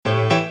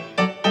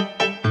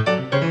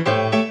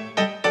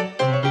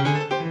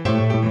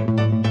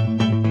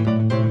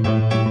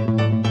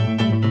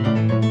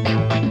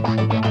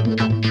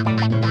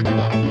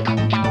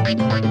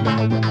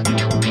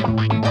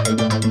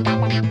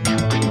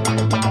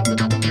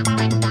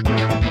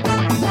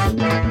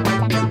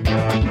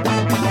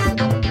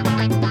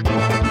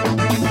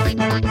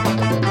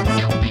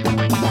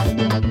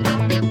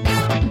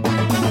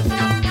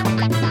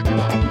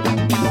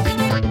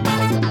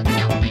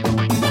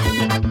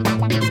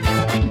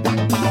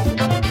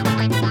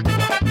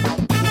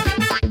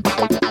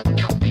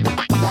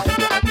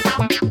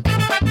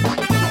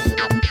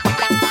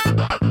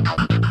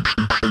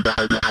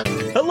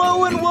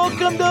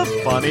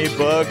Funny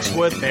Books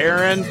with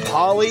Aaron,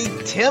 Polly,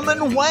 Tim,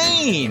 and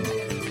Wayne.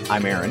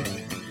 I'm Aaron.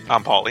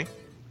 I'm Polly.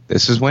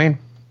 This is Wayne.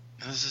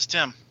 This is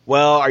Tim.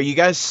 Well, are you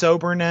guys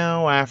sober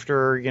now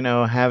after,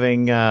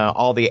 having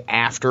all the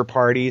after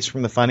parties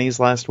from the funnies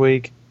last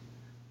week?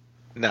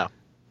 No.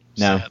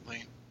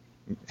 Sadly.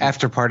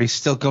 After party's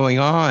still going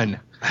on.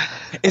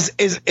 Is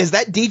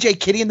that DJ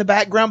Kitty in the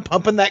background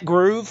pumping that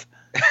groove?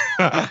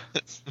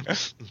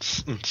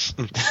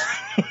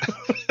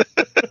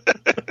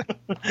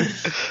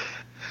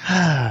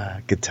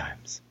 Good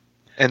times.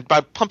 And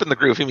by pumping the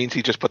groove, he means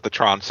he just put the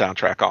Tron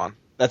soundtrack on.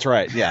 That's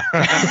right, yeah.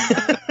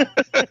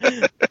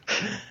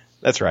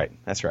 That's right.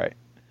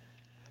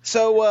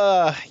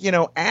 So,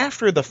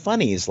 after the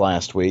funnies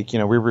last week, we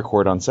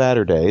record on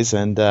Saturdays,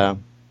 and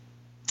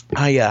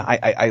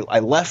I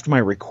left my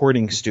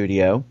recording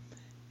studio,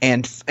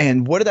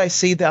 and what did I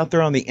see out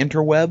there on the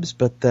interwebs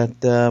but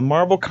that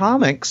Marvel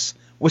Comics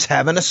was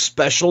having a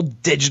special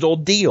digital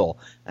deal.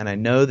 And I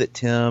know that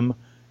Tim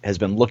has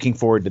been looking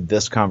forward to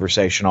this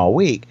conversation all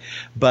week,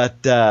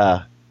 but they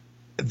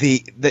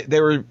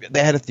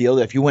had a deal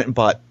that if you went and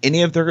bought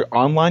any of their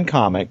online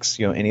comics,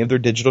 any of their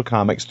digital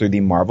comics through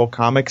the Marvel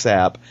Comics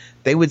app,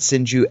 they would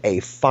send you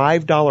a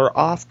 $5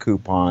 off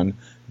coupon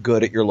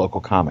good at your local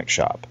comic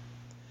shop.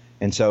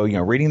 And so,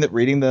 reading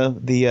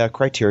the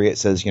criteria, it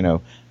says,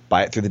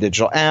 buy it through the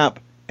digital app,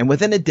 and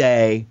within a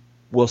day,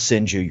 we'll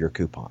send you your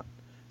coupon.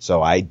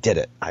 So I did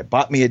it. I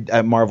bought me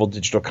a Marvel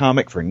digital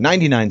comic for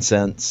 99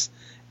 cents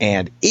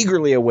and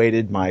eagerly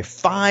awaited my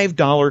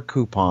 $5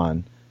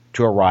 coupon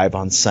to arrive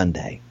on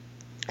Sunday.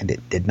 And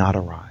it did not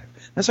arrive.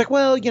 I was like,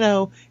 well,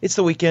 it's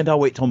the weekend. I'll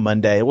wait till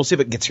Monday. We'll see if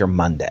it gets here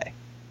Monday.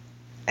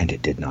 And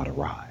it did not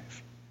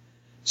arrive.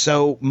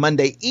 So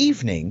Monday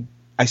evening,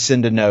 I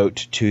send a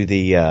note to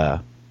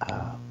the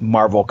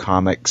Marvel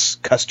Comics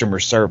customer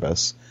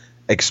service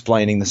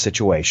explaining the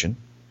situation.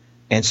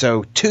 And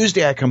so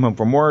Tuesday I come home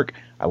from work,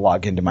 I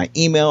log into my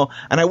email,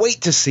 and I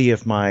wait to see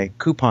if my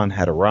coupon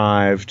had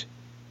arrived,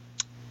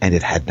 and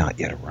it had not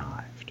yet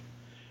arrived.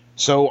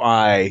 So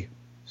I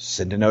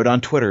send a note on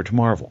Twitter to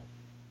Marvel.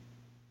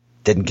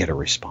 Didn't get a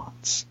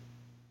response.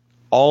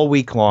 All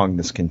week long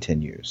this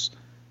continues.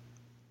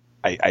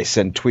 I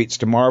send tweets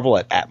to Marvel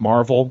at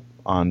Marvel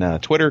on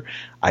Twitter.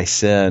 I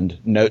send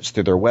notes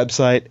through their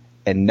website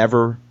and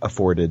never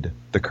afforded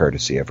the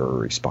courtesy of a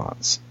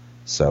response.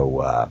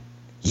 So,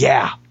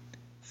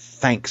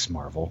 thanks,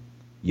 Marvel.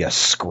 You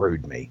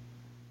screwed me.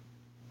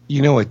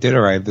 You know what did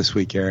arrive this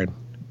week, Aaron?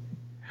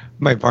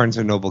 My Barnes &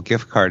 Noble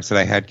gift cards that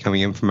I had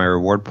coming in from my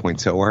reward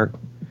points at work.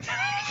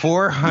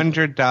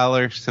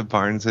 $400 to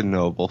Barnes &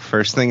 Noble.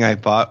 First thing I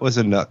bought was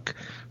a Nook.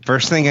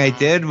 First thing I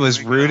did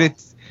was root it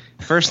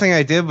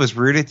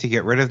to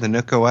get rid of the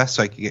Nook OS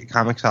so I could get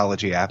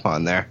Comixology app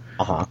on there.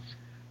 Uh-huh.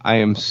 I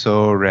am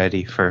so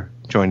ready for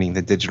joining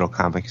the digital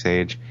comics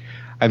age.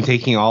 I'm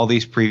taking all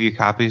these preview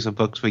copies of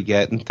books we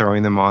get and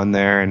throwing them on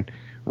there and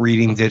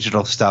reading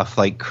digital stuff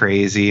like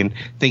crazy and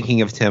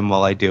thinking of Tim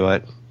while I do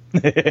it.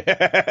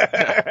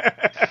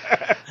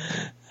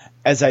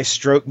 As I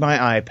stroke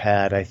my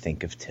iPad, I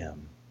think of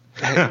Tim.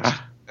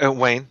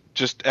 Wayne,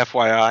 just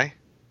FYI,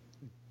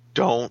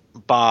 don't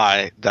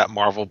buy that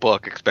Marvel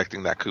book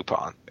expecting that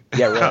coupon.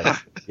 Yeah, really.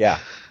 Yeah.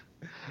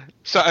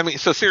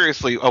 So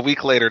seriously, a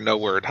week later, no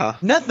word, huh?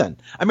 Nothing.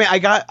 I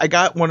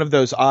got one of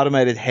those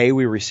automated, hey,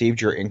 we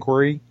received your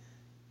inquiry,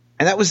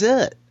 and that was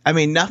it.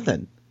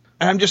 Nothing.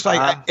 And I'm just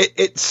like,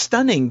 it's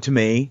stunning to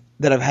me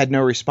that I've had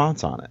no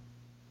response on it.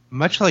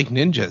 Much like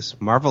ninjas,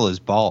 Marvel is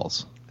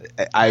balls.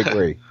 I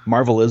agree.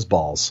 Marvel is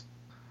balls.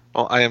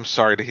 Well, I am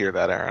sorry to hear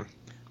that, Aaron.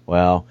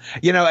 Well,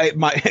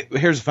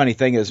 here's the funny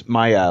thing is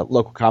my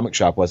local comic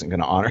shop wasn't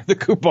going to honor the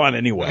coupon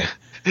anyway.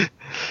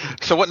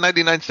 So what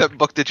 99-cent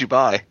book did you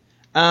buy?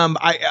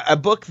 A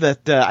book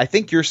that I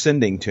think you're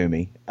sending to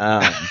me.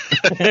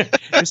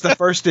 It's the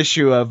first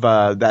issue of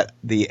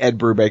the Ed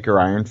Brubaker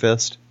Iron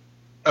Fist.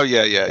 Oh,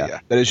 yeah.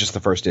 That is just the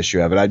first issue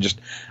of it.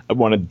 I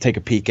wanted to take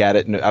a peek at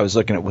it, and I was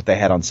looking at what they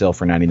had on sale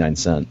for 99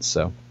 cents.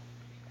 So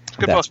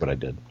that's what I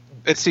did.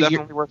 It's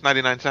definitely worth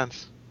 99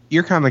 cents.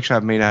 Your comic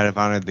shop may not have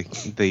honored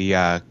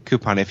the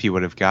coupon if you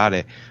would have got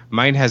it.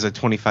 Mine has a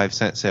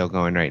 25-cent sale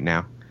going right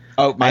now.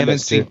 Oh, I haven't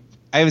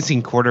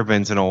seen quarter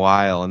bins in a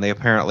while, and they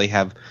apparently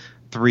have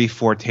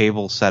 3-4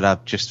 tables set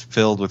up just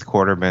filled with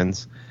quarter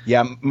bins.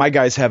 Yeah, my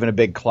guy's having a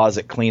big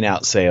closet clean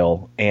out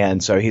sale,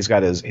 and so he's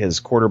got his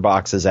quarter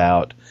boxes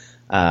out.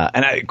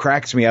 And it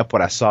cracks me up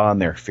what I saw in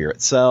there: Fear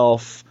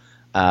Itself,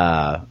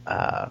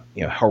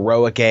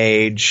 Heroic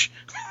Age.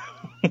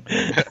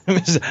 I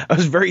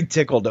was very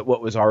tickled at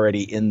what was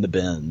already in the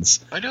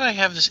bins. Why do I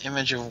have this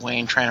image of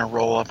Wayne trying to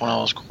roll up one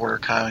of those quarter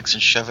comics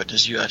and shove it in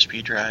his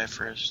USB drive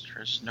for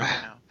his note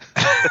now?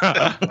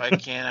 Why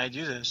can't I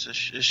do this?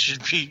 This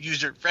should be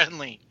user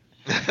friendly.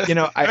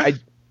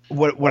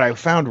 What I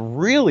found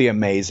really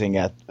amazing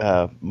at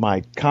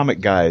my comic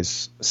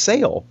guy's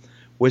sale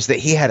was that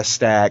he had a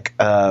stack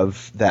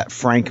of that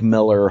Frank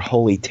Miller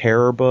Holy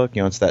Terror book.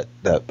 It's that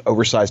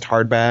oversized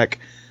hardback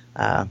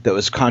that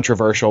was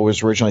controversial. It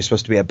was originally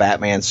supposed to be a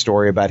Batman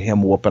story about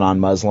him whooping on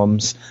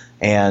Muslims,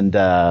 and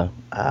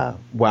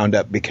wound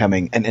up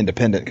becoming an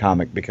independent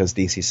comic because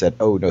DC said,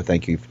 "Oh no,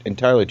 thank you,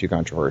 entirely too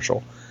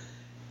controversial."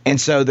 And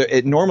so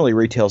it normally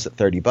retails at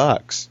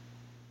 $30.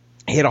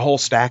 He had a whole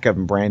stack of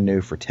them brand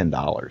new for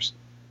 $10.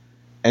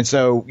 And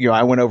so,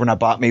 I went over and I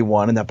bought me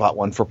one, and I bought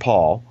one for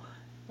Paul.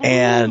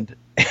 And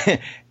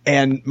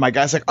and my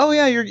guy's like, "Oh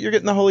yeah, you're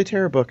getting the Holy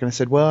Terror book." And I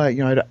said, "Well,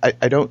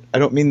 I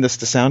don't mean this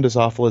to sound as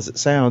awful as it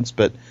sounds,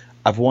 but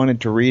I've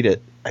wanted to read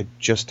it. I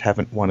just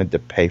haven't wanted to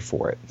pay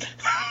for it."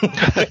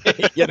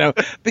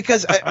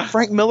 Because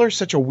Frank Miller's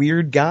such a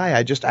weird guy.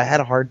 I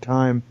had a hard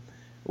time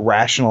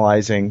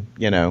rationalizing,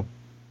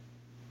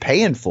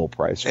 paying full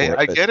price for it.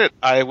 I get it.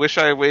 I wish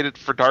I waited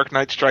for Dark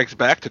Knight Strikes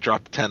Back to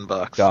drop to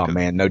 $10. Oh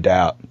man, no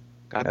doubt.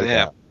 God No damn.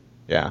 doubt.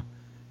 Yeah.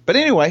 But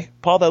anyway,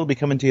 Paul, that'll be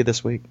coming to you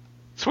this week.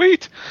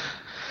 Sweet.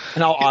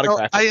 And I'll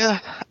autograph it. You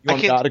I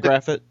want me to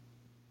autograph it?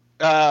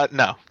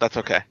 No, that's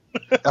okay.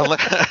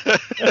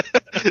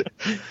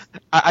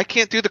 I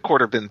can't do the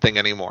quarter bin thing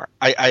anymore.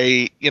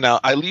 I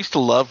used to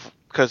love,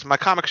 because my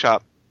comic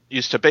shop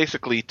used to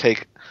basically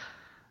convert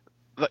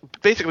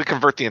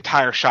the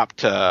entire shop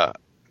to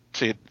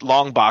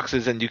long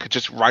boxes, and you could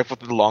just rifle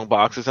through the long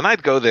boxes. And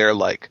I'd go there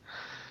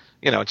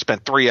and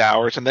spend 3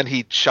 hours, and then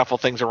he'd shuffle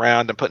things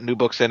around and put new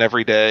books in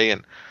every day.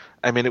 And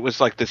I mean, it was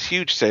like this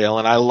huge sale,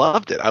 and I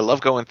loved it. I love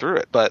going through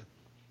it, but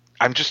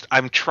I'm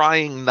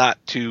trying not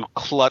to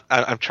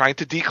I'm trying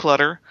to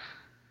declutter,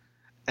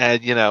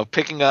 and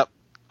picking up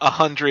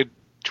 100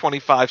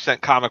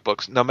 25-cent comic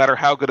books, no matter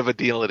how good of a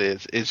deal it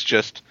is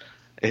just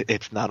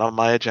it's not on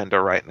my agenda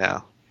right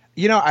now.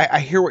 I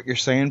hear what you're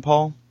saying,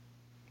 Paul,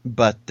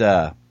 but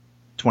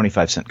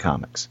 25-cent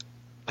comics.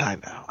 I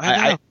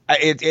know.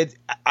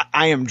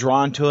 I am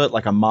drawn to it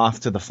like a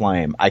moth to the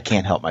flame. I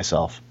can't help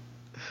myself.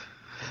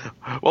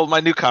 Well,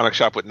 my new comic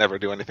shop would never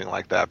do anything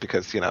like that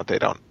because they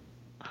don't.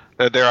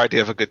 Their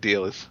idea of a good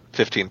deal is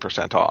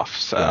 15% off.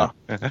 So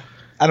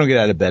I don't get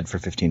out of bed for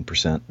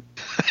 15%.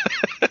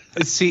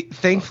 See,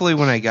 thankfully,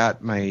 when I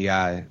got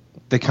my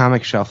the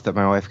comic shelf that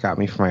my wife got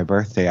me for my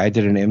birthday, I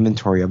did an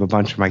inventory of a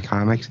bunch of my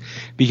comics,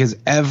 because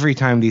every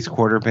time these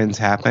quarter bins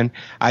happen,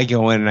 I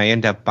go in and I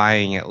end up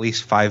buying at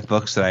least 5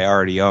 books that I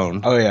already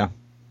own. Oh yeah.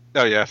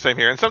 Oh yeah, same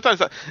here. And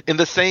sometimes in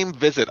the same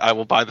visit, I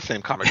will buy the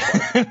same comic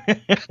book.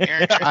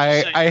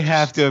 I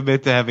have to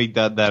admit to having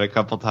done that a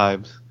couple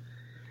times.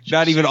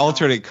 Not even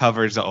alternate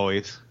covers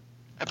always.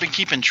 I've been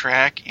keeping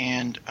track,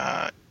 and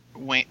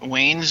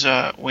Wayne's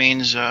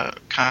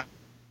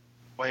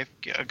wife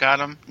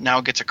got him.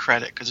 Now gets a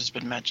credit because it's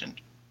been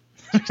mentioned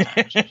 6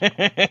 times.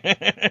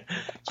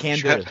 Can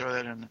do it. Throw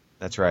that in.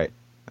 That's right.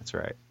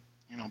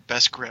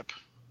 Best grip,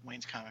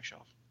 Wayne's Comic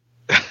Shelf.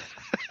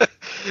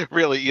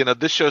 Really,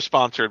 this show's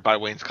sponsored by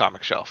Wayne's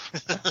Comic Shelf.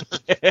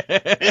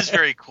 It is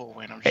very cool,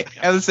 Wayne.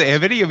 I would say,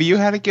 have any of you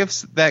had a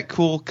gift that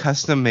cool,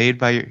 custom made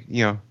by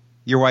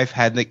your wife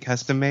had it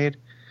custom made?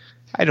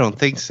 I don't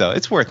think so.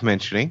 It's worth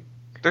mentioning.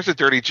 There's a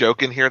dirty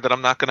joke in here that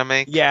I'm not going to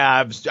make.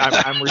 Yeah,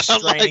 I'm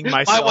restraining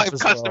myself. My wife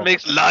as custom well.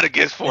 makes a lot of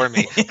gifts for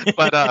me,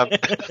 but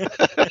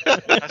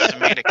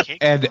Custom made a cake.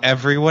 And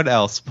everyone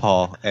else,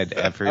 Paul, and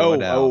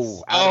everyone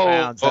else. Out of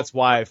bounds. That's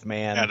wife,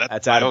 man. Yeah,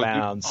 that's out of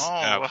bounds.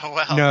 Oh,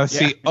 well. No,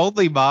 see,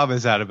 only Mom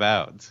is out of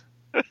bounds.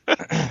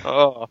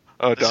 oh,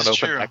 This don't is open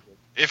true. that.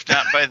 If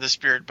not by the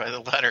spirit, by the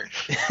letter.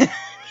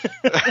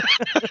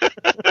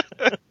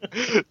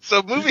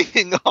 So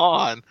moving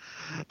on,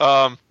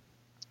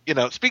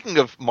 speaking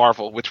of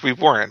Marvel, which we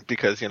weren't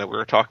because we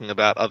were talking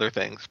about other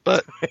things,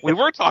 but we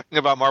were talking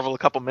about Marvel a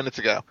couple minutes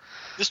ago.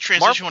 This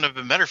transition would have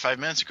been better 5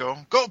 minutes ago.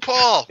 Go,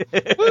 Paul!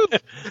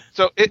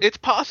 So it's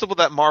possible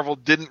that Marvel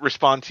didn't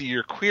respond to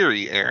your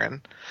query,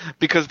 Aaron,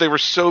 because they were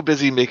so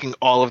busy making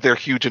all of their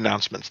huge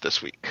announcements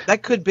this week.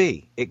 That could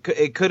be.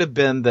 It could have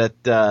been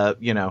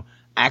that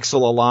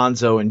Axel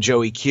Alonso and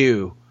Joey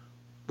Q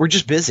were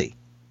just busy.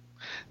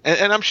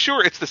 And I'm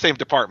sure it's the same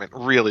department,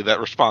 really, that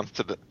responds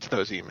to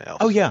those emails.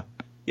 Oh yeah.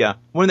 Yeah,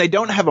 when they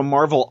don't have a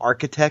Marvel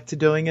architect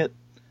doing it,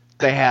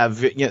 they have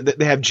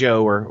they have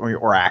Joe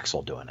or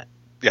Axel doing it.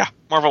 Yeah,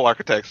 Marvel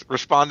architects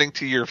responding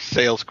to your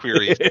sales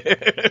queries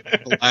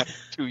the last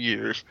 2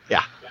 years.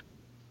 Yeah.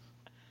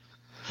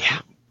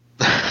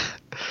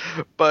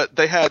 But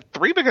they had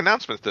 3 big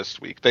announcements this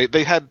week.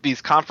 They had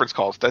these conference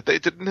calls that they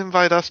didn't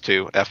invite us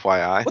to,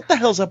 FYI. What the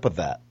hell's up with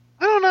that?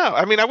 I don't know.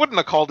 I mean, I wouldn't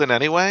have called in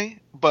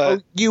anyway,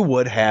 but You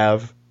would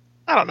have.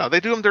 I don't know. They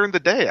do them during the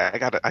day. I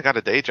got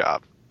a day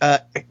job.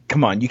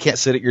 Come on, you can't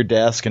sit at your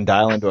desk and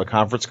dial into a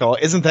conference call.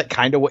 Isn't that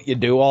kind of what you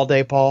do all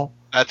day, Paul?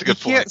 That's a You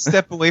good point. can't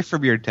step away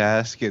from your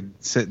desk and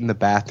sit in the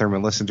bathroom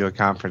and listen to a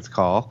conference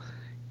call.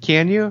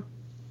 Can you?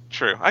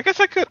 True. I guess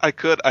I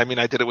could. I mean,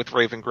 I did it with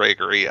Raven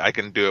Gregory. I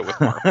can do it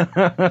with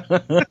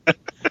Marvel.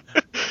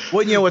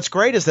 Well, what's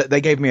great is that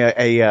they gave me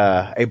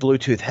a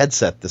Bluetooth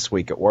headset this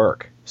week at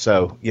work.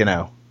 So,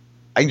 I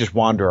can just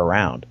wander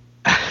around.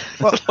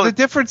 Well, the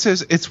difference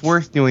is it's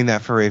worth doing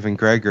that for Raven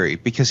Gregory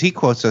because he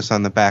quotes us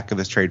on the back of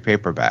his trade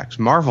paperbacks.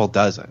 Marvel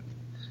doesn't.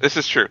 This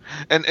is true.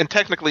 And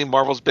technically,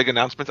 Marvel's big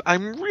announcements,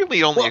 I'm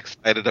really only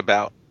excited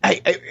about.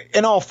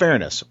 In all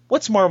fairness,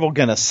 what's Marvel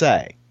going to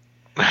say?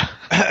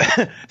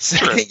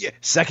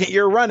 second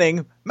year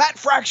running, Matt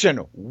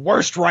Fraction,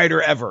 worst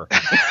writer ever.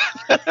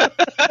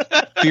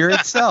 Fear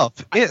itself.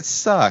 It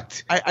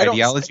sucked.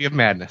 Ideology of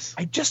Madness.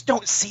 I just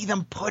don't see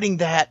them putting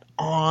that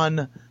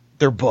on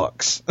their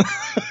books.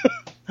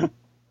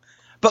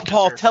 But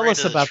Paul, tell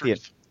us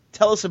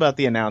about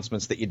the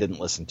announcements that you didn't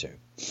listen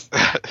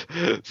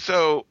to.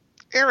 So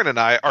Aaron and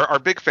I are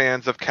big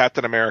fans of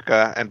Captain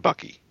America and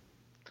Bucky.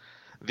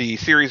 The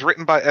series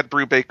written by Ed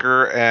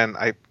Brubaker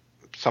and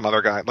some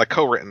other guy, like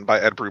co-written by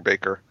Ed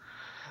Brubaker,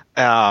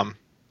 and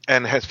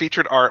has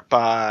featured art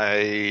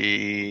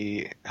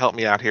by, help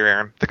me out here,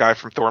 Aaron, the guy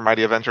from Thor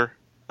Mighty Avenger.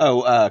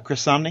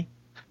 Chris Samnee?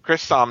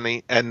 Chris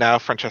Samnee, and now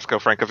Francesco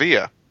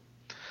Francavilla.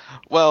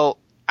 Well,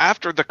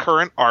 after the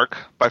current arc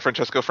by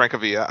Francesco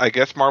Francavilla, I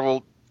guess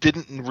Marvel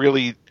didn't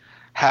really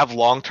have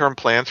long-term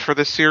plans for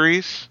this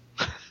series.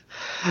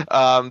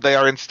 They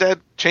are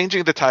instead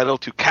changing the title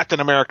to Captain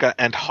America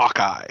and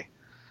Hawkeye.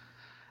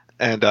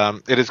 And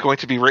it is going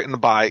to be written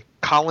by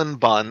Colin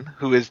Bunn,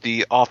 who is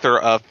the author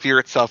of Fear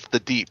Itself, The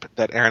Deep,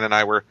 that Aaron and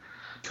I were...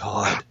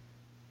 God.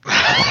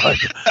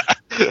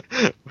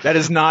 That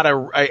is not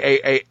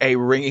a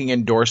ringing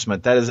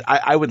endorsement. That is,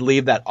 I would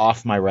leave that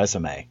off my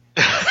resume.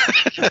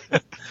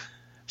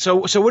 So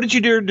what did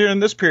you do during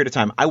this period of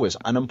time? I was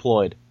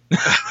unemployed.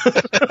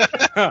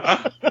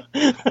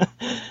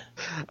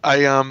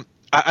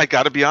 I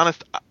got to be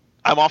honest.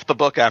 I'm off the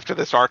book after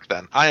this arc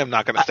then. I am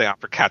not going to stay on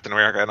for Captain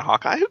America and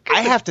Hawkeye.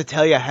 I have to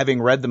tell you, having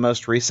read the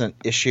most recent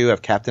issue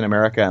of Captain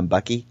America and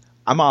Bucky,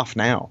 I'm off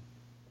now.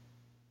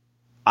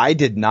 I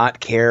did not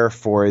care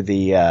for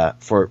the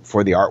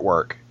for the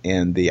artwork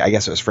in I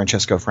guess it was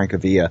Francesco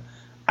Francavilla.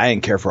 I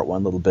didn't care for it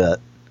one little bit.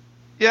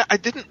 Yeah, I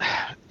didn't.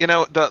 You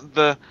know,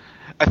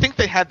 I think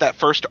they had that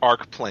first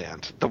arc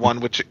planned, the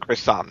one with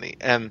Chris Samnee,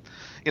 and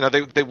you know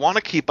they want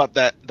to keep up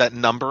that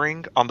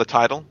numbering on the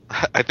title.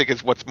 I think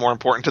is what's more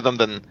important to them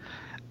than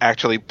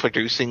actually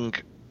producing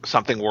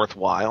something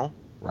worthwhile.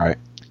 Right.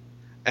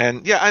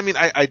 And yeah, I mean,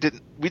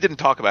 we didn't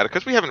talk about it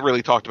because we haven't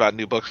really talked about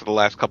new books for the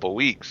last couple of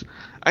weeks.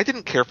 I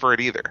didn't care for it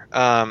either.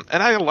 And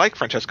I like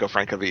Francesco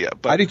Francavilla,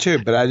 but I do too,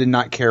 but I did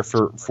not care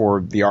for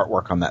the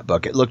artwork on that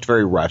book. It looked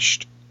very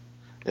rushed.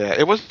 Yeah,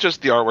 it wasn't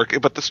just the artwork,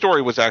 but the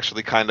story was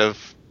actually kind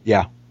of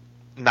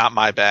not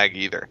my bag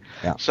either.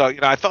 Yeah. So,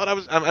 you know, I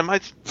thought I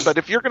might, but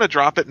if you're going to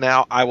drop it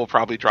now, I will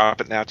probably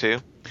drop it now too.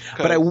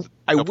 But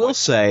I will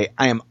say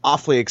I am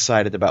awfully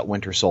excited about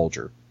Winter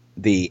Soldier.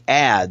 The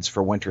ads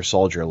for Winter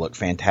Soldier look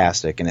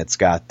fantastic, and it's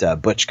got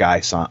Butch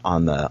Guice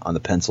on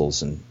the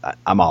pencils, and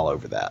I'm all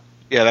over that.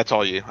 Yeah, that's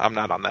all you. I'm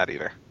not on that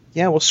either.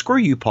 Yeah, well, screw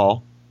you,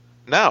 Paul.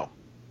 No,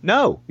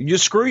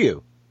 just screw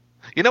you.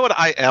 You know what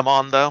I am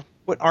on though?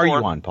 What are you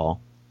on,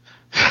 Paul?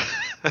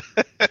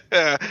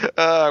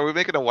 Are we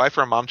making a wife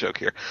or a mom joke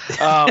here?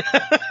 I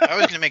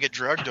was going to make a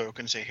drug joke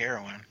and say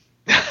heroin.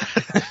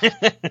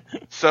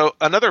 So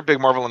another big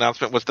Marvel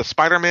announcement was the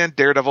Spider-Man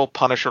Daredevil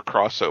Punisher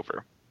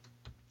crossover.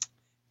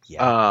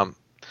 Yeah.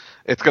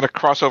 It's going to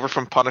cross over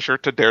from Punisher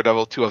to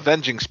Daredevil to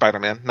Avenging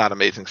Spider-Man, not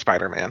Amazing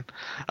Spider-Man,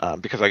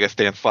 because I guess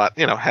Dan Slott,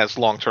 has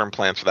long-term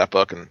plans for that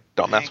book, and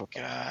don't mess with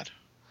it. God.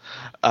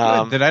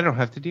 That I don't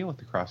have to deal with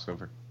the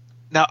crossover.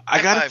 Now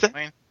I got to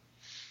say,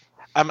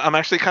 I'm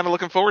actually kind of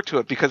looking forward to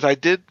it because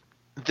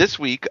this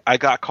week I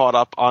got caught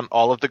up on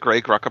all of the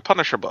Greg Rucka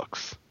Punisher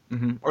books.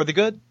 Mm-hmm. Are they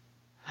good?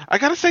 I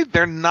got to say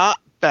they're not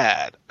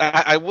bad.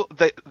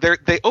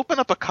 They open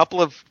up a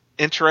couple of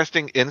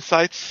interesting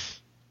insights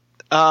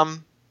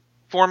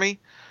for me,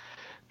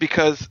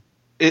 because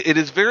it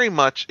is very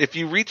much, if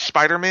you read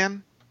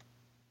Spider-Man,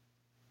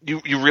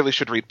 you really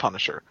should read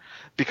Punisher,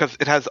 because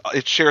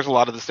it shares a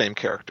lot of the same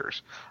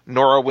characters.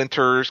 Nora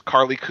Winters,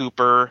 Carly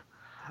Cooper,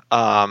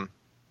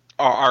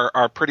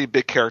 are pretty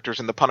big characters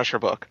in the Punisher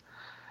book.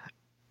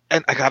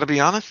 And I got to be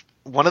honest,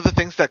 one of the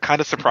things that kind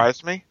of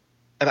surprised me,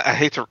 and I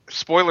hate to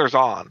spoilers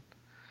on,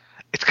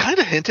 it's kind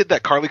of hinted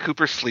that Carly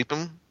Cooper's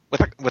sleeping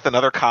with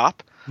another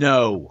cop.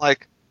 No,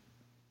 like,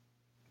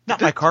 not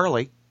my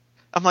Carly.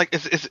 I'm like,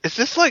 is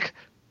this like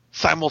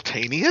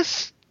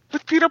simultaneous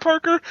with Peter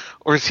Parker,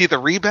 or is he the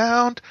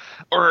rebound,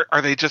 or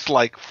are they just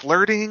like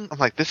flirting? I'm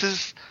like, this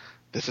is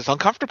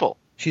uncomfortable.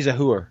 She's a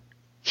hooer.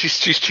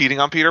 She's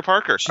cheating on Peter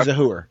Parker. She's a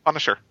hooer.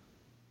 Punisher.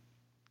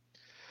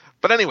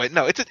 But anyway,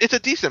 no, it's a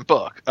decent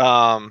book.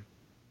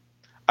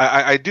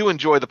 I do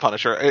enjoy the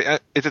Punisher.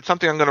 Is it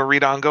something I'm going to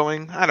read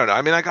ongoing? I don't know.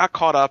 I mean, I got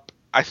caught up.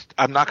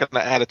 I'm not going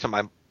to add it to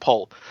my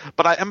poll,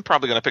 but I am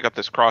probably going to pick up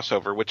this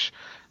crossover, which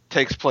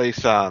takes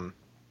place,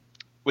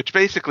 which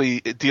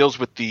basically it deals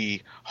with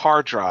the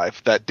hard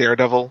drive that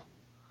Daredevil,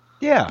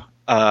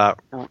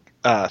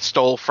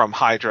 stole from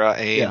Hydra,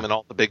 AIM, and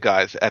all the big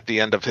guys at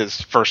the end of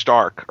his first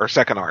arc or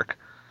second arc.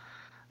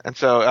 And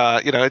so,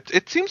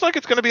 it seems like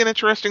it's going to be an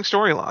interesting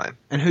storyline.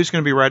 And who's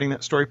going to be writing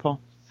that story, Paul?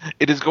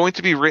 It is going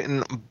to be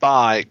written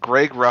by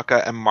Greg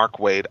Rucka and Mark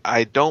Waid.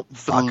 I don't.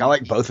 Fuck, I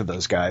like both of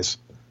those guys.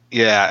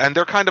 Yeah, and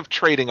they're kind of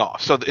trading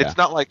off. So it's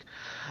not like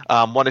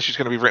one issue is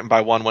going to be written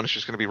by one issue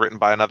is going to be written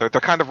by another.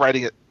 They're kind of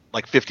writing it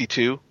like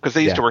 52 because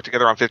they used to work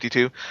together on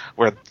 52,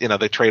 where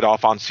they trade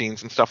off on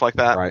scenes and stuff like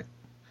that. Right.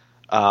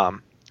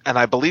 And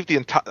I believe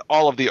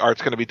all of the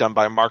art's going to be done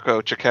by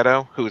Marco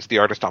Cicchetto, who is the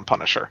artist on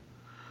Punisher.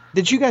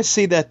 Did you guys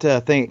see that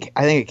thing?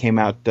 I think it came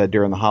out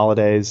during the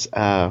holidays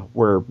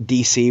where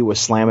DC was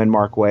slamming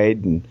Mark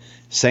Waid and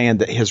saying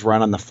that his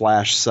run on The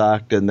Flash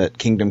sucked and that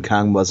Kingdom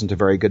Come wasn't a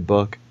very good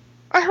book.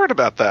 I heard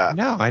about that.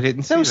 No, I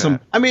didn't see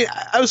that. I mean,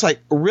 I was like,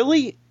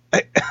 really?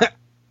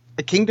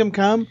 Kingdom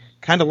Come?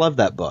 Kind of love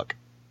that book.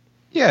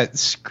 Yeah,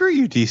 screw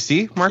you,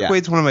 DC. Mark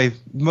Waid's one of my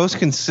most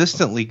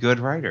consistently good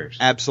writers.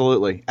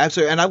 Absolutely.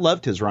 And I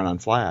loved his run on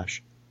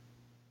Flash.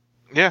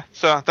 Yeah,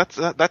 so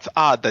that's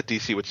odd that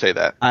DC would say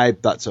that. I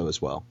thought so as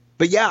well.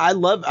 But yeah, I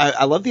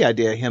love the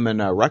idea of him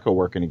and Rucka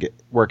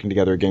working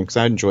together again because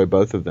I enjoy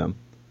both of them.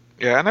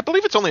 Yeah, and I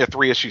believe it's only a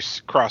 3-issue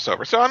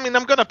crossover. So, I mean,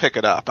 I'm going to pick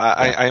it up.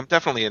 I am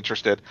definitely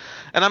interested.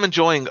 And I'm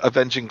enjoying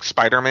Avenging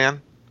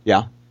Spider-Man.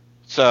 Yeah.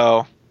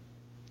 So,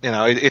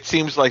 it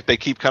seems like they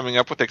keep coming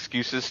up with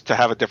excuses to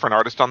have a different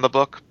artist on the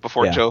book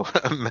before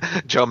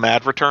Joe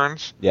Mad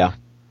returns. Yeah.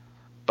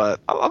 But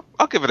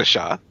I'll give it a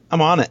shot.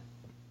 I'm on it.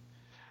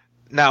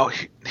 Now,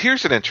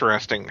 here's an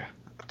interesting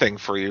thing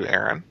for you,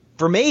 Aaron.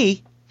 For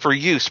me? For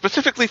you,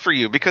 specifically for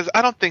you, because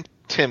I don't think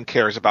Tim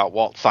cares about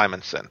Walt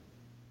Simonson.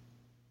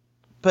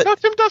 But no,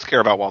 Tim does care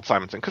about Walt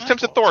Simonson, because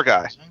Tim's a Thor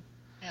guy.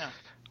 Yeah.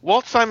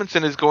 Walt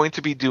Simonson is going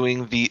to be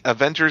doing the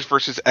Avengers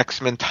vs.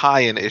 X-Men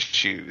tie-in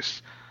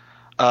issues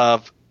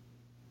of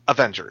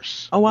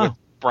Avengers. Oh, wow. With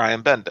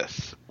Brian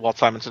Bendis. Walt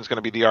Simonson's going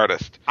to be the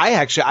artist.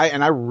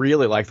 I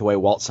really like the way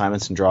Walt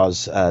Simonson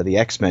draws the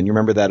X-Men. You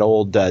remember that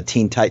old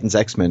Teen Titans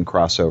X-Men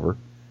crossover?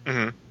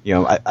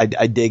 Mm-hmm.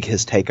 I dig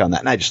his take on that,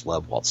 and I just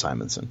love Walt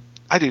Simonson.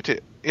 I do too.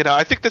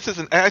 I think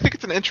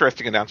it's an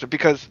interesting announcement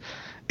because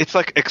it's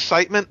like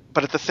excitement,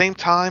 but at the same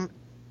time,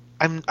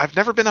 I've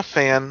never been a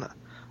fan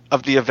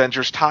of the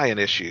Avengers tie-in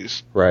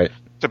issues. Right.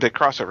 The big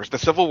crossovers. The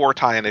Civil War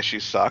tie-in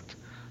issues sucked.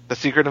 The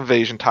Secret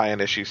Invasion tie-in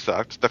issues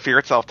sucked. The Fear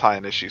Itself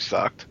tie-in issues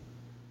sucked.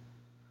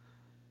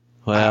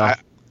 Well,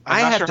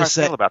 I'm not sure how I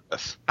feel about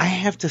this. I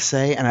have to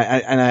say, and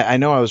I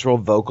know I was real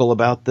vocal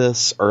about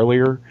this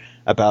earlier,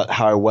 about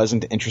how I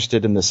wasn't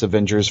interested in this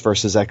Avengers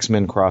versus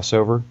X-Men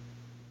crossover.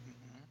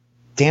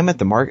 Damn it,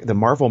 the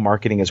Marvel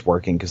marketing is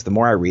working, because the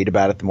more I read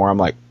about it, the more I'm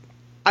like,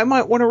 I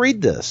might want to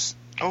read this.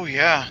 Oh,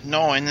 yeah.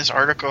 No, in this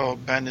article,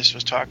 Bendis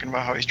was talking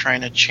about how he's trying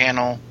to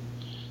channel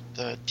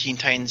the Teen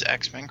Titans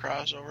X-Men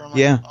crossover. I'm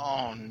like,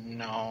 oh,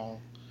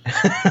 no.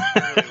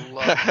 I really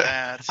love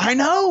that. I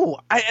know.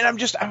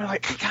 I'm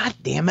like, God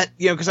damn it.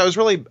 Because I was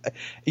really,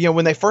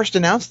 when they first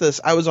announced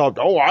this, I was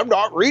all, I'm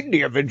not reading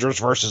the Avengers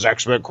versus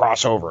X-Men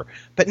crossover.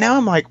 But now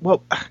I'm like,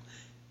 well,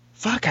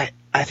 fuck,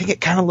 I think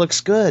it kind of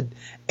looks good.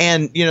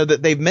 And, that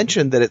they've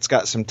mentioned that it's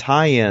got some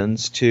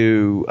tie-ins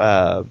to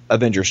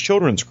Avengers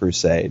Children's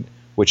Crusade,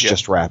 which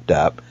just wrapped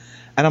up.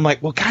 And I'm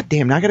like, well,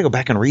 goddamn, now I got to go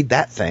back and read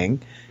that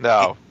thing.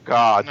 No,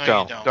 God,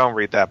 no, don't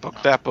read that book.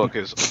 No. That book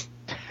is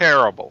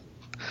terrible.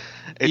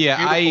 It's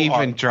I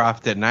even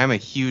dropped it, and I'm a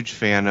huge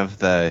fan of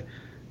the,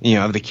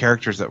 of the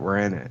characters that were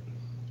in it.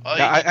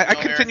 I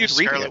continued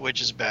reading Scarlet it.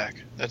 Witch is back.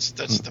 That's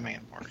the main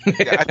part.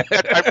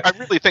 I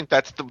really think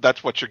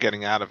that's what you're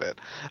getting out of it.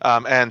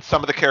 And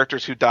some of the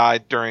characters who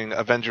died during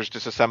Avengers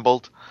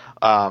Disassembled,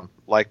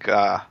 like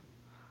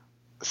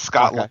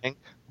Scott Lang,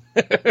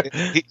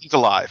 he's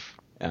alive.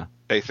 Yeah,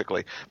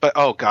 basically. But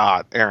oh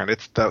God, Aaron,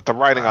 it's the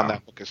writing on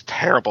that book is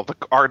terrible. The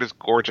art is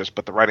gorgeous,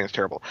 but the writing is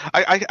terrible.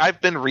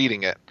 I've been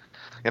reading it,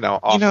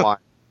 offline.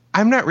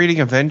 I'm not reading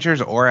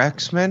Avengers or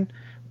X-Men,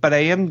 but I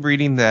am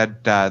reading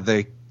that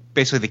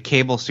basically the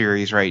Cable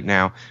series right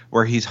now,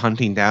 where he's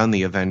hunting down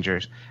the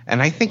Avengers, and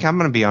I think I'm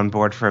going to be on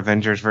board for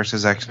Avengers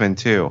versus X-Men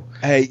too.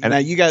 Hey, now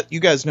you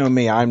guys know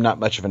me. I'm not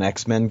much of an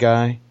X-Men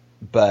guy,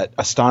 but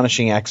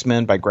Astonishing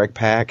X-Men by Greg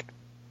Pak,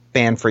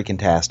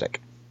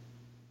 fan-freaking-tastic.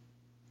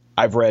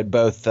 I've read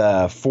both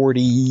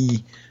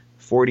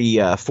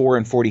 44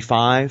 and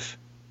 45,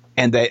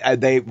 and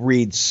they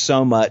read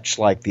so much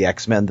like the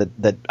X-Men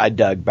that I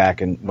dug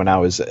back when I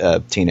was a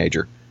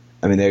teenager.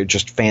 I mean, they're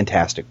just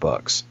fantastic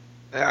books.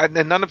 And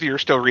none of you are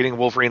still reading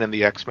Wolverine and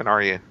the X-Men,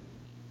 are you?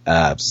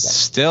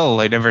 Still,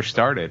 I never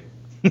started.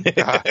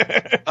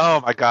 Oh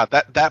my God,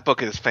 that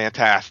book is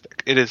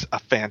fantastic. It is a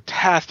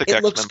fantastic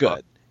X-Men looks good.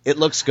 book. It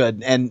looks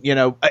good, and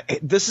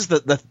this is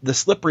the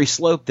slippery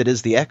slope that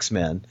is the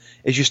X-Men.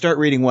 Is you start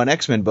reading one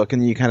X-Men book, and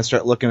then you kind of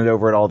start looking it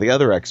over at all the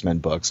other X-Men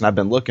books. And I've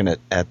been looking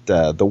at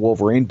the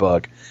Wolverine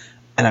book,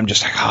 and I'm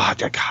just like, oh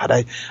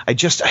God,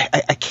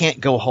 I can't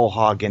go whole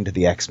hog into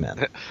the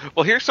X-Men.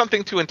 Well, here's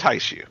something to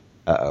entice you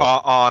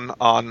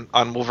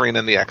on Wolverine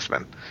and the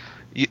X-Men.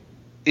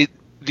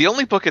 The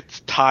only book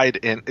it tied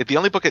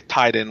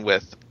in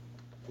with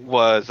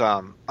was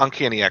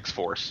Uncanny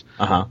X-Force.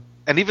 Uh-huh.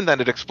 And even then,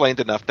 it explained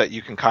enough that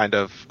you can kind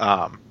of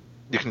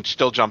You can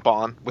still jump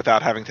on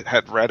without having to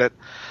had read it.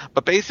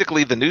 But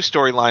basically, the new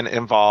storyline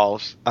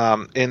involves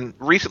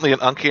recently in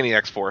Uncanny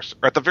X-Force,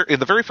 or in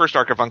the very first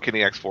arc of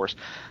Uncanny X-Force,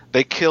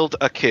 they killed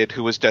a kid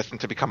who was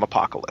destined to become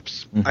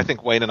Apocalypse. Mm-hmm. I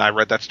think Wayne and I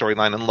read that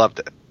storyline and loved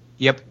it.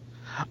 Yep.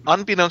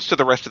 Unbeknownst to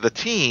the rest of the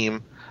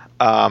team,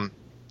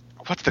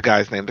 what's the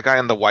guy's name? The guy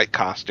in the white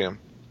costume,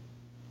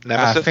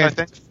 Nemesis, I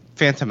think.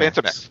 Phantom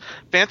X.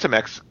 Phantom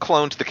X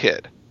cloned the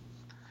kid.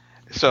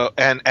 So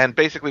and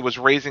basically was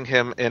raising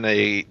him in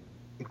a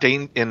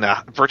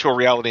virtual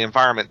reality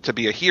environment to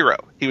be a hero.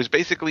 He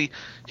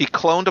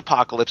cloned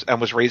Apocalypse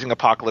and was raising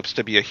Apocalypse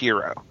to be a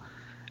hero.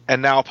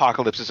 And now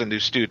Apocalypse is a new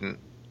student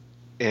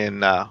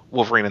in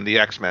Wolverine and the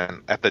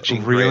X-Men at the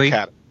Jean Grey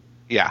Academy.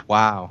 Yeah.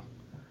 Wow.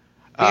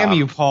 Damn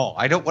you, Paul.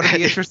 I don't want to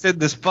be interested in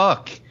this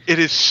book. It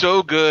is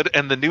so good,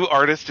 and the new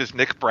artist is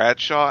Nick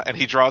Bradshaw, and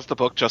he draws the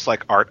book just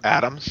like Art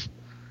Adams.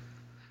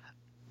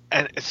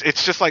 And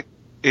it's just like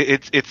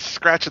it's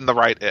scratching the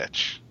right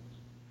itch.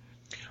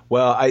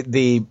 Well,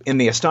 in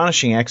the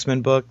Astonishing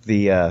X-Men book,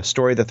 the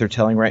story that they're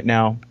telling right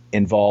now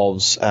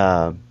involves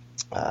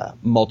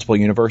multiple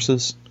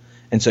universes,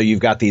 and so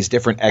you've got these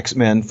different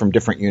X-Men from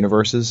different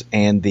universes,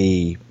 and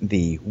the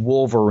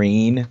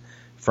Wolverine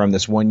from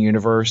this one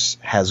universe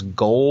has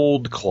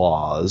gold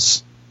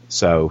claws.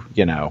 So,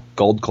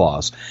 gold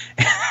claws.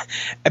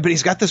 But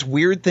he's got this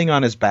weird thing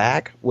on his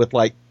back with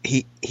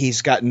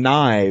he's got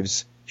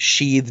knives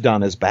sheathed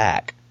on his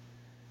back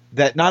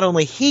that not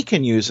only he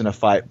can use in a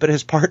fight, but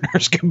his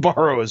partners can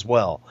borrow as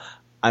well.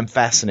 I'm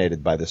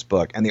fascinated by this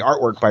book, and the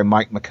artwork by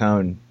Mike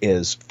McKone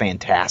is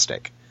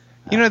fantastic.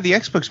 The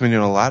X-Book's been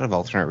doing a lot of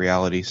alternate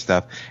reality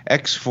stuff.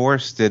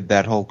 X-Force did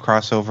that whole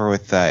crossover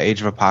with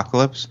Age of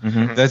Apocalypse.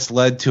 Mm-hmm. That's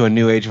led to a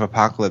new Age of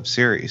Apocalypse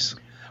series.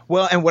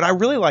 Well, and what I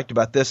really liked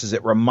about this is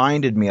it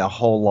reminded me a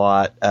whole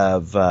lot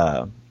of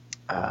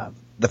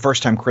the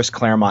first time Chris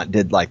Claremont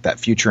did that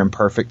Future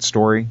Imperfect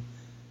story.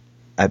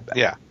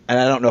 Yeah. And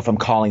I don't know if I'm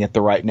calling it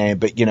the right name,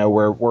 but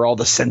where all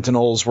the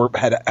Sentinels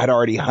had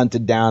already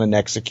hunted down and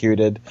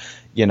executed,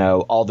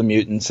 all the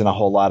mutants and a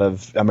whole lot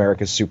of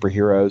America's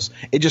superheroes.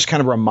 It just kind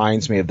of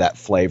reminds me of that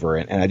flavor,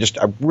 and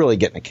I'm really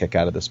getting a kick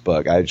out of this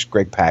book.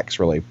 Greg Pak's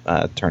really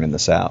turning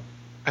this out.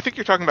 I think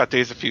you're talking about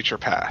Days of Future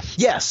Past.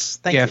 Yes,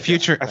 thank you.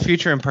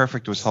 Future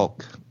Imperfect was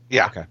Hulk.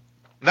 Yeah, okay,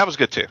 and that was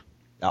good too.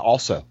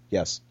 Also,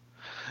 yes.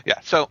 Yeah,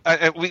 so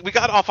we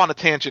got off on a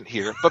tangent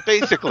here, but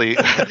basically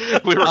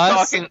we were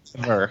talking.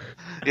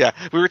 Yeah,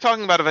 we were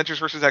talking about Avengers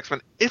versus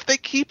X-Men. If they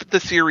keep the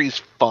series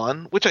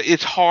fun, which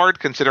it's hard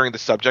considering the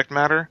subject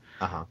matter,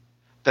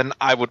 then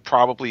I would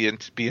probably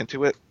be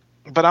into it.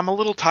 But I'm a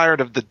little tired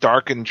of the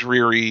dark and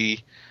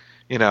dreary,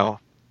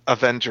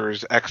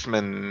 Avengers,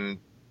 X-Men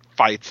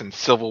fights and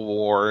Civil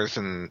Wars,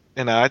 and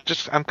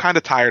I'm kind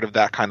of tired of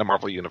that kind of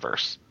Marvel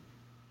universe.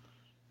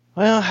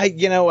 Well,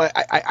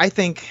 I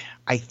think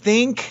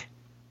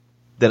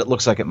that it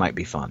looks like it might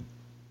be fun.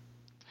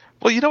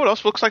 Well, you know what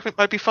else looks like it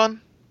might be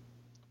fun?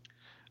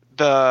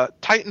 The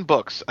Titan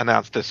Books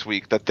announced this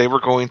week that they were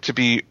going to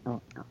be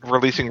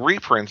releasing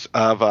reprints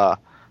of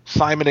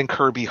Simon and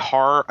Kirby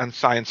horror and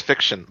science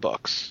fiction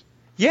books.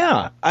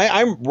 Yeah,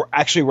 I'm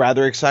actually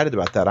rather excited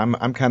about that.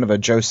 I'm kind of a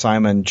Joe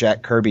Simon,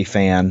 Jack Kirby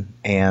fan,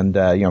 and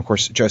of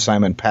course Joe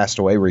Simon passed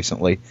away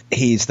recently.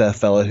 He's the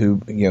fellow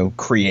who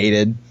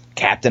created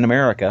Captain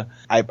America.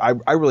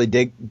 I really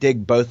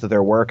dig both of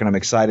their work, and I'm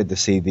excited to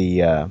see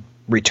the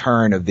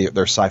return of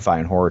their sci-fi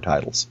and horror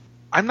titles.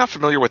 I'm not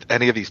familiar with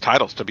any of these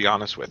titles, to be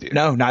honest with you.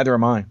 No, neither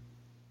am I.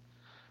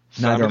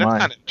 That's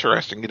kind of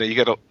interesting. You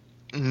get a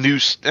new,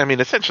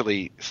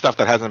 essentially stuff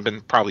that hasn't been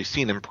probably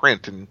seen in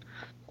print in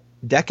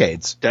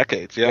decades.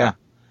 Yeah.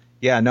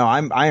 No,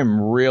 I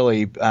am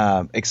really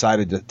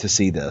excited to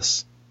see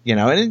this.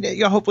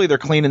 And hopefully they're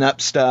cleaning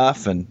up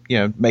stuff and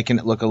making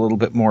it look a little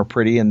bit more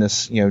pretty in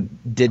this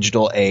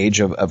digital age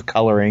of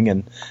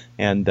coloring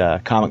and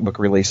comic book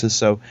releases.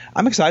 So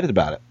I'm excited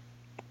about it.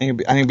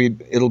 I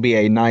think it'll be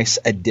a nice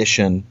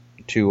addition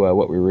to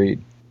what we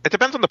read. It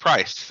depends on the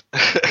price.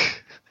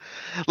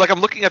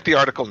 I'm looking at the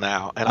article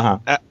now,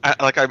 and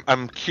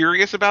I'm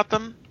curious about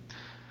them.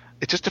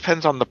 It just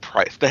depends on the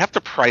price. They have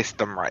to price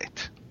them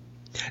right.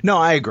 No,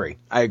 I agree.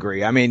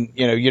 I mean,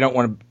 you don't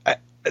want to.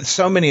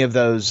 So many of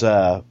those,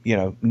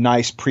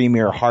 nice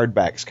premier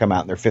hardbacks come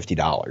out and they're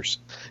 $50.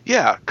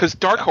 Yeah, because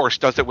Dark Horse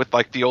does it with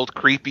the old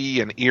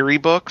creepy and eerie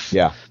books.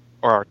 Yeah.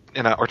 Or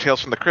Tales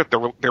from the Crypt.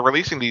 They're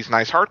releasing these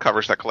nice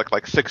hardcovers that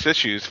collect 6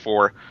 issues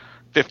for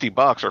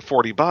 $50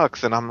 or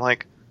 $40, and I'm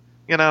like,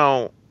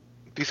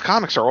 these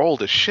comics are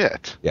old as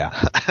shit.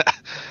 Yeah.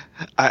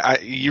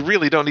 You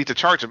really don't need to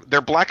charge them.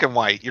 They're black and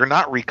white. You're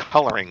not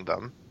recoloring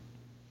them.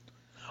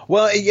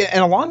 Well, yeah,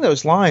 and along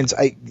those lines,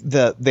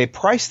 they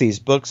price these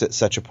books at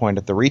such a point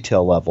at the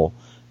retail level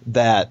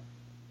that,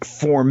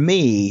 for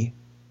me,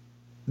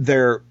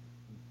 they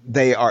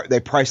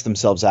price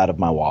themselves out of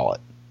my wallet,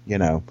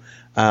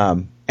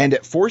 and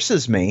it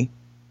forces me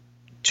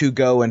to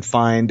go and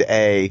find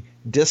a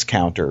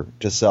discounter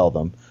to sell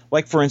them.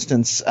 Like, for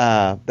instance,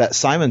 that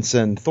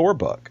Simonson Thor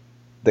book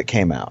that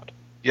came out.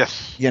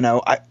 Yes.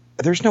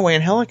 there's no way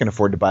in hell I can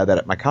afford to buy that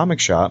at my comic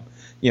shop.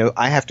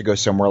 I have to go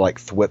somewhere like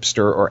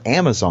Thwipster or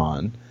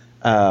Amazon,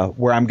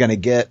 where I'm going to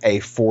get a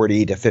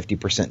 40 to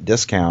 50%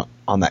 discount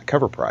on that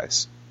cover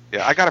price.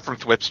 Yeah, I got it from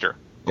Thwipster.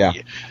 Yeah.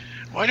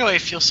 Why do I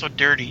feel so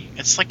dirty?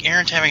 It's like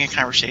Aaron's having a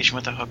conversation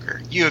with a hooker.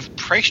 You have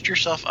priced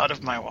yourself out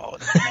of my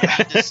wallet. I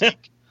had to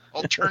seek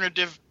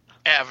alternative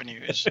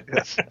avenues.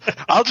 Yes.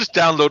 I'll just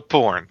download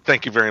porn.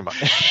 Thank you very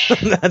much.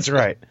 That's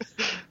right.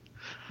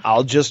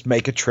 I'll just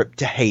make a trip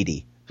to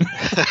Haiti.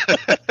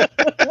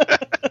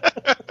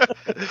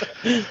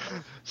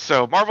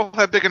 So Marvel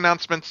had big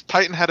announcements.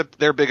 Titan had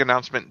their big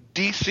announcement.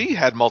 DC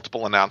had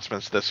multiple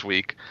announcements this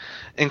week,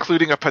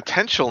 including a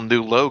potential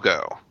new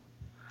logo.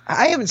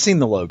 I haven't seen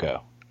the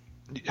logo.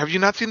 Have you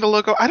not seen the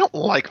logo? I don't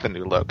like the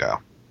new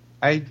logo.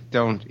 I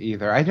don't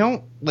either. I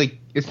don't like.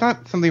 It's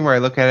not something where I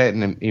look at it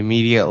and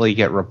immediately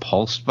get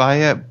repulsed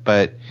by it,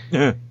 but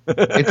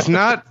it's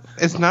not.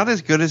 It's not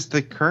as good as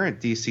the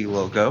current DC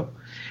logo.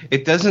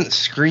 It doesn't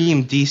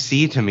scream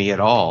DC to me at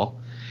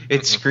all.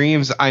 It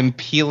screams I'm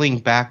peeling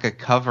back a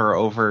cover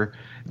over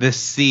this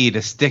sea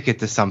to stick it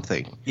to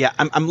something. Yeah,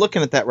 I'm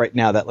looking at that right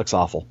now. That looks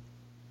awful.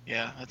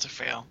 Yeah, that's a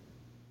fail.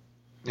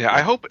 Yeah,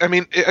 I hope. I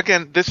mean,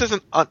 again, this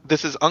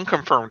is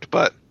unconfirmed,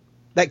 but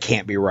That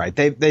can't be right.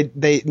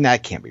 That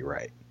can't be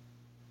right.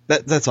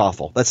 That's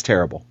awful. That's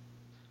terrible.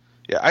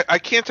 yeah, I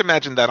can't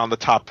imagine that on the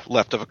top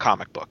left of a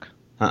comic book.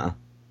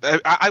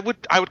 I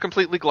would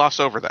completely gloss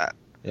over that.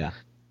 Yeah.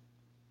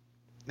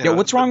 You Yeah. know,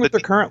 What's wrong with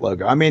their current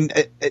logo? I mean,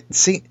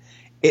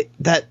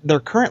 that their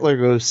current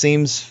logo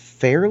seems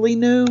fairly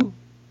new.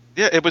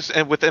 Yeah, it was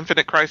with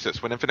Infinite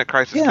Crisis when Infinite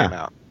Crisis Yeah. came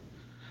out.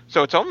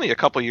 So it's only a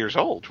couple years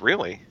old,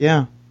 really.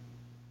 Yeah.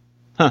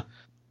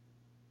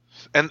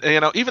 And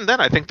even then,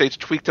 I think they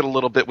tweaked it a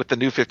little bit with the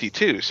new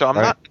 52. So I'm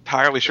Right. not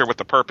entirely sure what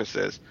the purpose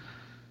is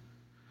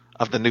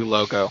of the new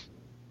logo,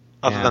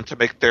 other Yeah. than to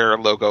make their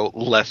logo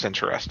less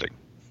interesting.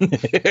 Well,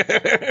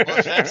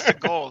 if that's the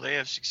goal, they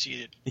have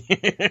succeeded.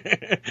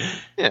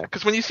 Yeah,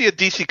 because when you see a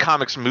DC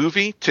Comics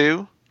movie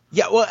too,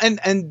 Yeah, well,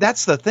 and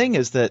that's the thing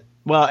is that,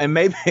 well, and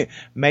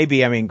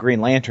maybe I mean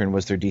Green Lantern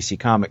was their DC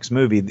Comics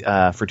movie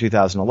for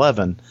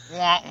 2011.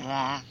 Wah,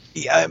 wah.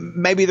 Yeah,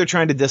 maybe they're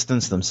trying to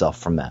distance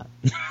themselves from that.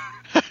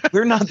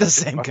 We're not the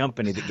same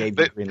company that gave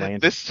you Green Lantern.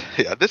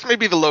 this may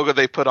be the logo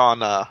they put on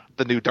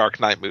the new Dark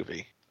Knight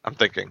movie. I'm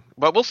thinking,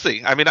 but we'll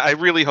see. I mean, I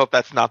really hope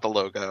that's not the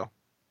logo.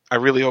 I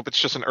really hope it's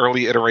just an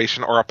early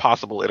iteration or a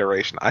possible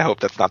iteration. I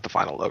hope that's not the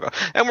final logo.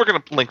 And we're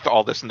going to link to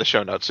all this in the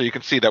show notes so you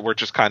can see that we're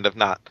just kind of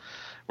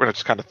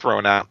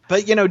throwing out.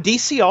 But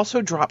DC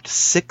also dropped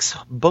 6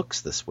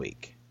 books this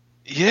week.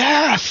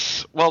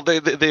 Yes. Well,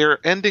 they're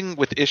ending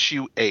with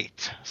issue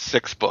 8,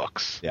 6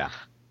 books. Yeah.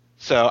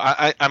 So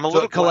I'm a So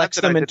little it collects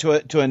glad that them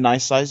into a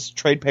nice sized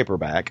trade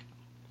paperback.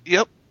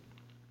 Yep.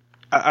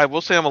 I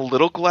will say I'm a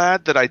little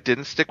glad that I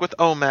didn't stick with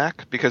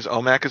OMAC because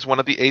OMAC is one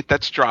of the 8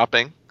 that's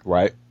dropping.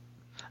 Right.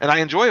 And I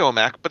enjoy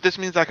OMAC, but this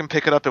means I can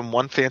pick it up in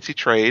one fancy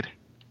trade,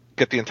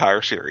 get the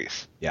entire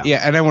series. Yeah.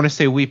 Yeah, and I want to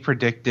say we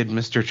predicted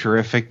Mr.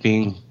 Terrific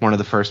being one of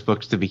the first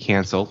books to be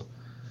canceled.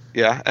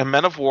 Yeah, and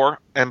Men of War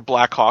and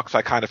Black Hawks,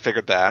 I kind of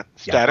figured that.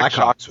 Yeah, Static Black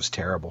Shock. Hawks was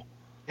terrible.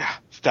 Yeah,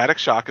 Static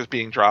Shock is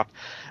being dropped.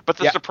 But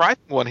the Yeah.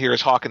 surprising one here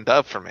is Hawk and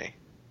Dove for me.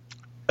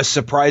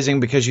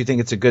 Surprising because you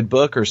think it's a good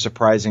book, or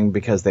surprising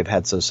because they've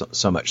had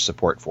so much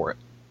support for it?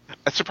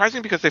 It's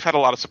surprising because they've had a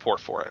lot of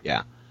support for it.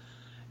 Yeah.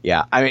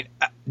 Yeah. I mean,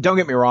 don't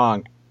get me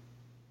wrong.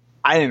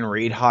 I didn't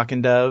read Hawk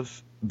and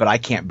Dove, but I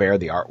can't bear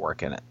the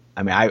artwork in it.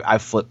 I mean, I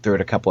flipped through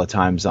it a couple of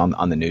times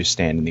on the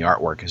newsstand, and the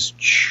artwork is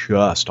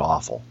just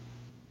awful.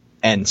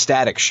 And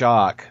Static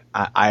Shock,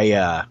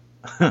 I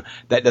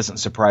that doesn't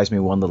surprise me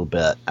one little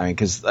bit. I mean,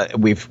 because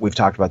we've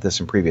talked about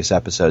this in previous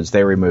episodes.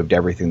 They removed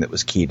everything that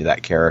was key to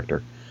that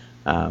character,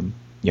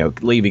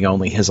 leaving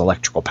only his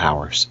electrical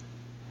powers.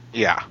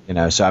 Yeah.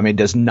 So I mean, it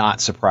does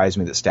not surprise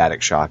me that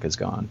Static Shock is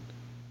gone.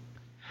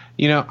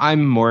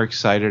 I'm more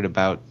excited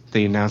about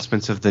the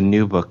announcements of the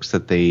new books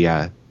that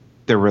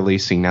they're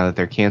releasing now that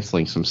they're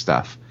canceling some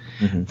stuff.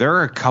 Mm-hmm. There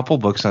are a couple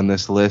books on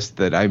this list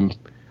that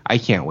I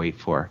can't wait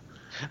for.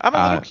 I'm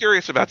a little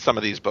curious about some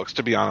of these books,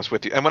 to be honest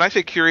with you. And when I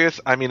say curious,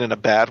 I mean in a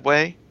bad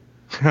way.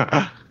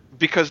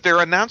 Because they're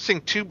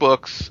announcing 2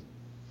 books,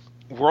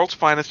 World's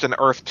Finest and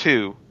Earth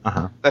 2,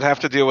 that have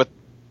to deal with,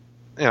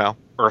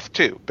 Earth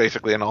 2,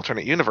 basically an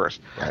alternate universe.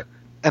 Right.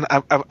 And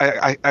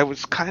I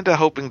was kind of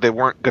hoping they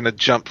weren't going to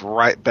jump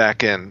right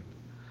back in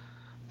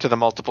to the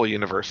multiple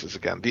universes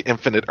again, the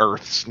infinite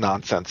Earths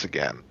nonsense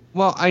again.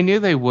 Well, I knew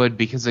they would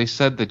because they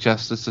said that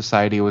Justice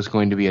Society was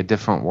going to be a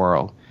different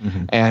world.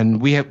 Mm-hmm.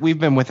 And we've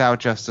been without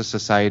Justice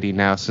Society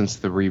now since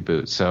the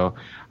reboot. So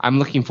I'm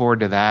looking forward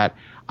to that.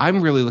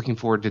 I'm really looking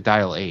forward to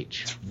Dial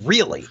H.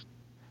 Really?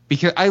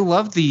 Because I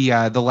love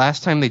the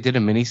last time they did a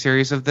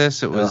miniseries of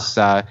this, it was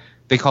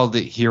they called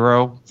it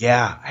Hero.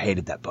 Yeah, I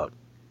hated that book.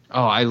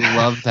 Oh, I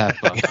love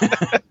that book.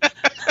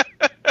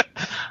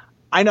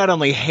 I not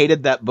only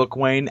hated that book,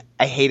 Wayne,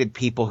 I hated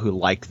people who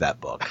liked that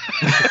book.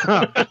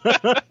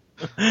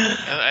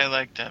 I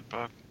like that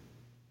book.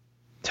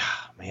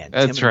 Man,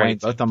 That's Tim and Wayne right.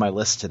 both on my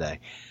list today.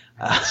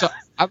 So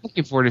I'm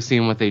looking forward to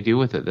seeing what they do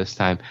with it this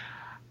time.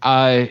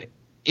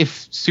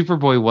 If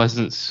Superboy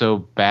wasn't so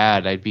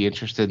bad, I'd be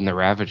interested in the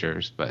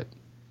Ravagers, but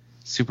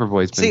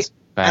Superboy's been so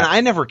bad. And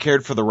I never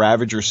cared for the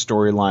Ravagers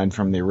storyline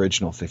from the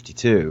original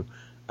 52.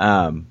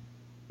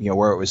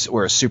 Where it was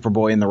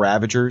Superboy and the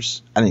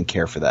Ravagers. I didn't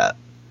care for that.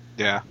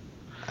 Yeah.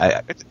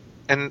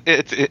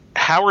 It's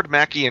Howard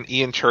Mackie and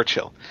Ian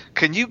Churchill.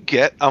 Can you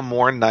get a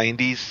more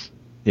 90s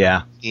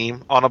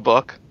theme on a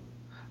book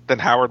than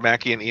Howard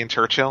Mackie and Ian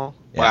Churchill?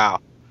 Yeah. Wow.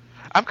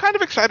 I'm kind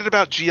of excited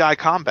about GI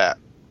Combat.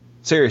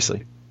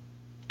 Seriously.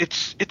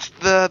 It's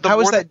the How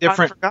is that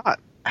different? Forgot.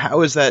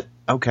 How is that?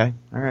 Okay.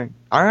 All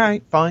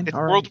right. Fine. It's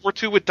all right. World War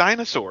II with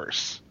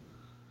dinosaurs.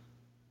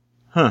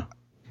 Huh.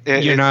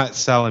 You're not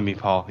selling me,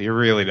 Paul. You're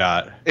really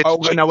not.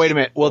 No, wait a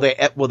minute. Will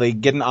they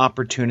get an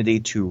opportunity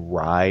to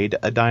ride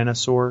a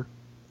dinosaur?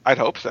 I'd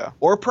hope so.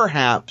 Or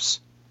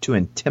perhaps to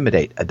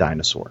intimidate a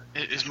dinosaur.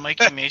 Is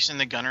Mikey Mason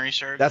the gunnery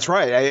sergeant? That's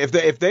right.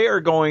 If they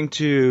are going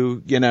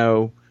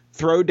to,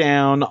 throw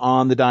down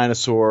on the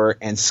dinosaur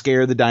and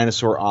scare the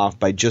dinosaur off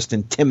by just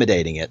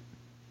intimidating it,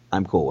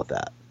 I'm cool with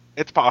that.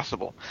 It's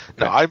possible.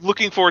 Okay. No, I'm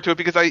looking forward to it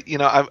because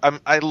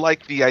I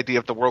like the idea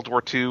of the World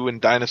War II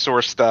and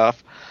dinosaur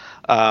stuff.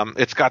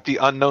 It's got the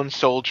Unknown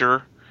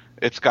Soldier.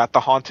 It's got the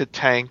Haunted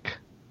Tank.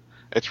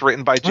 It's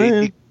written by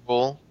J.P.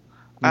 Cole.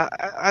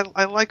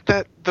 I like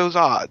those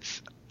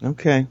odds.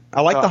 Okay.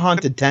 I like the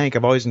Haunted Tank.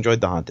 I've always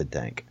enjoyed the Haunted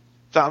Tank.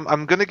 So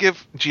I'm going to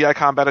give GI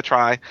Combat a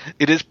try.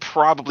 It is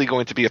probably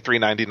going to be a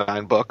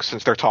 $3.99 book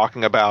since they're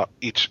talking about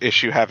each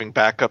issue having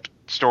backup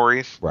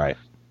stories. Right.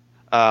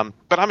 But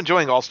I'm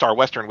enjoying All-Star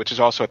Western, which is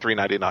also a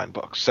 $3.99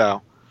 book.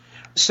 So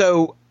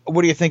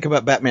what do you think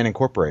about Batman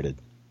Incorporated?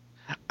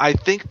 I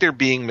think they're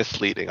being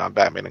misleading on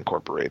Batman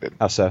Incorporated.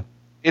 How so?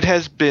 It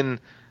has been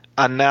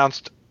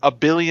announced a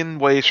billion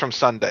ways from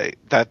Sunday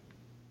that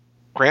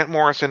Grant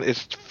Morrison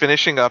is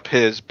finishing up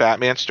his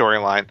Batman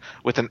storyline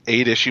with an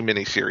 8-issue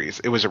miniseries.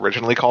 It was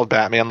originally called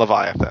Batman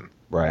Leviathan.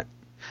 Right.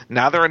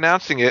 Now they're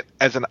announcing it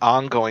as an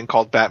ongoing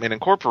called Batman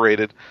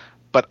Incorporated,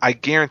 but I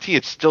guarantee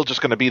it's still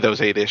just going to be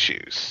those 8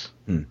 issues.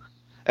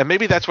 And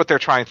maybe that's what they're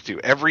trying to do.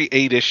 Every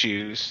 8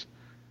 issues,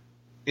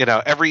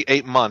 every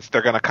 8 months,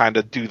 they're going to kind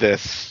of do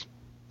this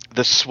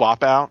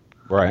swap out.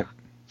 Right.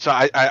 So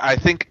I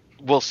think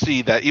we'll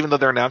see that even though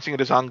they're announcing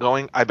it as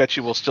ongoing, I bet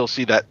you we'll still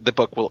see that the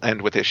book will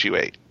end with issue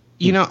 8.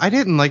 I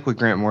didn't like what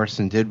Grant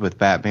Morrison did with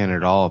Batman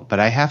at all, but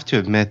I have to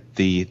admit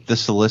the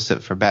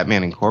solicit for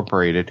Batman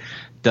Incorporated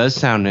does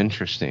sound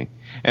interesting.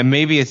 And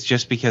maybe it's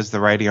just because the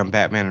writing on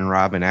Batman and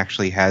Robin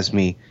actually has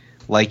me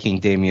liking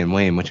Damian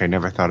Wayne, which I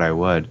never thought I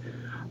would.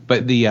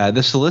 But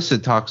the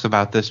solicit talks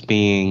about this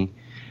being,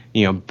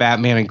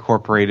 Batman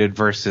Incorporated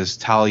versus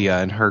Talia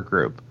and her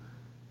group.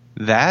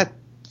 That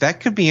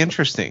could be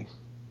interesting.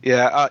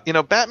 Yeah,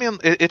 Batman,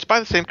 it's by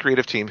the same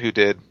creative team who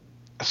did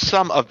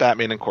some of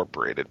Batman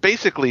Incorporated.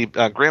 Basically,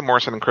 Grant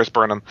Morrison and Chris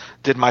Burnham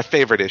did my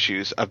favorite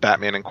issues of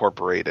Batman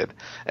Incorporated,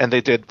 and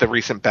they did the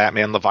recent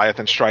Batman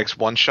Leviathan Strikes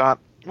one-shot,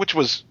 which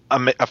was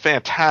a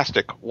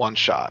fantastic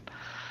one-shot.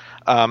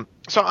 So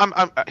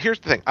here's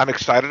the thing. I'm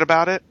excited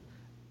about it.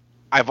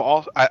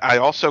 I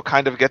also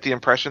kind of get the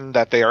impression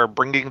that they are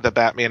bringing the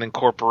Batman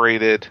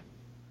Incorporated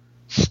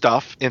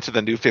stuff into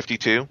the New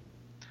 52.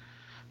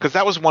 Because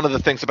that was one of the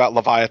things about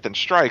Leviathan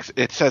Strikes.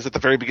 It says at the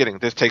very beginning,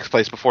 this takes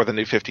place before the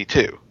New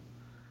 52.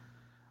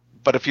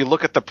 But if you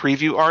look at the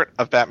preview art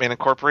of Batman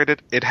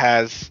Incorporated, it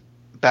has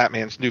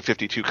Batman's New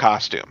 52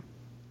 costume.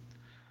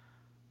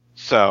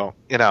 So,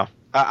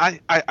 I'm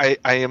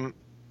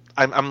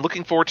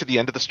looking forward to the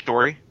end of the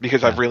story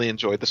because I've really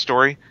enjoyed the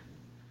story.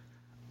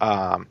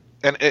 And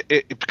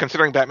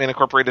considering Batman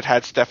Incorporated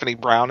had Stephanie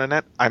Brown in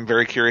it, I'm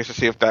very curious to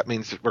see if that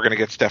means we're going to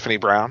get Stephanie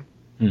Brown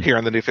here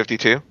in the New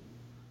 52.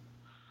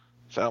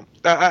 So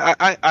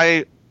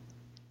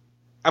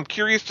I'm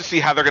curious to see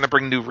how they're going to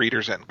bring new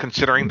readers in,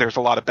 considering there's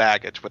a lot of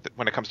baggage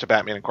when it comes to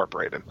Batman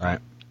Incorporated. Right.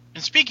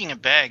 And speaking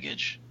of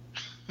baggage,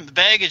 the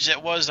baggage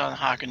that was on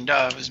Hawk and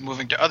Dove is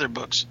moving to other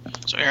books.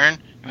 So,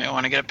 Aaron, you may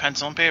want to get a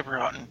pencil and paper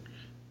out and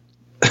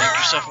make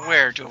yourself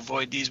aware to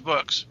avoid these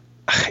books.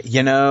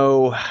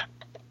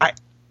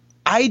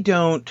 I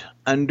don't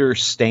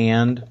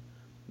understand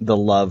the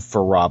love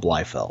for Rob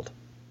Liefeld.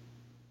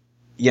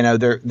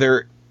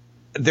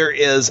 There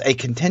is a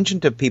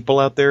contingent of people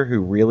out there who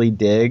really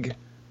dig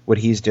what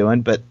he's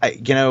doing, but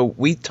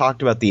we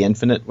talked about The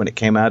Infinite when it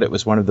came out. It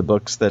was one of the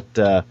books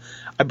that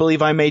I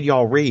believe I made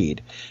y'all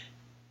read,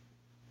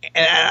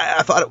 and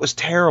I thought it was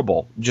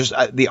terrible. Just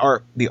the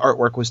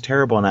artwork was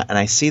terrible, and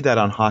I see that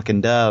on Hawk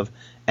and Dove,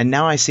 and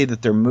now I see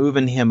that they're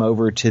moving him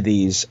over to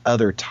these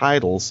other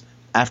titles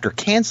after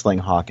canceling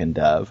Hawk and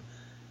Dove.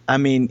 I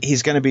mean,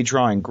 he's going to be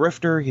drawing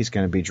Grifter. He's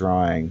going to be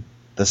drawing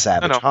The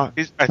Savage Hawk.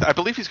 I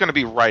believe he's going to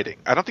be writing.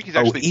 I don't think he's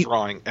actually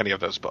drawing any of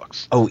those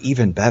books. Oh,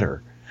 even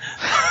better.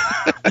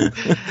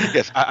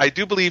 Yes, I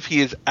do believe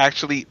he is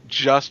actually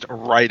just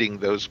writing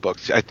those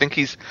books. I think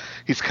he's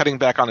cutting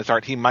back on his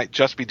art. He might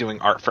just be doing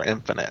art for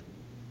Infinite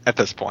at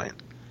this point.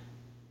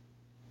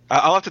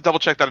 I'll have to double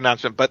check that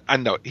announcement, but I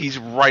know he's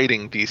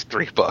writing these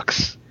 3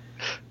 books.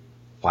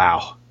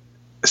 Wow.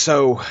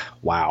 So,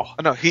 wow.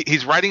 Oh, no,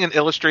 he's writing and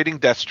illustrating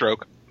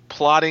Deathstroke,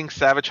 plotting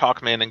Savage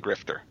Hawkman and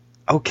Grifter.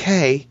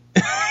 Okay.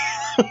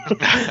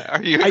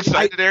 Are you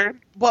excited,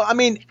 Aaron? Well, I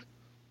mean,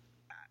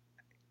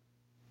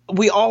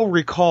 we all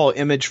recall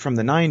Image from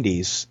the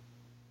 90s.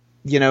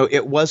 You know,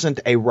 it wasn't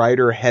a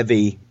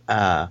writer-heavy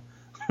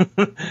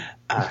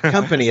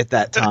company at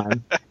that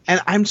time.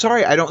 And I'm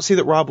sorry, I don't see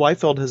that Rob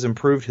Liefeld has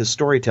improved his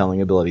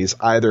storytelling abilities,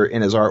 either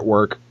in his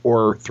artwork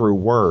or through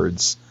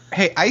words.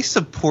 Hey, I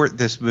support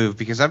this move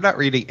because I'm not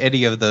reading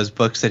any of those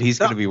books that he's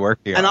going to be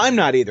working on. And I'm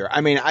not either.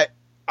 I mean,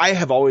 I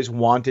have always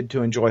wanted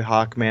to enjoy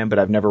Hawkman, but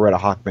I've never read a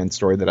Hawkman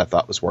story that I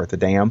thought was worth a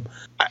damn.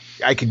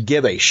 I could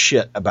give a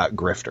shit about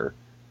Grifter.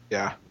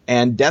 Yeah.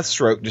 And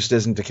Deathstroke just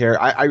isn't to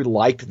care. I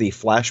liked the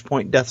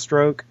Flashpoint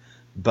Deathstroke,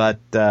 but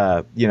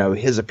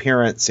his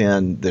appearance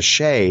in The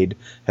Shade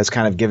has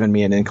kind of given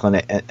me an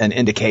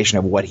indication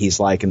of what he's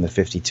like in the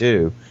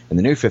 52, in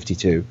the new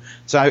 52.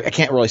 So I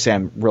can't really say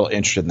I'm real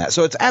interested in that.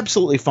 So it's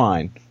absolutely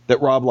fine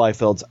that Rob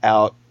Liefeld's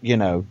out,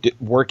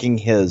 working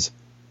his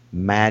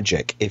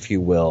magic, if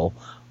you will,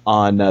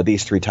 on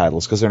these three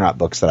titles, because they're not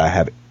books that I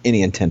have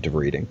any intent of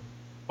reading.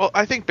 Well,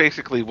 I think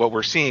basically what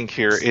we're seeing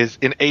here is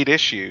in 8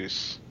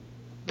 issues,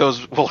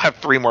 those will have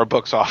 3 more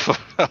books off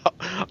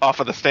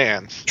of the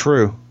stands.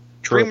 True.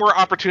 3 more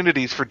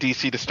opportunities for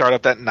DC to start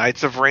up that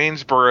Knights of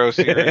Rainsborough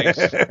series.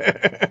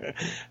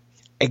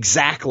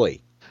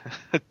 Exactly.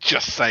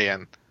 Just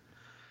saying.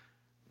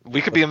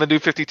 We could be in the new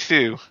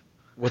 52.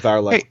 With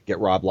our luck, get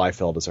Rob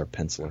Liefeld as our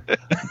penciler.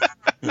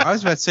 I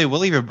was about to say,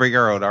 we'll even bring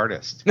our own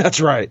artist.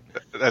 That's right.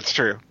 That's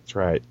true. That's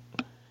right.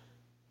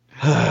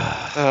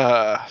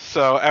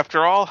 So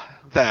after all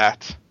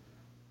that,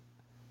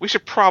 we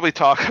should probably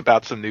talk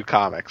about some new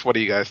comics. What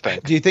do you guys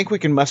think? Do you think we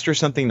can muster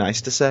something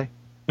nice to say?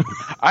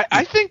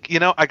 I think,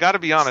 I got to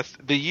be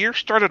honest, the year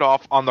started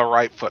off on the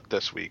right foot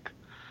this week.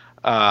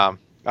 I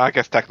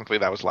guess technically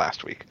that was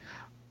last week.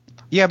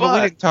 Yeah, but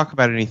we didn't talk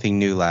about anything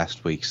new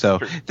last week. So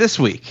this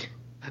week,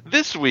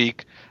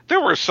 there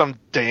were some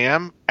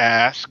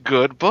damn-ass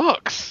good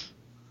books.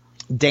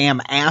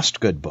 Damn-assed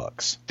good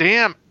books.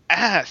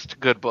 Damn-assed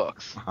good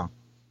books. Uh-huh.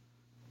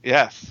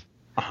 Yes.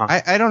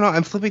 Uh-huh. I don't know.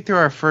 I'm flipping through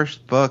our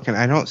first book, and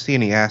I don't see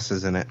any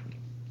asses in it.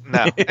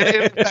 No. In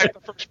fact,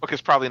 the first book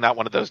is probably not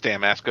one of those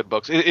damn-ass good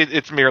books.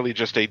 It's merely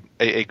just a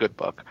good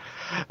book.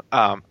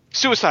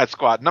 Suicide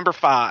Squad, number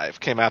 5,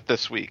 came out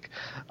this week,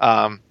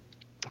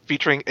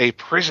 featuring a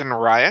prison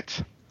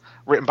riot,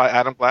 written by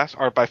Adam Glass,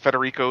 art by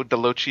Federico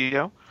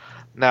Dell'Occhio.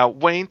 Now,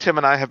 Wayne, Tim,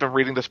 and I have been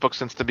reading this book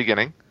since the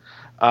beginning.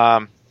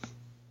 And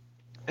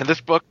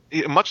this book,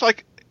 much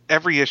like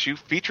every issue,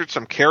 featured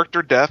some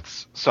character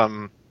deaths,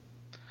 some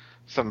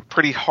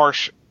pretty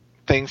harsh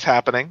things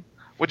happening.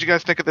 What'd you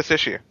guys think of this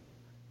issue?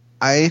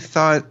 I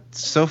thought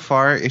so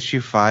far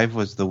issue 5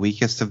 was the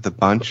weakest of the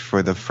bunch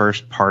for the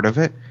first part of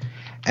it.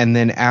 And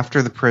then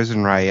after the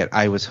prison riot,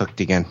 I was hooked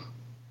again.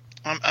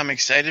 I'm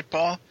excited,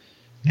 Paul.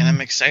 And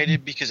I'm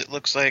excited because it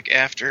looks like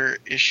after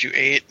issue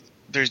 8,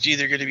 there's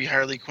either going to be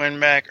Harley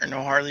Quinn back or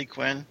no Harley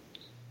Quinn.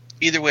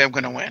 Either way, I'm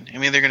going to win.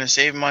 I'm either going to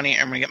save money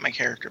or I'm going to get my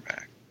character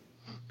back.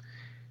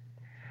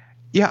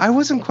 Yeah, I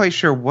wasn't quite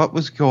sure what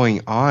was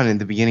going on in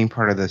the beginning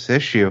part of this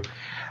issue.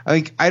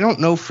 Like, I don't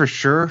know for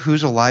sure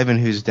who's alive and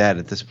who's dead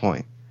at this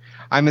point.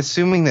 I'm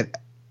assuming that,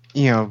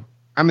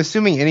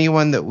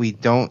 anyone that we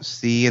don't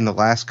see in the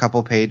last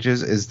couple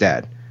pages is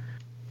dead.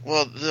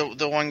 Well,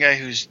 the one guy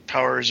whose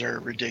powers are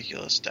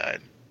ridiculous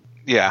died.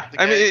 Yeah,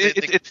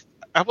 it's.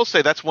 I will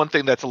say that's one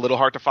thing that's a little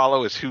hard to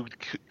follow is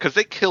because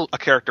they kill a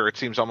character, it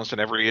seems, almost in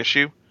every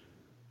issue.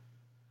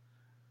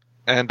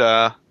 And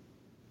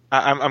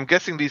I'm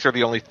guessing these are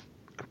the only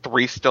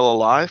 3 still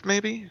alive,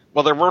 maybe?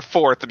 Well, there were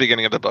 4 at the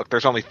beginning of the book.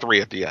 There's only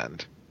 3 at the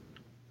end.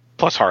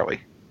 Plus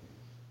Harley.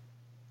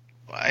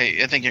 Well,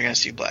 I think you're going to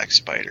see Black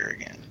Spider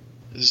again,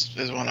 is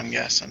what I'm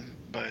guessing.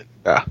 But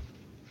yeah.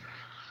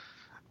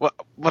 Well,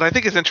 what I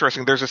think is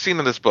interesting, there's a scene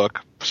in this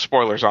book,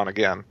 spoilers on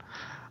again,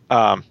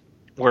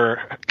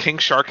 where King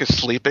Shark is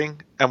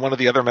sleeping, and one of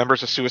the other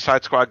members of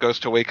Suicide Squad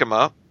goes to wake him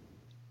up,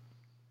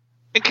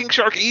 and King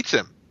Shark eats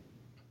him.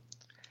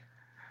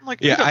 I'm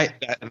like, yeah, I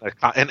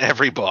that in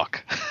every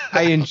book.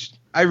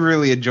 I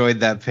really enjoyed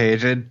that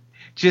page, and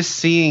just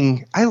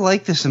seeing, I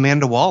like this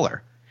Amanda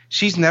Waller.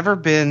 She's never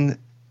been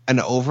an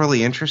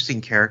overly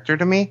interesting character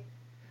to me.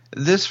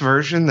 This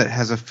version that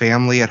has a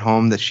family at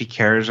home that she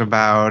cares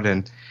about,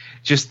 and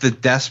just the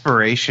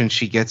desperation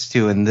she gets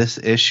to in this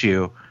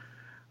issue,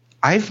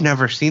 I've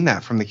never seen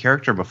that from the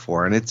character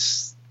before, and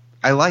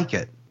I like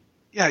it.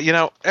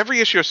 Yeah, every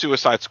issue of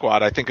Suicide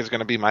Squad I think is going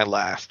to be my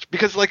last,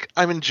 because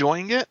I'm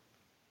enjoying it,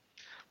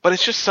 but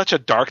it's just such a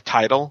dark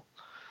title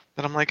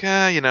that I'm like,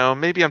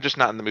 maybe I'm just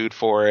not in the mood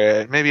for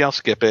it. Maybe I'll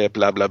skip it,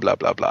 blah, blah, blah,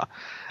 blah, blah.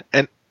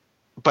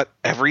 But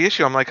every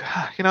issue I'm like,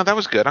 that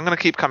was good. I'm going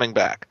to keep coming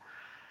back.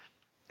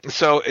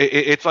 So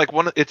it's like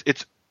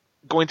it's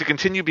going to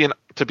continue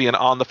to be an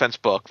on the fence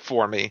book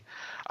for me.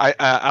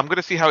 I'm going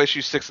to see how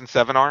issues 6 and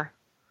 7 are,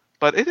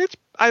 but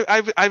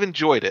I've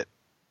enjoyed it.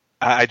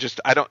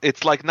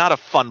 It's like not a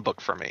fun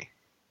book for me.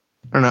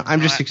 I don't know.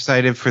 I'm just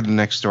excited for the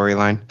next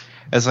storyline.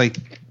 As like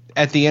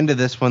at the end of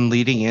this one,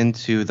 leading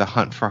into the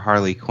hunt for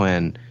Harley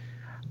Quinn,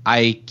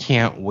 I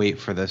can't wait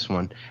for this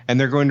one. And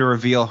they're going to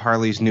reveal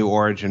Harley's new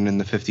origin in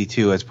the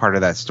 52 as part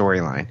of that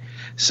storyline.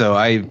 So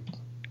I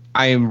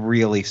am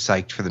really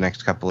psyched for the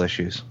next couple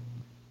issues.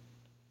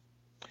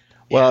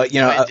 Well,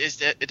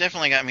 it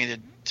definitely got me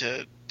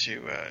to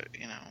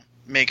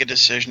make a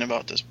decision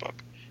about this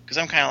book, because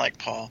I'm kind of like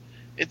Paul.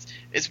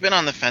 It's been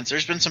on the fence.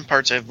 There's been some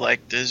parts I've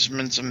liked. There's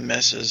been some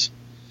misses,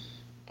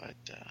 but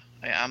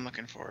I'm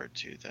looking forward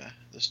to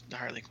the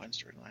Harley Quinn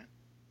storyline.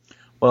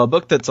 Well, a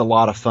book that's a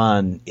lot of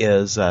fun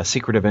is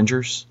Secret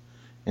Avengers.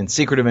 And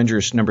Secret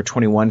Avengers number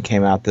 21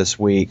 came out this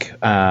week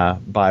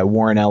by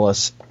Warren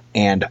Ellis,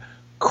 and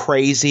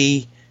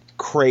crazy,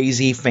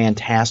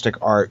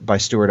 fantastic art by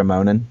Stuart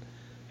Immonen.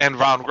 And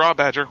Von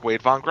Grawbadger,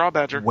 Wade Von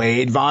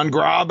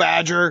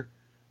Grawbadger.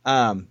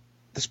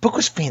 This book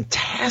was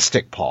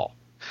fantastic, Paul.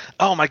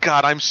 Oh my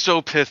God, I'm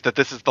so pissed that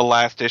this is the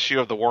last issue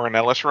of the Warren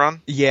Ellis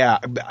run. Yeah,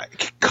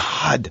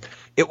 God,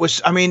 it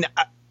was. I mean,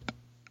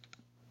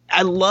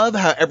 I love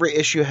how every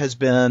issue has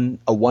been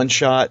a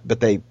one-shot, but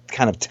they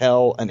kind of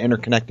tell an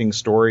interconnecting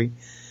story.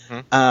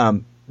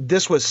 Mm-hmm.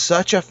 This was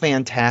such a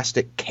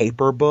fantastic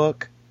caper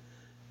book.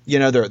 You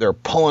know, they're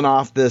pulling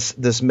off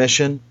this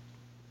mission.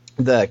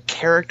 The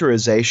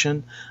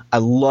characterization, I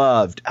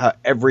loved how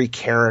every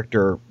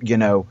character,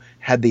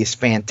 had these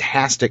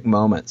fantastic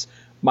moments.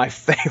 My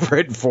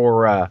favorite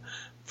for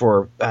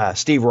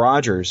Steve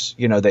Rogers,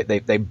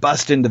 they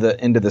bust into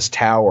this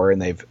tower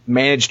and they've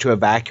managed to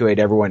evacuate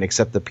everyone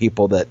except the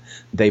people that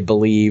they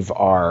believe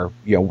are,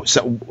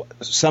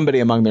 somebody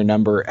among their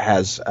number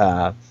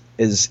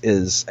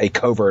is a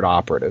covert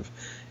operative.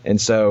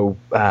 And so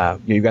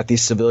you've got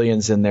these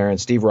civilians in there, and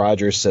Steve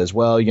Rogers says,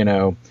 well,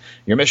 your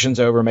mission's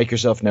over, make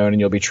yourself known and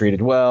you'll be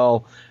treated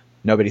well.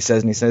 Nobody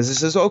says, and he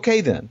says,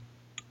 okay then.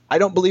 I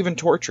don't believe in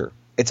torture.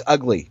 It's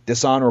ugly,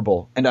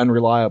 dishonorable, and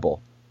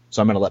unreliable.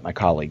 So I'm going to let my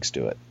colleagues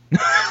do it.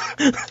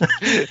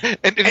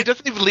 and he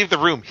doesn't even leave the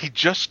room. He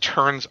just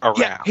turns around.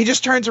 Yeah, he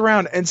just turns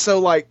around. And so,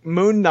 like,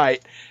 Moon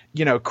Knight,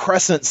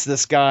 crescents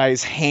this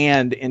guy's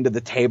hand into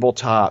the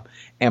tabletop,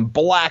 and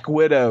Black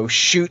Widow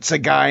shoots a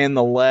guy in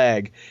the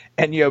leg.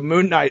 And,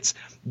 Moon Knight's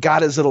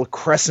got his little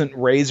crescent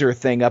razor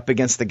thing up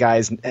against the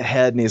guy's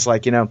head, and he's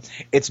like,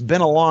 it's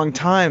been a long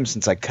time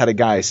since I cut a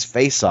guy's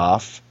face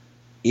off.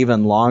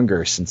 Even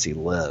longer since he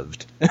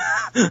lived.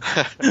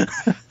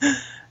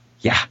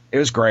 Yeah, it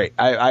was great.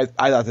 I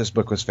thought this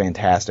book was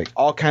fantastic.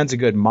 All kinds of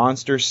good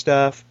monster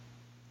stuff.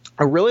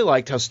 I really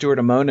liked how Stuart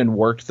Immonen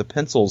worked the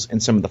pencils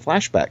in some of the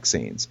flashback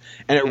scenes.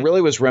 And it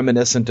really was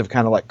reminiscent of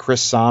kind of like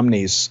Chris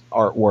Samnee's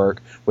artwork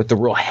with the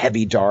real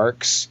heavy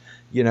darks,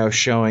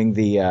 showing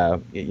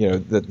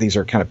that these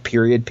are kind of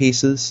period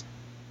pieces.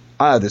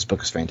 This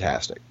book is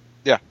fantastic.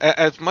 Yeah,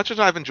 as much as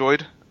I've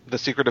enjoyed the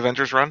Secret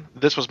Avengers run,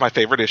 this was my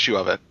favorite issue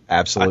of it.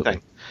 Absolutely. I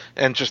think.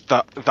 And just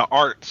the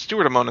art,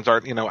 Stuart Immonen's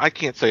art, I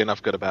can't say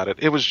enough good about it.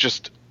 It was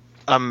just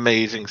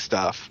amazing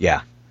stuff.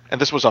 Yeah. And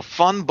this was a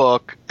fun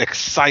book,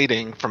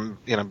 exciting from,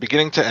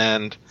 beginning to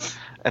end.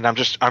 And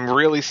I'm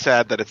really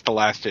sad that it's the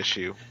last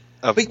issue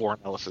of Warren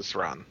Ellis's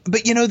run.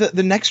 But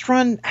the next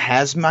run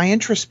has my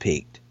interest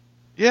peaked.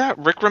 Yeah,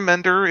 Rick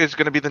Remender is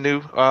going to be the new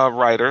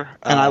writer.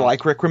 And I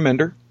like Rick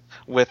Remender.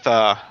 With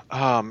the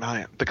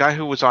guy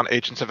who was on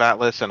Agents of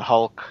Atlas and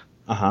Hulk,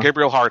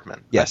 Gabriel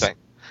Hardman, yes. I think,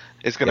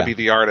 is going to be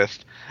the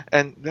artist,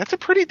 and that's a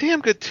pretty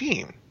damn good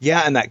team.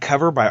 Yeah, and that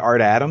cover by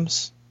Art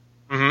Adams,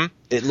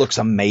 it looks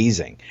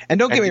amazing. And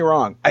don't get me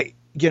wrong,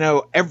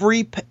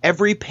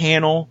 every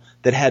panel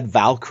that had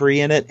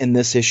Valkyrie in it in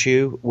this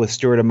issue with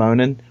Stuart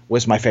Immonen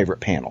was my favorite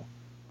panel.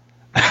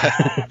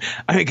 I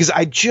mean, because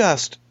I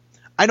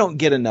don't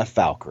get enough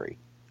Valkyrie.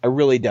 I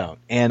really don't,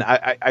 and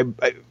I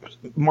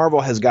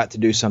Marvel has got to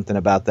do something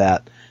about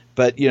that.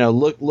 But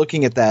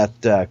looking at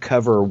that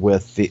cover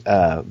with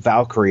the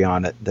Valkyrie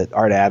on it that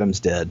Art Adams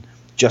did,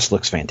 just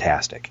looks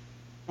fantastic.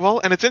 Well,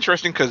 and it's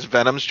interesting because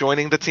Venom's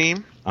joining the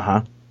team,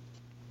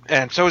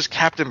 and so is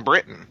Captain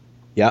Britain.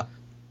 Yeah,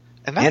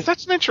 and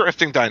that's an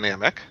interesting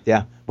dynamic.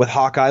 Yeah, with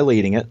Hawkeye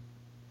leading it.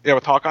 Yeah,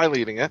 with Hawkeye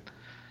leading it.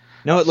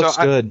 No, it looks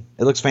good.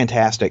 It looks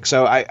fantastic.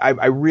 So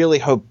I really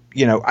hope,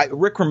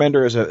 Rick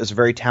Remender is a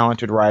very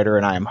talented writer,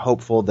 and I am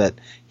hopeful that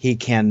he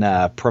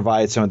can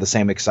provide some of the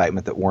same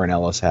excitement that Warren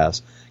Ellis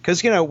has.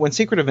 Because, when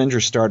Secret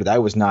Avengers started, I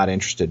was not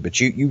interested, but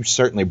you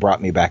certainly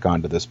brought me back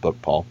onto this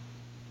book, Paul.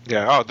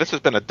 Yeah, this has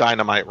been a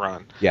dynamite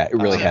run. Yeah, it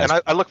really has.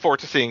 And I look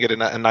forward to seeing it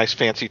in a nice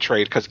fancy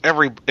trade, because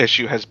every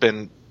issue has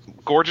been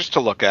gorgeous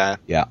to look at.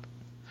 Yeah.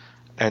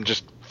 And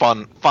just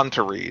fun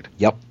to read.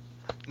 Yep.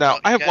 Now,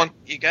 I have one.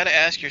 You got to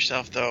ask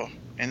yourself, though,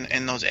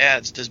 in those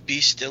ads, does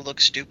Beast still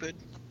look stupid?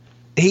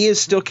 He is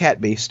still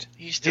Cat Beast.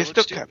 He still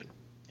looks stupid.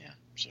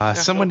 Yeah.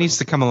 Someone needs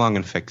to come along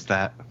and fix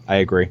that. I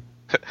agree.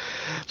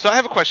 So I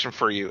have a question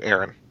for you,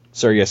 Aaron.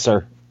 Sir, yes,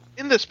 sir.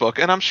 In this book,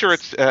 and I'm sure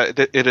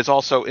it is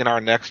also in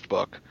our next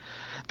book,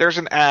 there's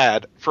an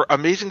ad for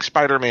Amazing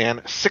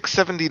Spider-Man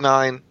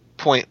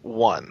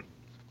 679.1.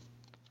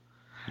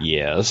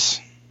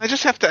 Yes. I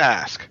just have to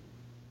ask.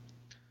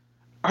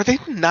 Are they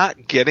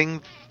not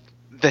getting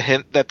the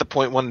hint that the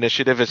Point One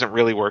initiative isn't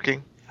really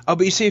working? Oh,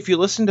 but you see, if you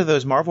listen to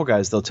those Marvel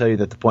guys, they'll tell you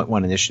that the Point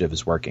One initiative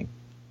is working.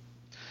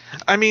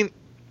 I mean,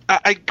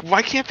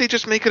 why can't they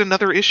just make it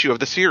another issue of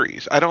the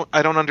series? I don't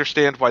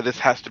understand why this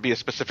has to be a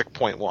specific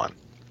Point One.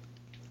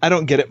 I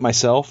don't get it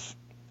myself.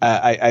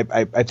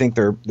 I think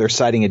they're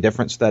citing a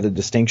difference without a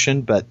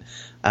distinction, but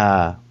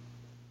I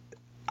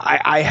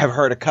have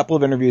heard a couple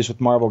of interviews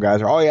with Marvel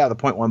guys. Oh yeah, the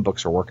Point One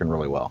books are working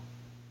really well.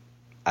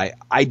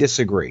 I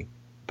disagree,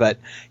 but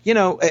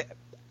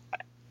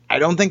I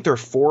don't think they're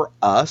for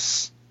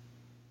us.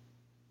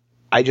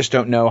 I just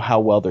don't know how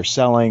well they're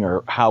selling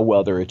or how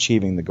well they're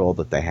achieving the goal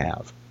that they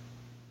have.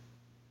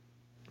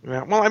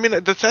 Yeah, well, I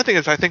mean, the sad thing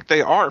is I think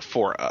they are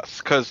for us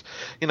because,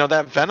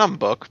 that Venom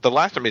book, the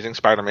last Amazing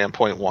Spider-Man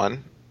Point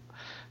One,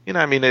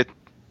 I mean, it...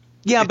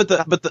 Yeah, but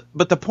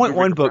the Point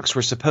One books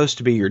were supposed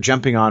to be your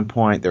jumping on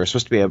point. They were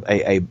supposed to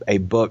be a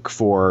book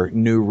for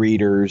new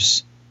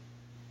readers,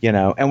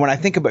 And when I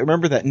think about,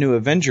 remember that New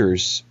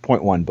Avengers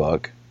Point One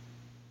book?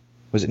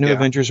 Was it New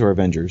Avengers or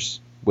Avengers?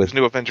 With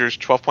New Avengers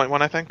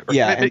 12.1, I think. Or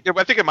I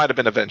think it might have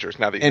been Avengers.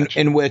 Now that you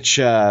mention in which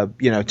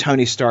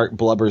Tony Stark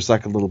blubbers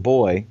like a little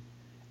boy,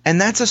 and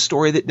that's a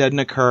story that doesn't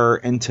occur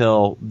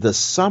until the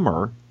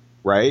summer,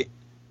 right?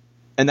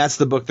 And that's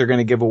the book they're going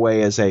to give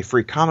away as a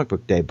free comic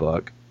book day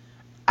book.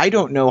 I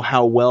don't know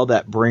how well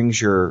that brings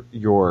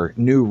your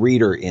new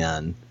reader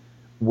in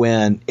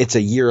when it's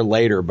a year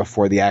later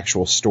before the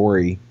actual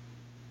story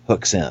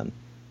hooks in.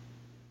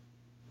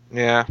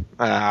 Yeah.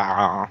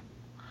 I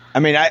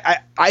mean,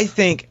 I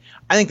think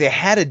they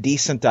had a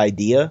decent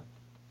idea.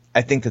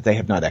 I think that they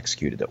have not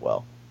executed it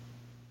well.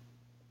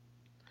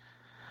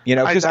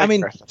 Because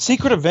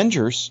Secret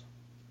Avengers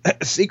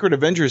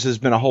has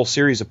been a whole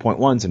series of Point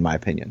Ones, in my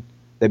opinion.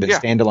 They've been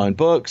standalone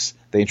books.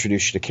 They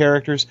introduce you to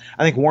characters.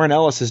 I think Warren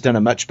Ellis has done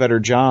a much better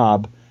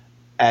job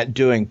at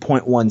doing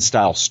Point One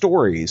style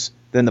stories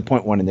than the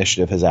Point One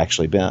initiative has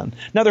actually been.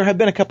 Now, there have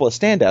been a couple of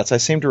standouts. I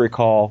seem to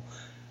recall,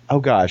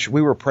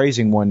 we were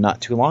praising one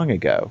not too long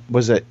ago.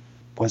 Was it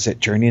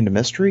Journey into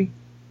Mystery?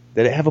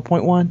 Did it have a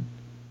Point One?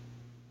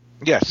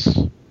 Yes,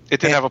 it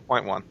did have a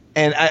Point One.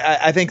 And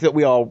I think that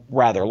we all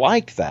rather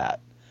liked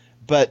that.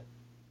 But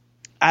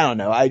I don't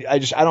know. I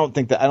don't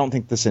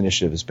think this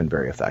initiative has been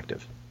very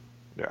effective.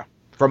 Yeah.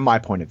 From my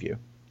point of view.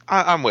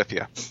 I'm with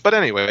you. But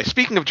anyway,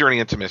 speaking of Journey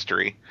into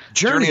Mystery.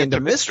 Journey into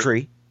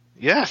Mystery?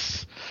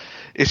 Yes.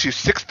 Issue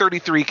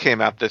 633 came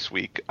out this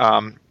week,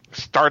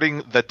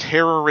 starting the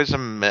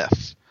terrorism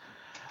myth.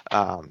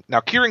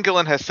 Now, Kieran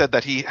Gillen has said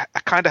that he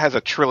kind of has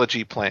a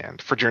trilogy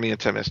planned for Journey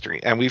into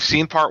Mystery, and we've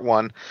seen part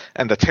one,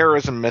 and the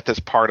terrorism myth is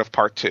part of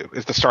part two,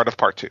 is the start of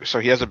part two. So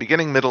he has a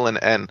beginning, middle,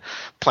 and end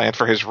planned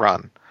for his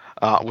run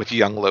with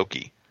young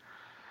Loki.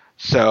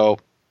 So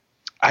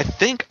I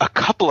think a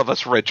couple of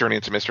us read Journey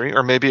into Mystery,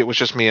 or maybe it was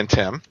just me and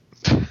Tim.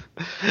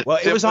 Well,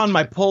 it was on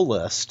my pull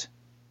list.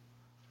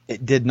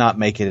 It did not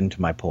make it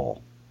into my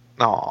pull.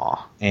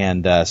 Aw.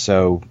 And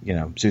so,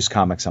 Zeus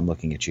Comics, I'm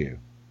looking at you.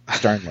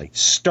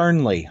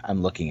 Sternly,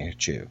 I'm looking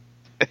at you.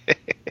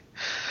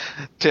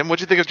 Tim,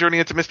 what'd you think of Journey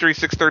into Mystery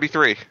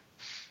 633?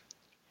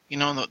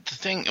 One of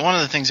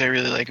the things I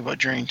really like about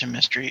Journey into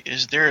Mystery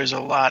is there is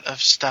a lot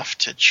of stuff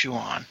to chew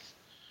on.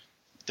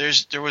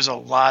 There was a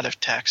lot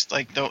of text,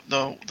 like the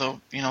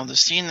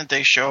scene that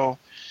they show,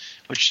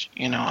 which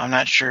I'm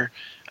not sure,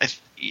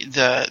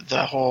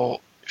 the whole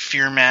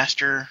Fear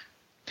Master.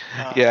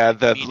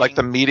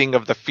 The meeting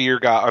of the Fear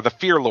God or the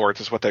Fear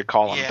Lords is what they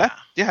call them.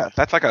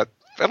 That's like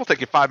it'll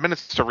take you 5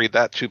 minutes to read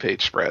that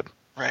 2-page spread.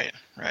 Right.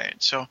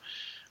 So,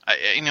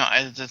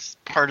 that's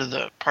part of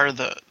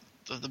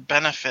the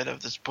benefit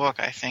of this book,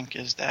 I think,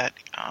 is that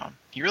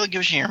he really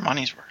gives you your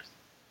money's worth.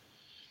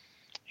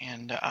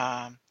 And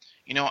I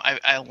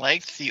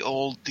liked the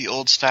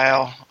old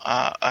style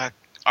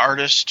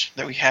artist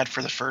that we had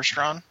for the first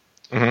run.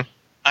 Mm-hmm.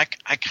 I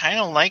kind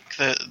of like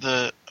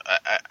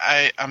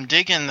I'm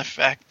digging the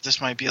fact this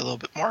might be a little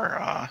bit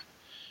more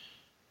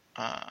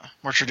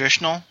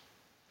traditional.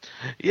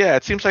 Yeah,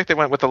 it seems like they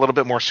went with a little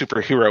bit more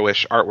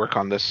superhero-ish artwork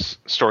on this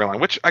storyline,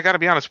 which I got to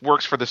be honest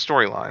works for this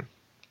storyline.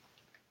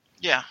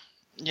 Yeah.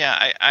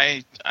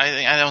 I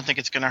don't think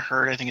it's going to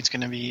hurt. I think it's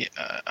going to be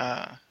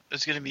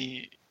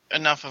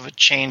enough of a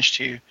change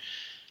to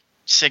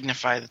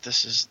signify that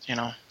this is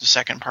the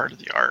second part of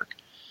the arc.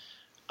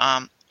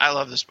 I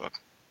love this book.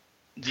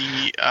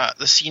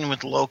 The scene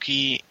with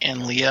Loki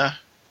and Leah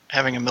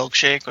having a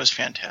milkshake was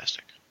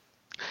fantastic.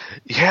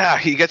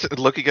 Yeah,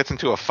 Loki gets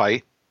into a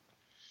fight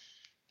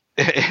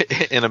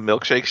in a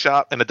milkshake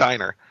shop in a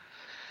diner,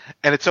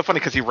 and it's so funny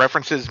because he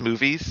references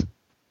movies.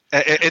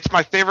 It's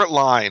my favorite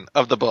line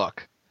of the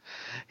book.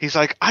 He's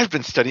like, I've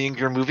been studying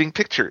your moving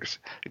pictures,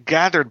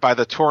 gathered by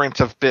the torrent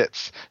of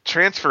bits,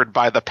 transferred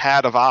by the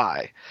pad of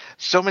eye.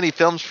 So many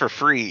films for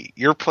free.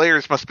 Your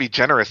players must be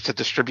generous to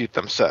distribute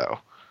them so.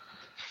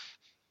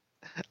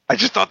 I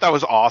just thought that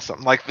was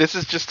awesome. Like, this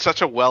is just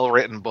such a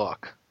well-written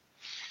book.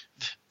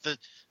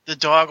 The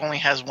dog only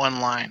has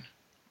one line.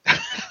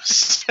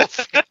 So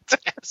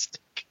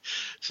fantastic.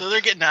 So they're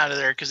getting out of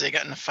there because they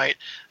got in a fight.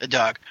 The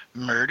dog.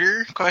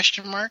 Murder? ? I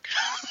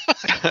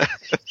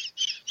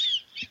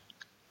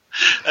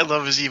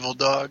love his evil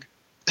dog.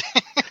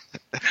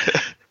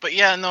 But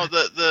yeah, no,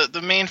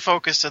 the main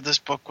focus of this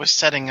book was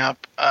setting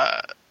up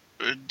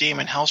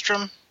Damon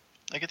Hellstrom.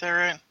 Did I get that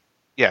right?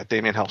 Yeah,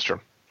 Damien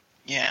Hellstrom.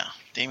 Yeah,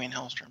 Damien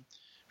Hellstrom.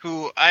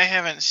 Who I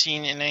haven't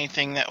seen in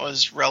anything that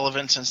was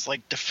relevant since,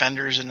 like,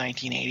 Defenders in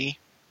 1980.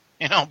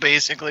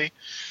 Basically.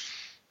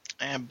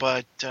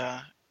 But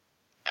I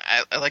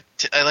like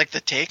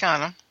the take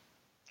on him.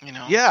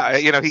 Yeah,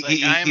 he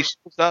he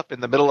shows up in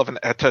the middle of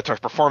to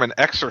perform an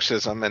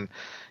exorcism, and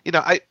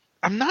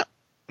I'm not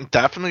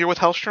that familiar with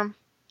Hellstrom.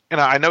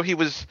 I know he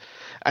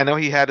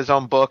had his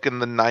own book in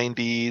the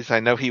 90s. I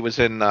know he was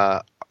in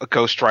a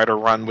Ghost Rider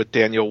run with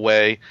Daniel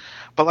Way,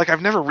 but like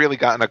I've never really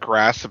gotten a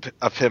grasp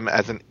of him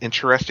as an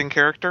interesting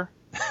character.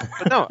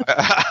 But no,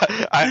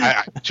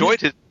 I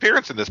enjoyed his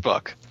appearance in this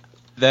book.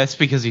 That's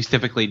because he's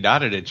typically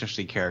not an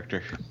interesting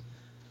character.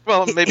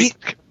 Well, maybe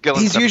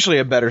he's usually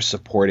a better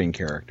supporting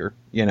character.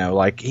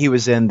 Like he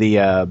was in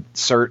the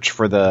Search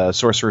for the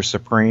Sorcerer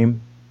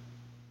Supreme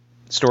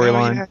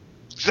storyline. Yeah.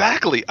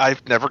 Exactly.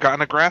 I've never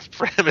gotten a grasp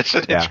for him as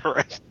an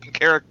interesting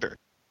character.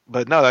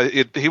 But no,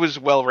 he was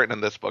well written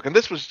in this book. And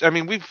this was,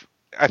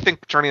 I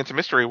think Journey into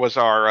Mystery was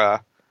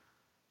our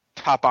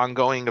top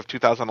ongoing of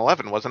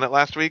 2011, wasn't it,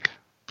 last week?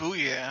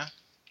 Booyah.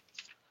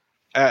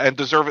 And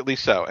deservedly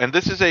so. And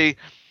this is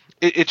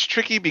it's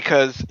tricky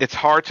because it's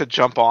hard to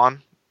jump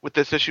on with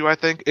this issue, I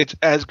think. It's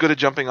as good a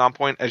jumping on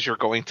point as you're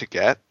going to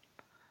get.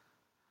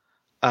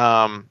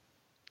 But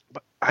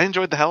I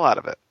enjoyed the hell out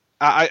of it.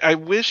 I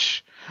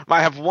wish...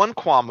 I have one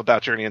qualm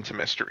about Journey into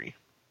Mystery.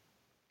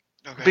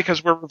 Okay.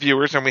 Because we're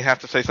reviewers and we have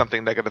to say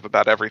something negative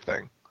about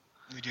everything.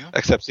 We do?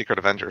 Except Secret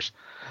Avengers.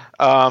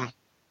 Fuck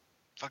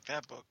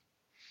that book.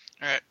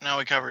 Alright, now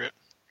we covered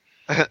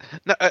it.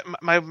 No,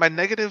 my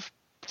negative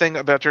thing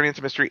about Journey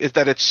into Mystery is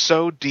that it's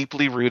so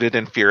deeply rooted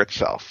in fear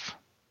itself.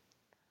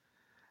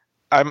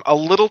 I'm a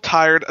little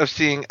tired of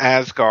seeing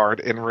Asgard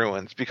in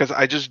ruins because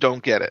I just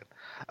don't get it.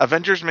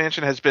 Avengers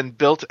Mansion has been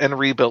built and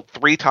rebuilt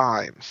 3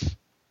 times.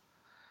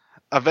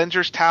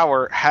 Avengers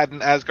Tower had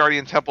an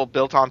Asgardian temple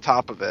built on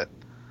top of it,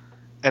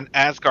 and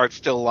Asgard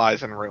still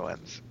lies in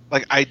ruins.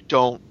 Like, I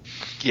don't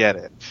get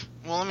it.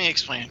 Well, let me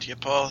explain it to you,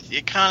 Paul. The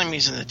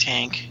economy's in the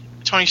tank.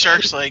 Tony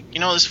Stark's like,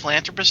 this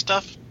philanthropist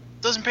stuff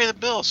doesn't pay the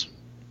bills.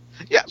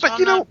 Yeah, so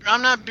but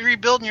I'm not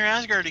rebuilding your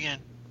Asgard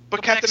again.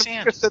 But Captain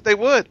America said they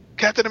would.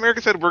 Captain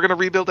America said, we're going to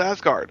rebuild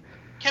Asgard.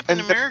 Captain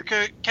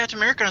America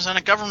is on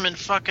a government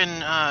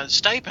fucking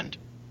stipend.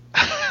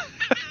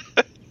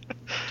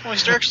 Tony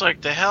Stark's like,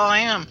 the hell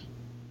I am.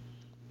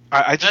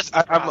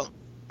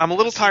 I'm a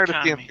little tired of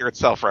seeing Fear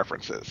Itself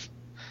references.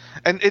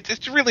 And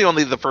it's really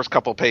only the first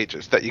couple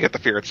pages that you get the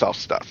Fear Itself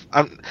stuff.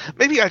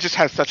 Maybe I just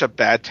have such a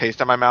bad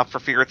taste in my mouth for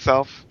Fear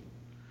Itself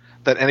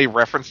that any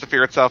reference to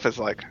Fear Itself is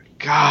like,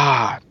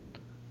 God,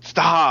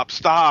 stop.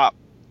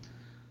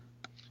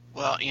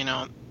 Well,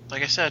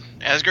 like I said,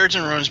 Asgard's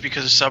in ruins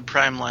because of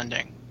subprime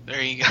lending.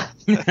 There you go.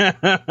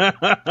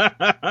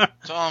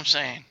 That's all I'm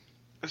saying.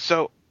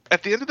 So,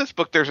 at the end of this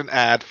book, there's an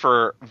ad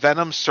for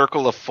Venom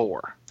Circle of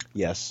 4.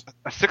 Yes.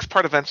 A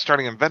 6-part event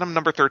starting in Venom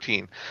number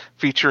 13,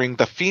 featuring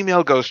the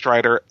female Ghost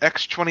Rider,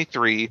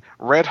 X-23,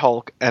 Red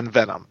Hulk, and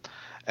Venom.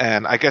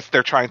 And I guess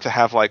they're trying to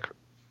have, like,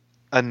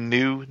 a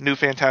new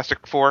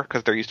Fantastic Four,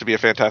 because there used to be a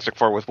Fantastic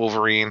Four with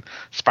Wolverine,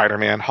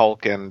 Spider-Man,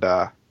 Hulk, and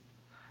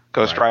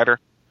Ghost Rider.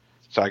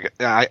 So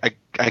I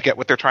get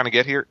what they're trying to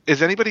get here.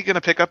 Is anybody going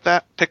to pick up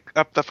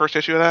the first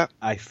issue of that?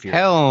 I fear.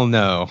 Hell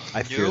no.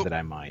 I fear that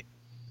I might.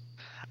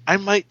 I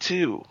might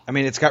too. I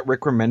mean, it's got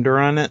Rick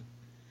Remender on it,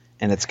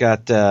 and it's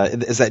got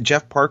is that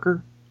Jeff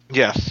Parker?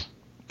 Yes.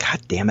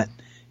 God damn it!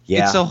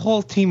 Yeah, it's a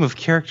whole team of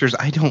characters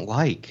I don't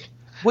like.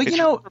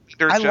 Well,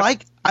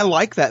 I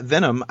like that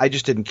Venom. I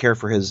just didn't care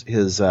for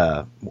his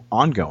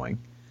ongoing,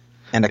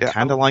 and I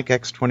kind of like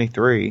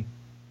X-23.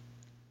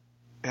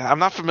 Yeah, I'm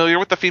not familiar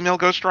with the female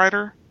Ghost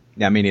Rider.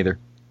 Yeah, me neither.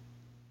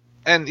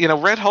 And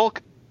Red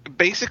Hulk,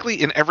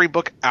 basically in every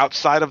book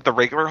outside of the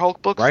regular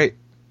Hulk books, right?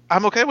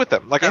 I'm okay with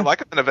them. Like, I like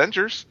them in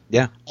Avengers.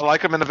 Yeah. I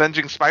like them in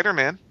Avenging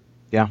Spider-Man.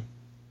 Yeah.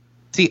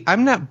 See,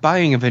 I'm not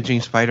buying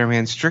Avenging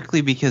Spider-Man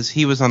strictly because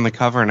he was on the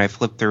cover and I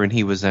flipped through and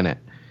he was in it.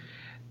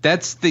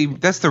 That's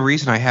the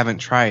reason I haven't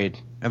tried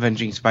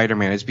Avenging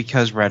Spider-Man, is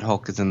because Red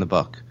Hulk is in the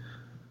book.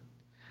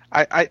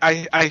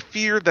 I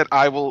fear that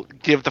I will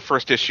give the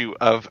first issue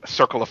of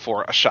Circle of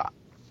 4 a shot.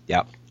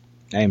 Yeah.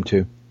 I am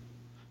too.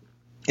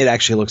 It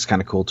actually looks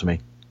kind of cool to me.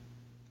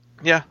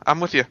 Yeah,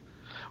 I'm with you.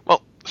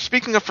 Well,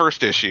 speaking of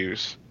first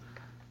issues,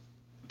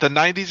 the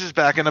 90s is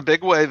back in a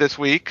big way this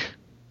week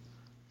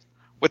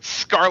with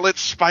Scarlet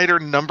Spider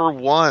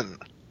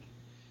 #1.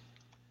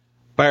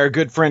 By our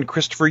good friend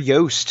Christopher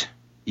Yost.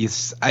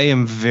 Yes, I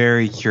am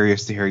very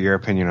curious to hear your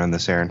opinion on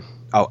this, Aaron.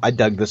 Oh, I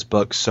dug this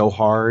book so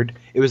hard.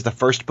 It was the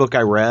first book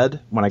I read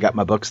when I got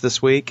my books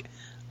this week.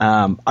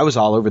 I was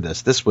all over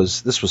this. This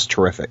was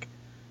terrific.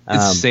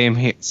 It's same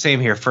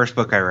here. First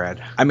book I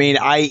read. I mean,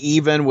 I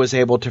even was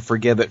able to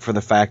forgive it for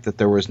the fact that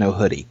there was no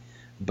hoodie.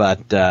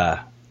 But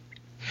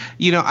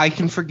I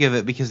can forgive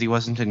it because he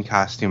wasn't in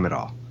costume at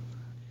all.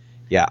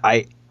 Yeah,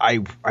 I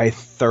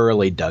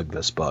thoroughly dug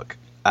this book.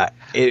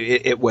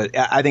 It was.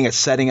 I think it's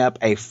setting up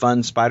a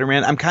fun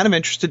Spider-Man. I'm kind of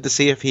interested to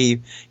see if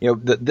he,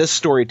 this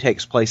story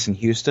takes place in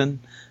Houston.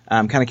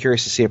 I'm kind of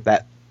curious to see if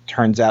that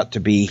turns out to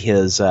be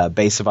his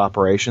base of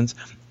operations.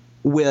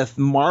 With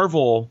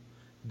Marvel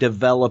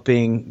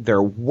developing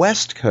their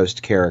West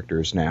Coast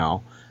characters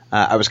now,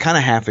 I was kind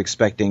of half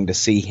expecting to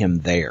see him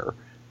there.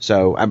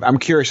 So I'm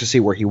curious to see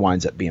where he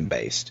winds up being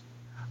based.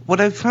 What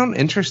I found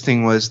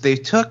interesting was they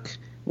took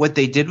what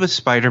they did with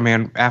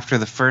Spider-Man after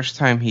the first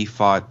time he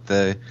fought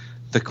the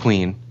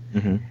Queen,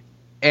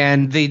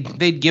 and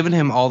they'd given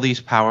him all these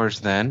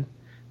powers then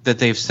that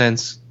they've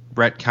since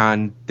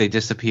retconned. They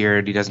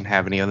disappeared. He doesn't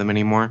have any of them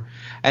anymore,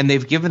 and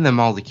they've given them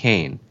all to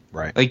Kane.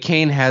 Right. Like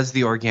Kane has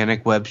the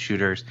organic web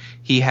shooters.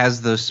 He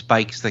has those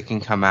spikes that can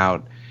come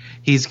out.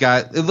 He's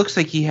got. It looks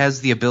like he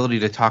has the ability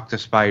to talk to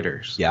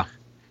spiders. Yeah.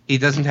 He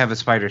doesn't have a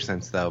spider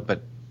sense though,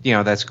 but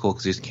that's cool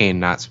because he's Kane,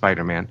 not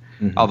Spider-Man.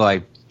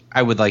 Although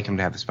I would like him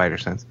to have a spider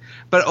sense.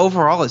 But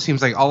overall, it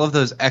seems like all of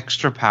those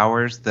extra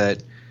powers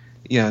that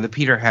that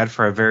Peter had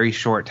for a very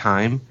short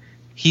time,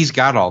 he's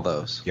got all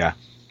those. Yeah.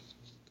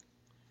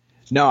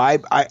 No,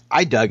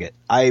 I dug it.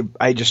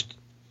 I just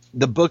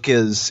the book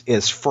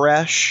is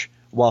fresh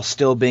while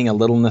still being a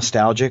little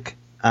nostalgic.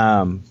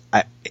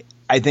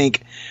 I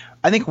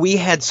think we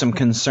had some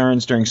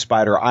concerns during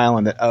Spider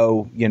Island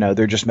that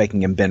they're just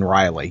making him Ben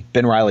Reilly.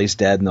 Ben Reilly's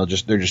dead, and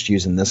they're just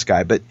using this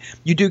guy. But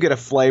you do get a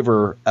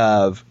flavor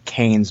of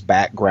Kane's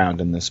background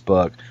in this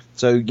book,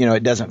 so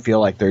it doesn't feel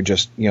like they're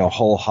just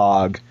whole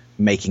hog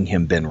making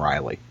him Ben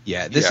Reilly.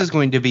 Yeah, this is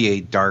going to be a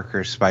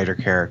darker Spider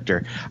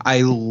character.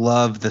 I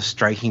love the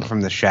striking from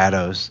the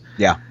shadows.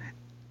 Yeah.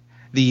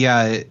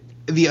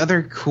 The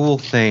other cool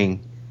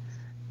thing,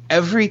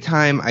 every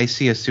time I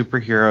see a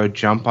superhero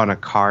jump on a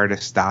car to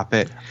stop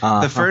it,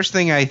 the first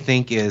thing I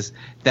think is,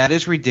 that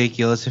is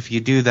ridiculous. If you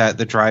do that,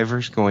 the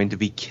driver's going to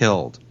be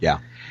killed. Yeah.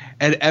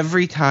 And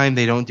every time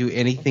they don't do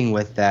anything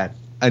with that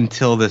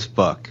until this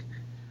book.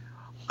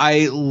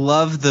 I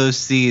love those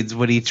scenes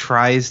when he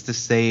tries to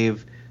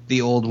save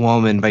the old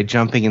woman by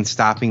jumping and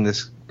stopping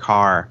this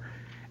car,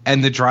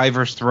 and the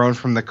driver's thrown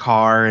from the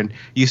car, and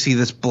you see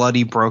this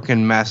bloody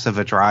broken mess of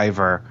a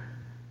driver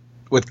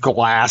with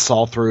glass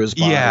all through his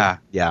body.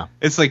 Yeah.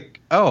 It's like,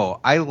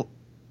 I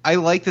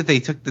like that they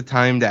took the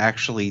time to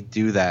actually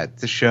do that,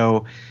 to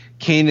show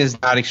Kane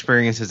is not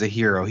experienced as a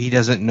hero. He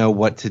doesn't know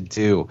what to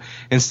do.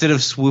 Instead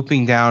of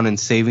swooping down and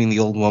saving the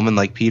old woman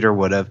like Peter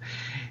would have,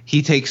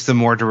 he takes the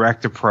more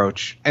direct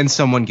approach, and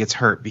someone gets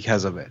hurt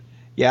because of it.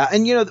 Yeah,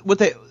 and what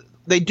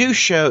they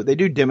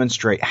do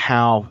demonstrate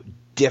how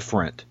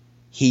different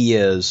he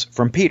is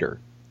from Peter.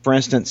 For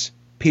instance,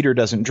 Peter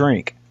doesn't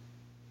drink,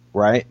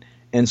 right?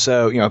 And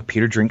so,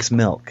 Peter drinks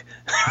milk.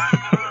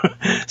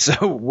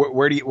 So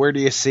where do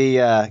you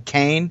see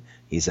Kane?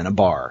 He's in a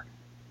bar,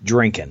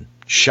 drinking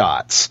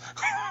shots.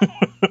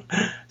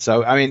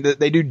 So, I mean,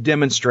 they do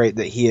demonstrate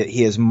that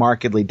he is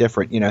markedly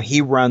different.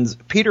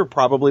 Peter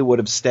probably would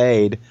have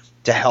stayed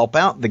to help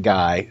out the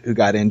guy who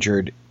got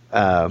injured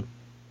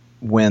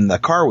when the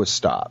car was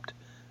stopped.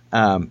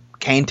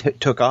 Kane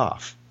took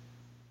off.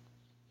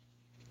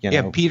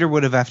 Yeah, Peter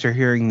would have, after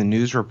hearing the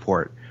news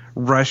report,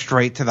 rushed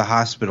right to the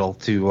hospital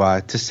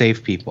to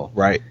save people.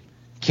 Right.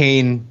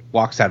 Kane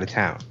walks out of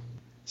town.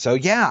 So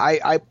yeah,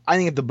 I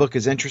think the book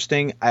is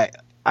interesting.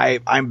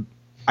 I'm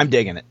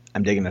digging it.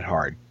 I'm digging it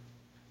hard.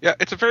 Yeah,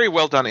 it's a very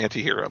well done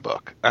anti-hero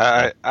book.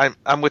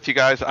 I'm with you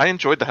guys. I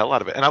enjoyed the hell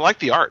out of it, and I like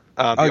the art.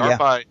 Art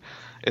by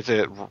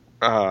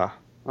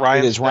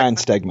Ryan. It is Ryan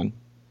Stegman.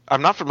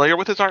 I'm not familiar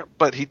with his art,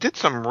 but he did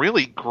some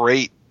really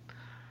great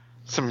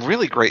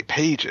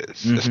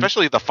pages,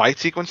 especially the fight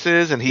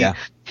sequences, and he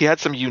had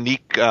some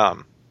unique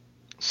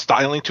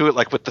styling to it,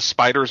 like with the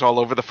spiders all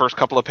over the first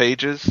couple of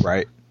pages.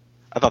 Right.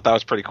 I thought that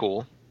was pretty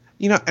cool.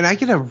 And I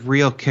get a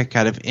real kick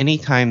out of any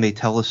time they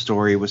tell a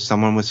story with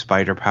someone with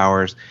spider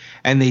powers,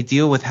 and they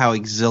deal with how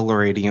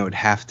exhilarating it would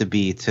have to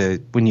be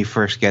to when you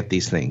first get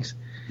these things.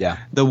 Yeah.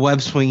 The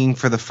web swinging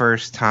for the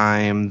first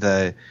time,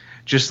 the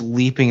just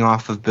leaping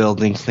off of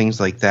buildings, things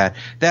like that.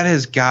 That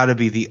has got to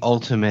be the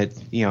ultimate,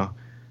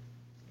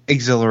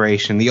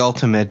 exhilaration, the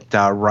ultimate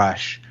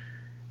rush.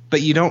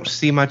 But you don't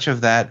see much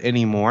of that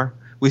anymore.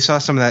 We saw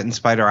some of that in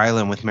Spider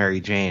Island with Mary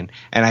Jane,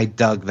 and I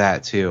dug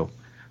that too.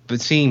 But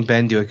seeing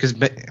Ben do it,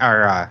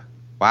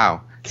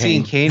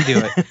 seeing Kane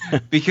do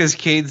it, because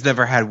Kane's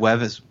never had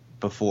webs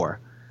before,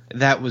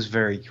 that was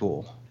very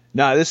cool.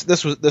 No,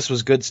 this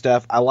was good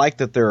stuff. I like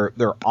that they're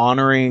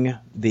honoring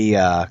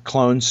the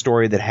clone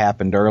story that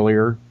happened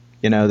earlier.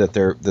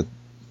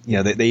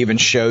 That they even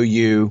show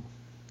you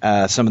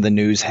some of the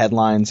news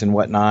headlines and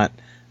whatnot.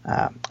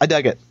 I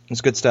dug it. It's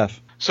good stuff.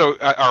 So,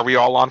 are we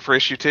all on for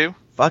issue 2?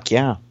 Fuck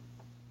yeah.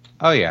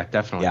 Oh yeah,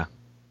 definitely. Yeah.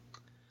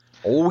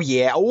 Oh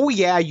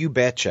yeah, you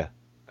betcha.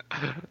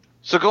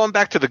 So going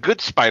back to the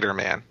good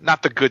Spider-Man,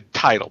 not the good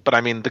title, but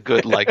I mean the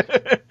good,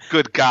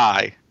 good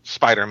guy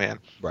Spider-Man.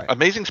 Right.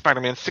 Amazing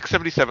Spider-Man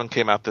 677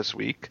 came out this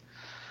week.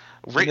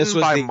 Written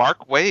by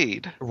Mark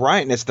Waid.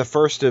 Right, and it's the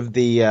first of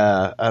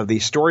the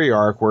story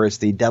arc where it's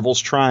the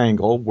Devil's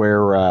Triangle,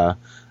 where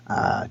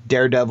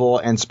Daredevil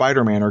and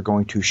Spider-Man are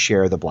going to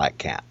share the Black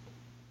Cat.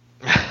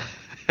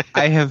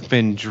 I have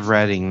been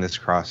dreading this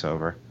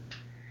crossover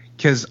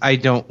because I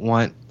don't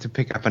want to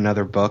pick up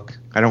another book.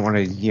 I don't want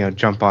to,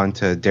 jump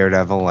onto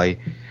Daredevil.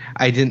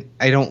 I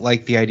don't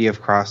like the idea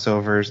of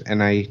crossovers,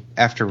 and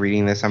after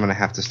reading this, I'm going to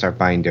have to start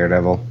buying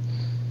Daredevil.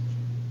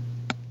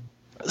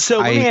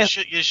 So you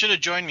should have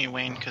joined me,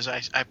 Wayne, because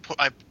I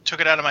took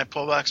it out of my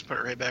pull box, put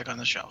it right back on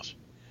the shelf.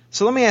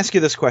 So let me ask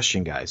you this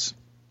question, guys.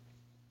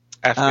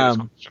 Ask me this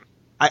question.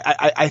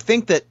 I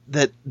think that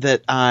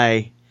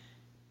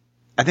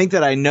I think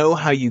that I know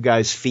how you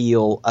guys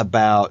feel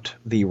about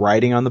the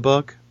writing on the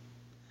book,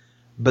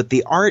 but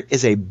the art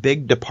is a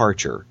big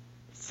departure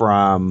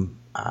from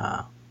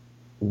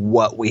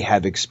what we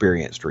have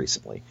experienced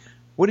recently.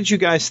 What did you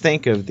guys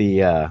think of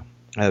the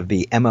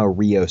Emma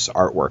Rios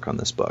artwork on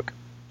this book?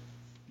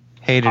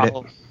 Hated it.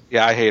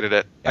 Yeah, I hated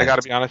it. Yeah, I got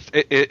to be honest.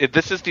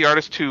 This is the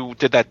artist who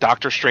did that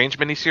Doctor Strange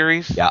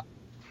miniseries. Yeah.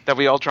 That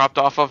we all dropped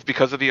off of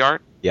because of the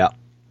art. Yeah.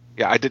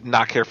 Yeah, I did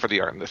not care for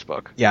the art in this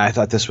book. Yeah, I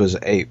thought this was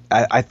I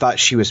thought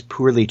she was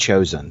poorly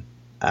chosen.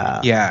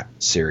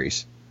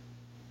 Series.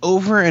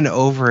 Over and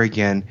over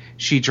again,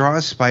 she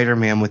draws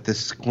Spider-Man with the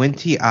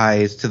squinty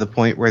eyes to the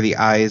point where the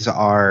eyes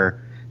are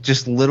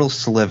just little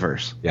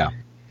slivers. Yeah.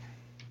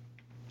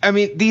 I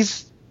mean,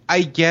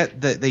 I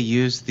get that they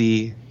use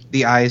the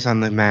eyes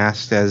on the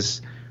mask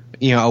as,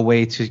 a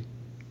way to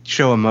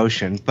show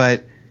emotion,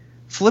 but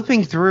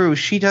flipping through,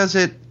 she does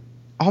it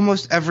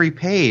almost every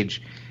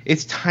page.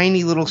 It's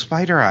tiny little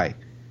spider eye.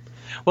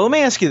 Well, let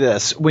me ask you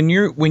this: when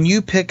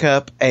you pick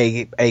up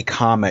a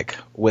comic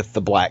with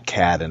the Black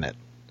Cat in it,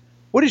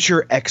 what is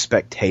your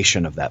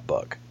expectation of that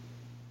book?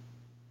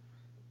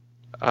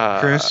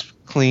 Crisp,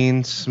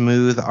 clean,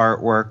 smooth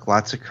artwork,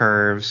 lots of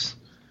curves.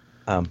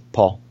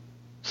 Paul?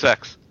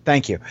 Sex.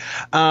 Thank you.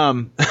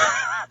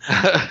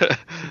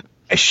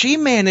 She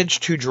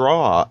managed to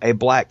draw a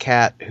Black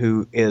Cat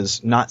who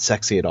is not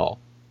sexy at all,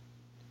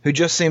 who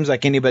just seems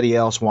like anybody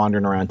else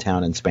wandering around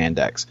town in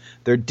spandex.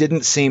 There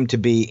didn't seem to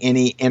be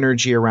any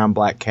energy around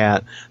Black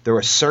Cat. There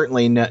was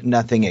certainly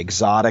nothing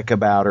exotic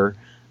about her.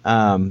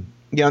 And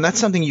that's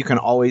something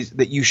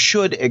that you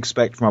should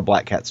expect from a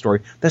Black Cat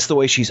story. That's the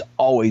way she's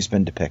always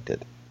been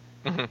depicted.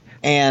 Mm-hmm.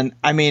 And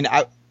I mean,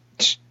 I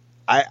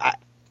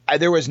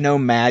there was no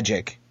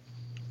magic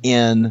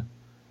in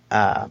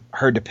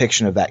her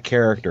depiction of that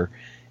character.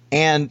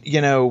 And,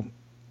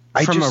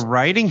 from a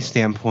writing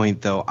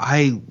standpoint, though,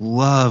 I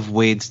love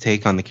Wade's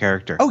take on the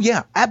character. Oh,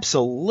 yeah,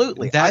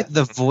 absolutely.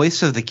 The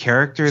voice of the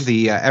character,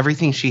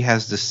 everything she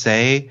has to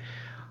say,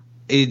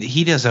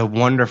 he does a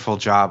wonderful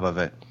job of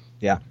it.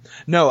 Yeah.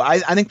 No, I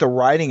think the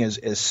writing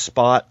is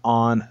spot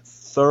on.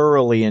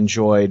 Thoroughly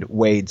enjoyed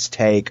Wade's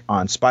take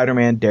on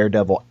Spider-Man,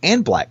 Daredevil,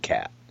 and Black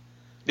Cat.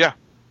 Yeah.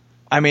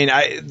 I mean,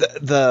 I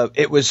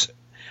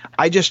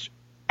just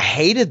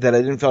hated that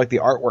I didn't feel like the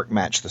artwork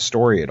matched the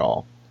story at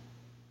all.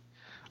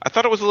 I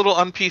thought it was a little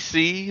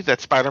un-PC that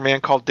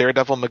Spider-Man called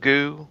Daredevil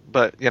Magoo,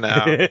 but,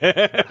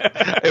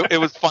 it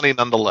was funny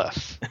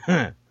nonetheless.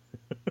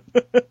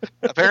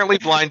 Apparently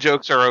blind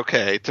jokes are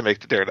okay to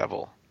make the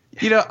Daredevil.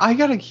 I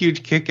got a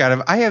huge kick out of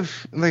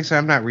like I said,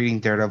 I'm not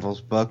reading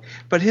Daredevil's book,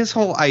 but his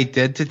whole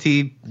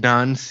identity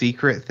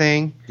non-secret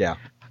thing. Yeah.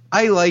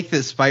 I like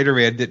that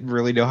Spider-Man didn't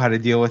really know how to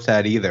deal with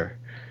that either.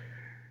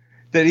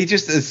 That he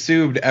just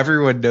assumed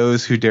everyone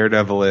knows who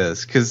Daredevil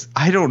is, because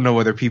I don't know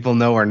whether people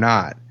know or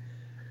not.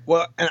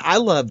 Well, and I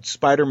loved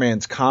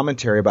Spider-Man's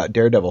commentary about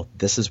Daredevil.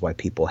 This is why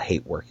people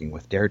hate working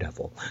with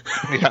Daredevil.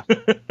 Yeah.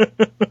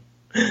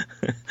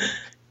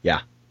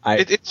 Yeah.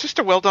 It's just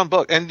a well-done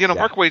book. And,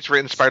 Mark Waid's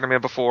written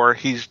Spider-Man before.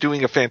 He's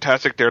doing a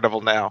fantastic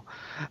Daredevil now.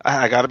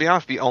 I got to be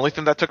honest, the only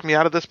thing that took me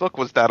out of this book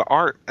was that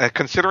art.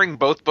 Considering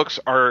both books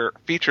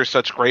feature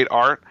such great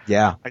art,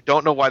 yeah, I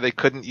don't know why they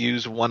couldn't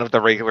use one of the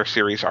regular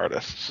series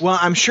artists. Well,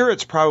 I'm sure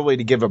it's probably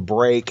to give a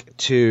break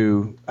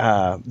to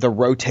the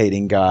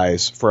rotating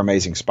guys for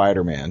Amazing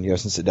Spider-Man,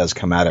 since it does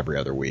come out every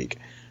other week.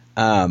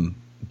 But,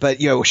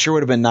 it sure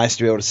would have been nice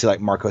to be able to see like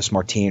Marcos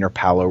Martin or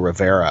Paulo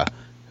Rivera,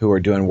 who are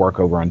doing work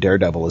over on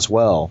Daredevil as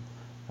well,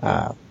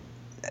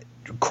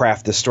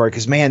 craft this story.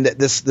 Because, man,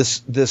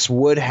 this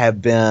would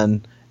have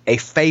been a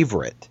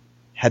favorite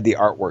had the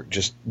artwork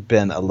just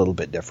been a little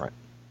bit different.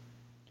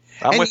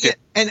 I'm with you.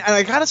 And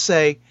I got to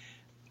say,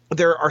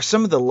 there are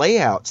some of the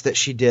layouts that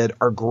she did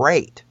are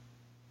great.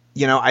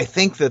 I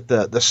think that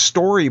the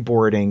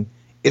storyboarding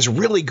is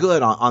really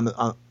good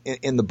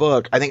in the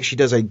book. I think she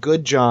does a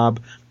good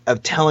job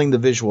of telling the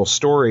visual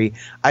story.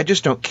 I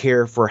just don't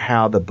care for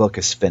how the book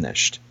is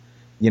finished.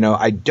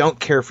 I don't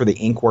care for the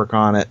ink work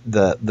on it.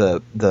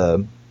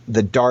 The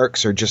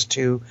darks are just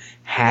too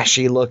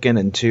hashy looking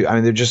and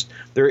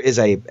there is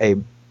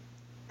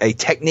a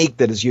technique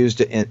that is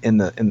used in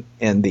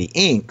the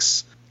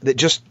inks that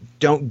just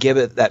don't give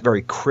it that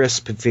very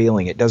crisp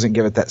feeling. It doesn't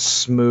give it that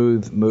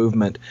smooth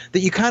movement that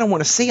you kind of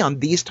want to see on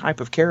these type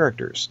of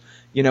characters.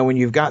 When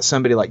you've got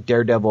somebody like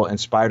Daredevil and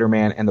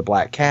Spider-Man and the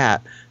Black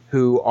Cat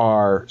who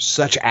are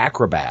such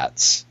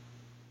acrobats.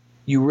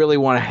 You really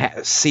want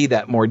to see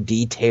that more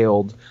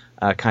detailed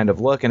kind of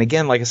look. And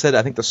again, like I said,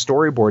 I think the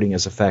storyboarding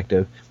is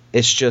effective.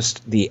 It's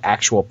just the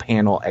actual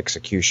panel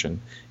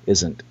execution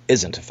isn't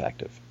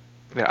effective.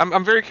 Yeah,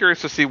 I'm very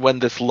curious to see when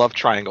this love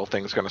triangle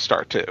thing's going to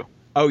start too.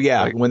 Oh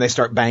yeah, when they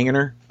start banging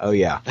her. Oh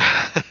yeah,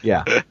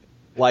 yeah,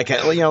 like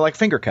like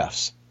finger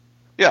cuffs.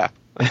 Yeah.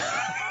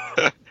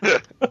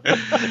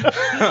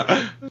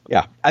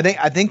 Yeah,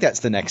 I think that's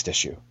the next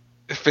issue.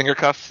 Finger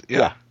cuffs.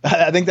 Yeah.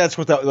 I think that's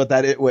what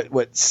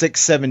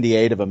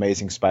 678 of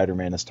Amazing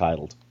Spider-Man is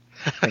titled.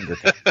 Finger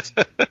cuffs.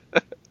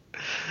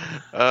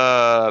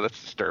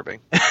 That's disturbing.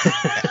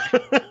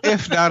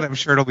 If not, I'm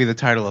sure it'll be the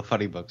title of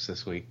Funny Books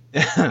this week.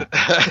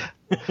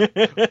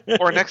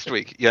 Or next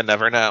week. You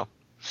never know.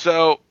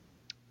 So,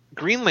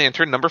 Green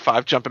Lantern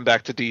 #5, jumping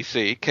back to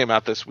DC, came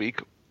out this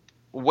week.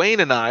 Wayne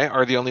and I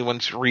are the only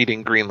ones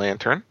reading Green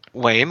Lantern.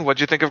 Wayne, what'd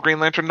you think of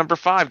Green Lantern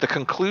 #5, the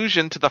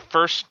conclusion to the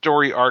first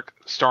story arc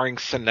starring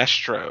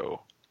Sinestro?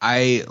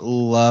 I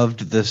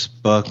loved this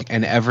book,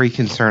 and every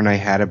concern I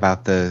had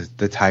about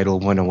the title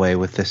went away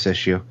with this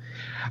issue.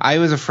 I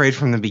was afraid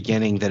from the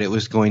beginning that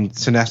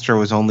Sinestro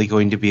was only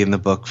going to be in the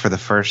book for the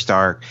first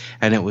arc,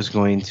 and it was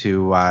going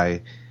to,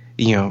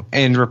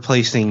 and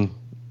replacing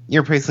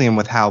him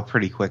with Hal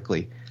pretty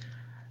quickly.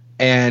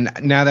 And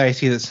now that I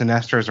see that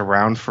Sinestro is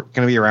going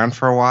to be around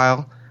for a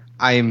while,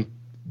 I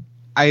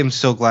am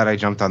so glad I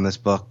jumped on this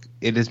book.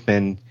 It has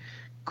been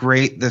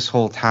great this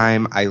whole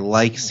time. I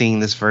like seeing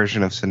this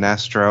version of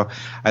Sinestro.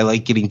 I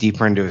like getting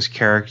deeper into his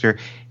character.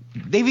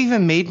 They've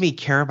even made me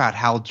care about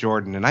Hal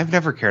Jordan, and I've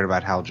never cared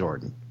about Hal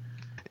Jordan.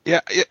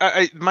 Yeah,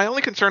 my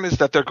only concern is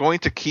that they're going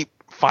to keep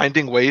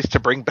finding ways to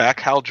bring back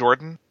Hal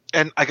Jordan.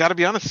 And I got to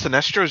be honest,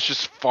 Sinestro is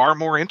just far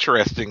more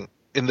interesting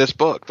in this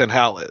book than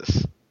Hal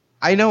is.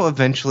 I know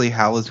eventually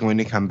Hal is going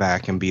to come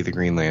back and be the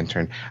Green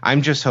Lantern.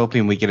 I'm just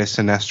hoping we get a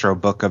Sinestro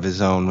book of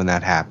his own when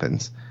that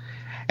happens.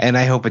 And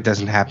I hope it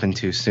doesn't happen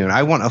too soon.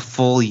 I want a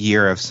full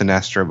year of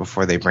Sinestro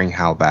before they bring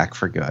Hal back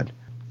for good.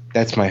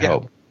 That's my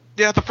hope.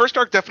 Yeah, the first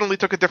arc definitely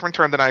took a different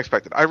turn than I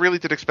expected. I really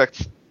did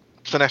expect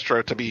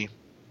Sinestro to be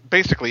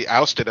basically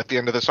ousted at the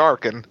end of this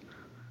arc, and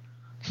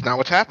it's not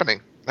what's happening.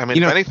 I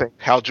mean, if anything,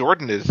 Hal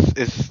Jordan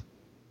is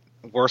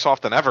worse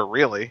off than ever,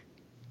 really.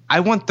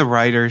 I want the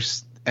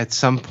writers at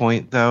some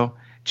point, though,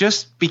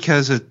 just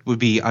because it would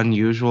be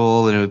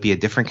unusual and it would be a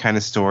different kind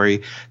of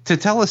story, to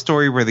tell a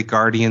story where the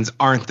Guardians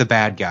aren't the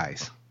bad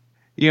guys.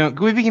 We've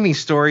been getting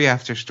story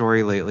after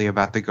story lately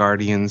about the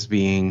Guardians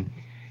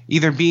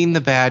either being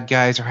the bad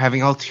guys or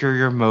having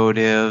ulterior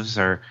motives,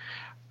 or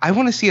I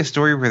want to see a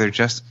story where they're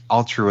just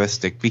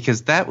altruistic,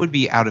 because that would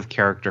be out of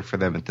character for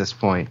them at this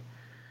point.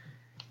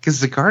 Because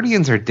the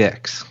Guardians are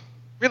dicks.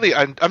 Really,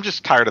 I'm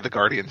just tired of the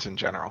Guardians in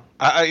general.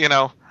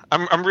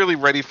 I'm really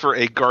ready for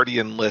a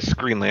Guardian-less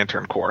Green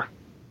Lantern Corps.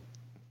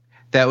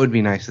 That would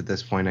be nice at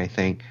this point, I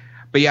think.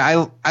 But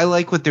yeah, I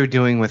like what they're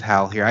doing with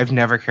Hal here. I've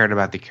never cared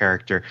about the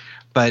character,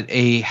 but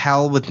a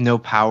Hal with no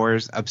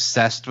powers,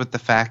 obsessed with the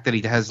fact that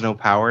he has no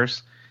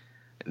powers,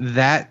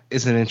 that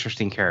is an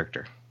interesting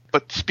character.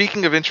 But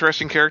speaking of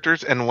interesting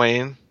characters, and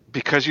Wayne,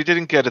 because you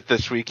didn't get it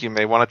this week, you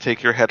may want to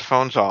take your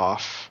headphones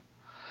off.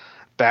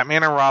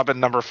 Batman and Robin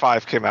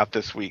 #5 came out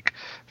this week,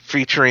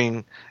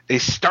 featuring a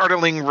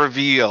startling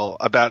reveal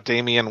about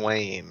Damian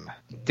Wayne.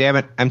 Damn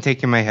it, I'm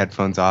taking my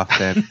headphones off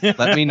then.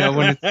 Let me know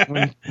when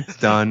it's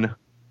done.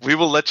 We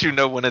will let you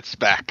know when it's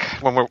back,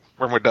 when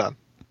we're done.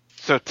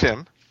 So,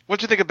 Tim,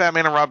 what'd you think of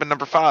Batman and Robin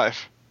 #5?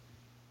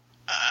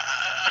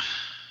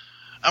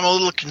 I'm a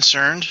little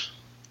concerned.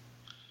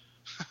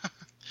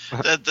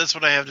 That's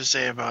what I have to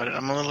say about it.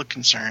 I'm a little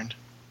concerned.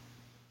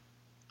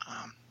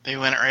 They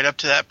went right up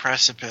to that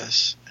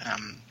precipice.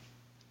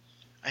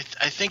 I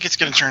think it's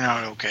going to turn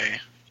out okay,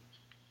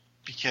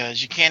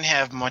 because you can't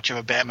have much of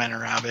a Batman and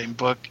Robin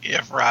book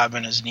if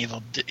Robin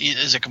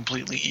is a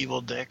completely evil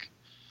dick,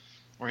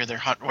 where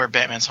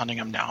Batman's hunting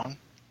him down.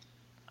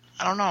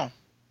 I don't know.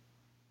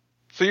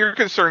 So you're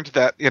concerned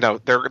that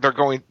they're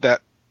going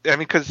that. I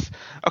mean, because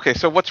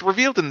so what's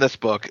revealed in this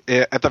book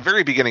at the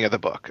very beginning of the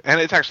book, and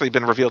it's actually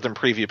been revealed in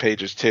preview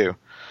pages too,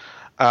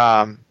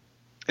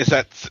 is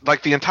that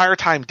like the entire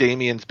time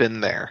Damian's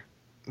been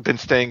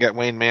staying at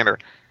Wayne Manor,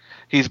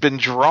 he's been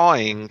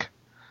drawing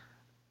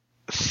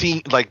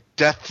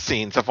death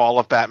scenes of all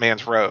of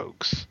Batman's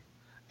rogues,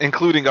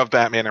 including of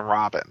Batman and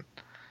Robin,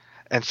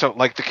 and so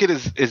like the kid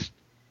is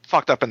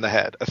fucked up in the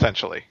head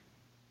essentially,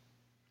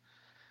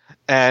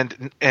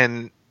 and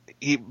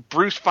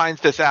Bruce finds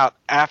this out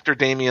after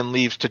Damian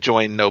leaves to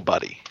join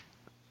Nobody,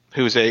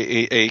 who's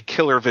a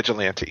killer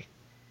vigilante.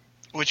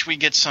 Which we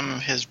get some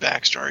of his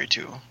backstory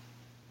too.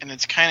 And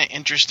it's kind of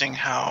interesting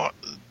how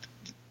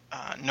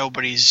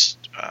Nobody's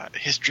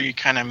history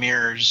kind of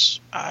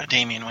mirrors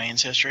Damian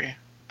Wayne's history.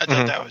 I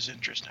thought that was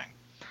interesting.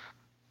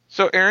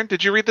 So, Aaron,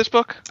 did you read this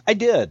book? I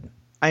did.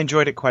 I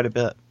enjoyed it quite a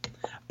bit.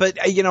 But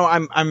I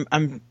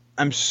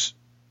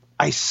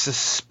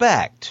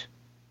suspect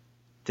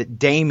that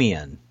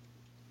Damian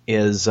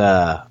is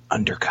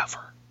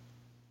undercover.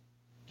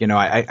 You know,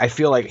 I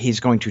feel like he's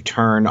going to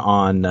turn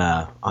on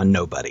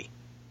nobody.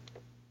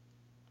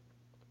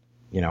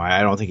 You know,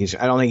 I don't think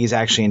he's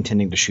actually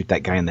intending to shoot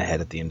that guy in the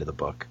head at the end of the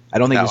book. I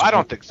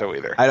don't think so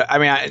either.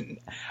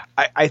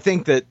 I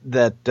think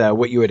that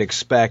what you would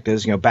expect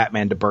is, you know,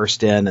 Batman to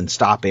burst in and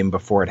stop him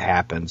before it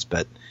happens.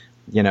 But,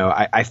 you know,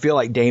 I feel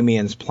like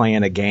Damian's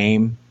playing a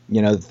game.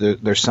 You know,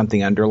 there's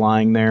something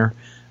underlying there.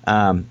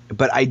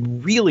 But I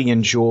really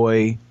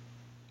enjoy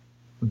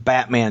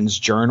Batman's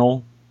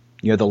journal.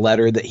 You know, the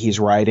letter that he's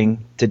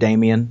writing to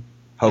Damian,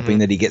 hoping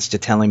that he gets to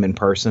tell him in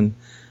person.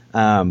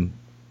 I'm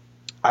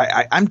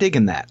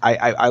digging that.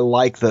 I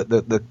like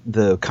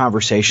the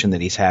conversation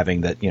that he's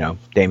having that, you know,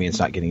 Damian's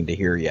not getting to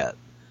hear yet.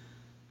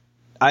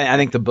 I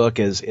think the book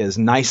is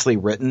nicely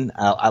written.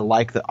 I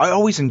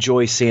always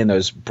enjoy seeing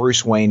those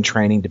Bruce Wayne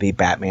training to be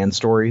Batman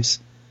stories.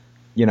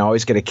 You know, I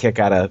always get a kick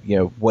out of, you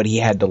know, what he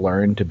had to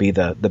learn to be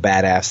the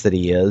badass that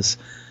he is.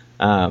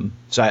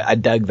 So I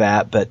dug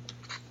that, but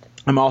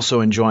I'm also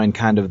enjoying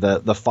kind of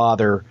the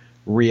father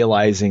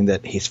realizing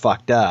that he's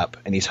fucked up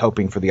and he's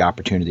hoping for the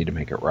opportunity to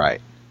make it right.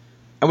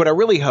 And what I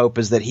really hope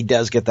is that he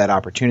does get that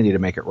opportunity to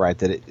make it right,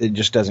 that it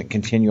just doesn't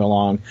continue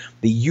along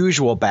the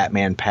usual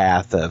Batman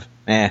path of,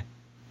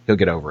 he'll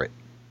get over it.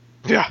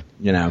 Yeah.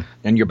 You know,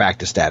 and you're back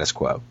to status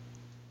quo.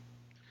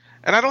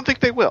 And I don't think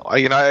they will.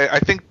 I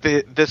think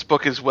this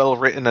book is well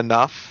written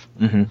enough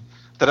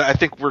that I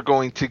think we're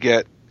going to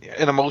get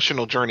an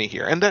emotional journey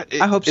here. And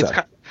I hope so.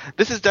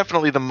 This is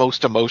definitely the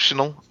most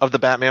emotional of the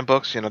Batman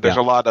books. You know, there's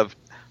a lot of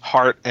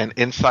heart and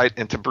insight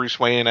into Bruce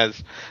Wayne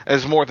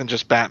as more than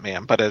just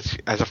Batman, but as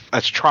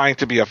trying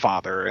to be a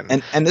father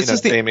and this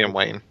is Damian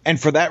Wayne. And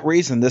for that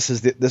reason, this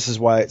is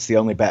why it's the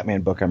only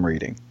Batman book I'm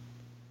reading.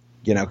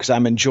 You know, because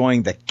I'm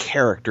enjoying the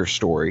character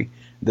story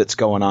that's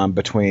going on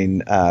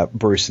between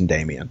Bruce and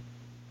Damian.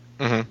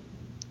 Mm-hmm.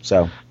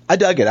 So I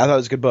dug it. I thought it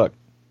was a good book.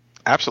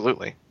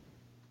 Absolutely.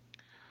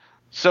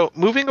 So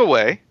moving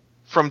away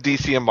from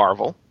DC and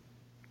Marvel,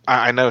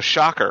 I know,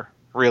 shocker,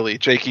 really,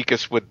 Jake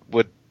Ekus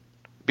would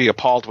be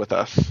appalled with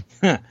us.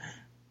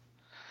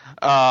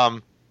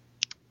 Aaron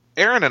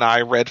and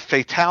I read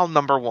Fatale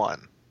 #1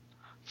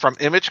 from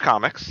Image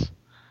Comics,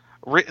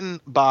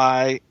 written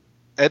by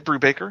Ed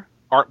Brubaker,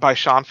 art by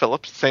Sean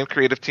Phillips, same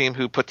creative team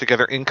who put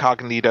together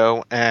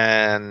Incognito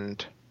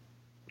and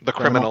the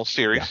Criminal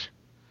series. Yeah.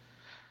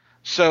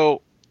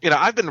 So, you know,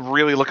 I've been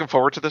really looking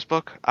forward to this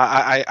book.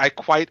 I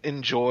quite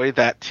enjoy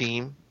that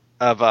team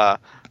of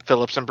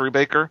Phillips and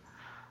Brubaker.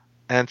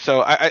 And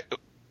so I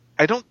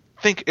don't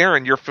think,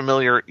 Aaron, you're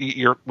familiar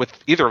with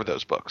either of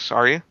those books,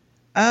 are you?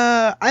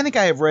 I think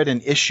I have read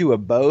an issue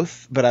of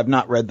both, but I've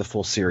not read the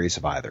full series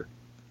of either.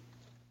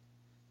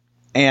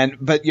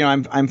 But you know,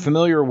 I'm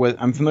familiar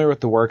with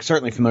the work.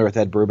 Certainly familiar with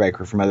Ed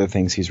Brubaker from other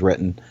things he's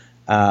written.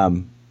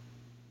 The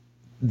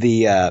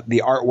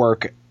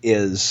artwork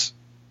is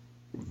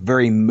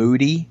very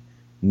moody,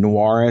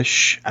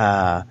 noirish.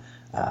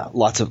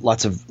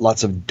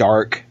 Lots of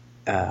dark.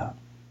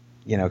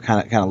 You know,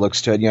 kind of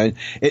looks to it. You know,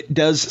 it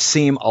does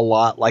seem a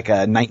lot like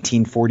a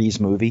 1940s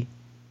movie.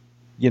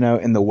 You know,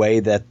 in the way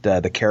that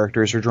the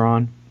characters are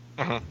drawn.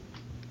 Mm-hmm.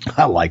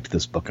 I liked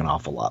this book an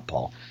awful lot,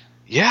 Paul.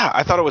 Yeah,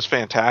 I thought it was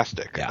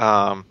fantastic.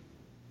 Yeah.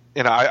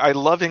 You know, I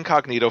love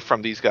Incognito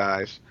from these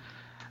guys,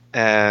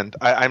 and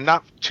I'm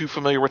not too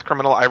familiar with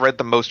Criminal. I read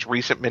the most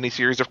recent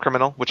miniseries of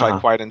Criminal, which I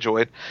quite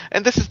enjoyed,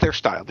 and this is their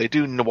style. They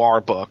do noir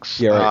books.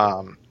 Yeah,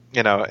 right.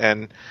 You know,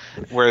 and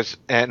whereas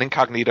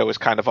Incognito is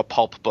kind of a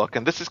pulp book,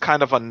 and this is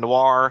kind of a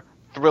noir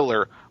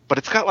thriller, but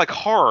it's got like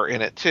horror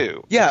in it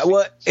too. Yeah,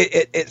 well,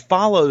 it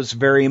follows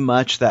very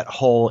much that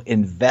whole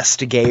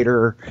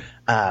investigator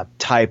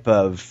type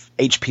of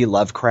H.P.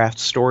 Lovecraft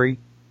story.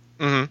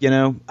 Mm-hmm. You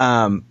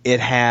know, it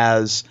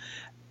has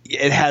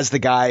the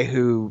guy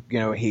who, you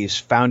know, he's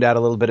found out a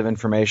little bit of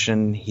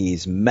information.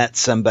 He's met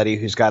somebody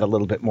who's got a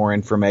little bit more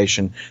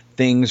information.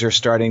 Things are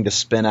starting to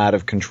spin out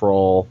of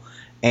control.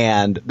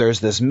 And there's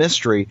this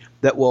mystery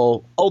that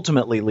will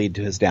ultimately lead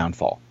to his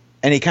downfall.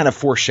 And he kind of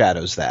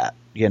foreshadows that,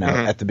 you know,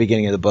 at the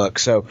beginning of the book.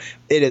 So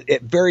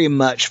it very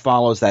much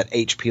follows that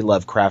H.P.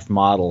 Lovecraft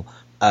model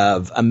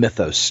of a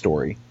mythos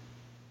story.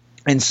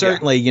 And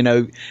certainly, you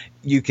know,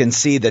 you can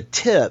see the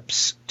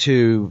tips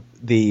to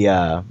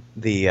the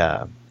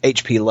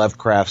H.P.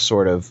 Lovecraft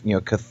sort of, you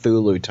know,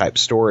 Cthulhu type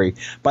story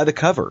by the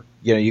cover.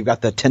 You know, you've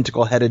got the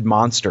tentacle-headed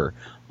monster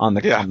on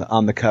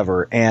the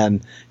cover,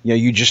 and you know,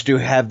 you just do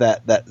have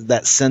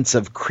that sense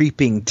of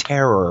creeping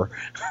terror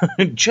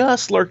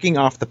just lurking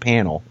off the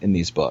panel in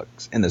this book.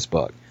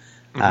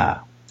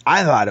 Mm-hmm.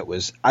 I thought it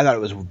was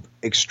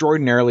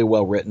extraordinarily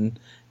well written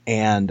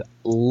and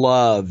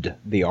loved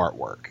the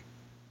artwork.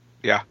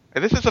 Yeah,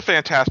 and this is a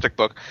fantastic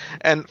book.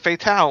 And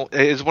Fatale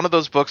is one of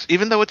those books,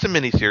 even though it's a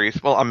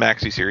miniseries, well, a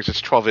maxi series,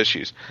 it's 12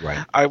 issues.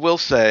 Right. I will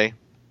say,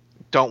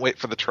 don't wait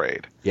for the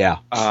trade. Yeah.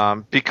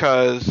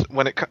 Because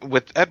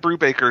with Ed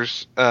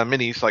Brubaker's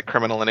minis like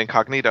Criminal and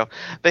Incognito,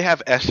 they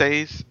have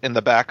essays in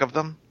the back of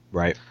them.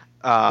 Right.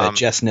 The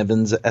Jess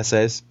Niven's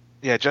essays.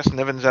 Yeah, just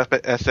Niven's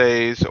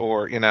essays,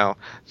 or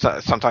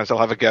sometimes they'll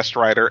have a guest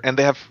writer, and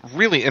they have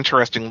really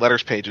interesting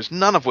letters pages,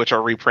 none of which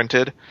are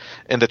reprinted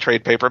into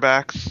trade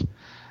paperbacks.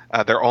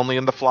 They're only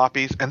in the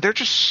floppies, and they're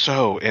just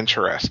so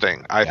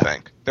interesting. I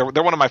think they're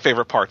one of my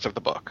favorite parts of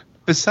the book.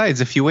 Besides,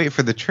 if you wait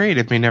for the trade,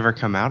 it may never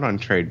come out on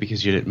trade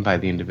because you didn't buy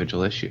the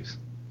individual issues.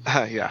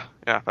 Yeah,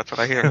 that's what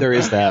I hear. There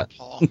is that.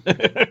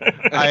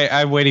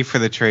 I'm waiting for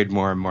the trade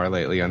more and more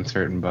lately on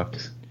certain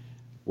books.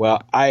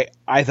 Well, I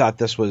thought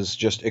this was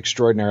just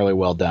extraordinarily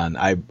well done.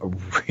 I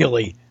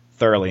really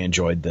thoroughly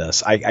enjoyed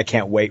this. I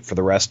can't wait for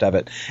the rest of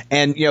it.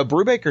 And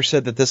Brubaker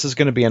said that this is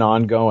going to be an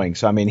ongoing.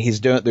 So I mean,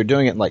 they're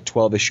doing it in like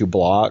 12-issue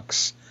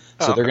blocks.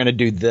 So they're going to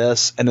do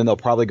this, and then they'll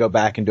probably go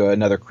back and do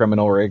another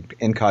Criminal or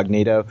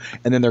Incognito,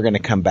 and then they're going to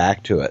come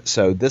back to it.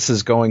 So this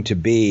is going to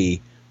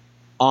be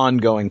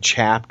ongoing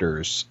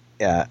chapters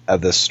of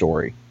this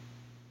story,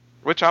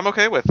 which I'm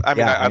okay with. I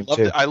mean,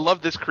 I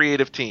love this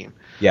creative team.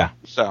 Yeah.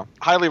 So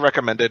highly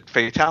recommended.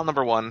 Fatale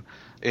 #1.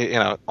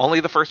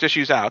 Only the first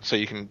issue's out, so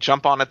you can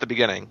jump on at the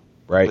beginning.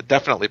 Right. But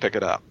definitely pick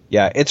it up.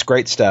 Yeah, it's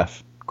great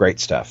stuff. Great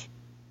stuff.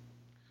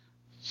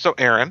 So,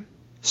 Aaron.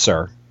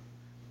 Sir.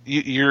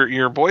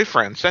 Your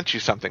boyfriend sent you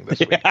something this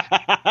week.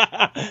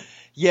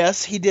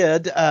 Yes, he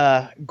did.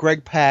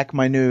 Greg Pak,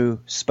 my new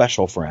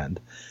special friend.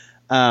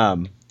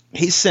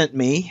 He sent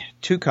me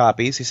 2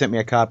 copies. He sent me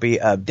a copy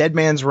of Dead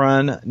Man's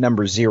Run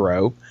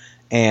 #0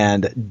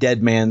 and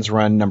Dead Man's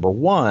Run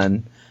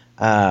 #1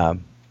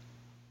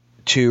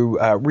 to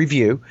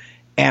review.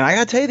 And I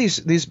got to tell you,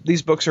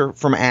 these books are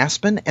from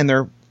Aspen, and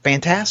they're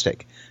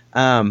fantastic.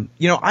 I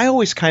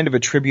always kind of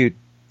attribute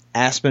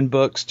Aspen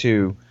books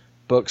to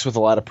books with a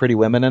lot of pretty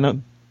women in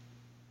them.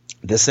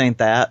 This ain't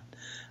that.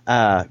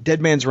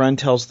 Dead Man's Run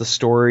tells the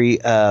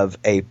story of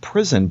a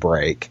prison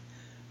break,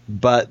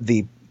 but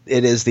it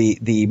is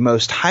the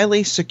most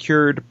highly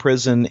secured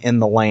prison in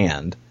the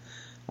land.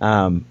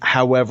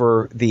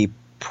 However, the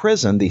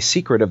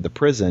secret of the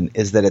prison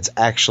is that it's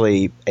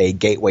actually a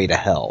gateway to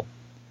hell.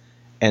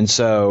 And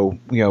so,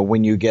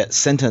 when you get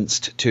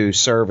sentenced to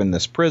serve in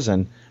this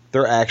prison,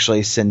 they're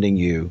actually sending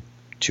you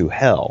to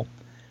hell.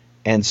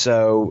 And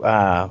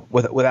so,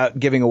 without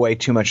giving away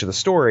too much of the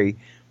story,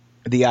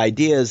 the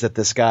idea is that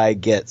this guy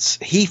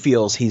he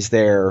feels he's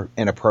there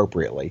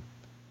inappropriately.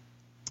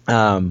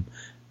 He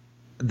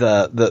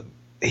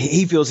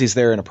feels he's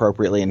there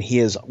inappropriately, and he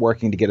is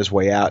working to get his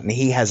way out. And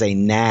he has a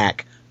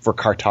knack for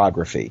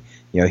cartography.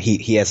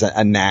 He has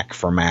a knack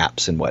for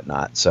maps and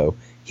whatnot. So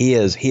he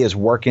is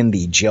working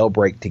the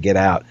jailbreak to get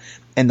out.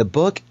 And the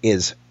book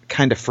is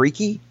kind of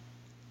freaky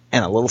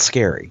and a little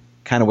scary,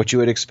 kind of what you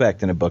would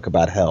expect in a book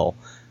about hell.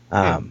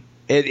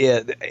 It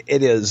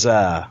is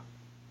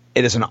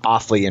an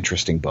awfully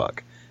interesting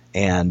book,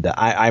 and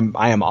I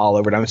am all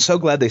over it. I'm so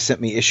glad they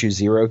sent me issue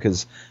 0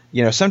 because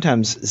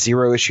sometimes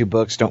 0-issue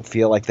books don't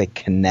feel like they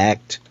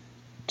connect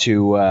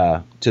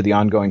to the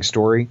ongoing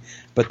story,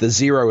 but the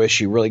 0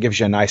 issue really gives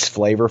you a nice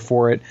flavor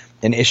for it.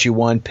 And issue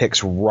 1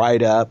 picks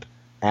right up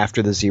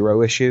after the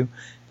 0 issue,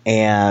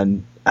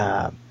 and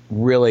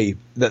really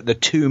the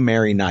two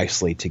marry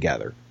nicely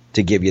together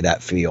to give you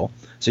that feel.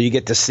 So you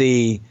get to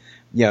see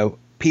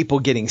people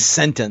getting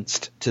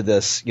sentenced to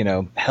this,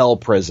 hell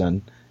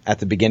prison at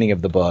the beginning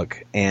of the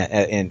book and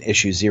in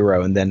issue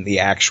 0, and then the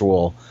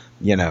actual,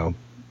 kind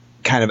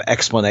of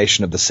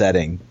explanation of the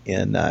setting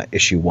in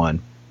issue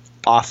 1.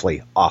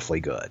 Awfully, awfully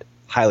good.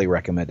 Highly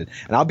recommended.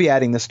 And I'll be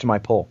adding this to my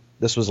poll.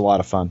 This was a lot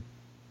of fun.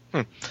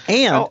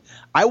 And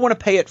I want to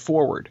pay it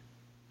forward.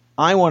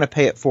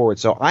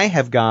 So I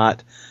have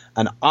got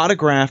an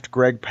autographed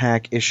Greg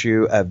Pak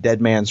issue of Dead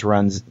Man's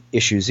Run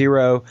issue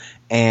 0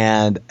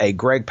 and a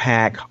Greg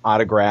Pak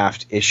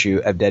autographed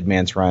issue of Dead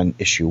Man's Run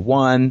issue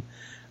 1.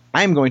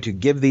 I am going to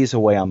give these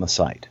away on the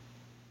site.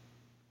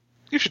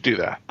 You should do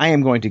that. I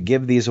am going to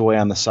give these away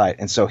on the site.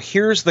 And so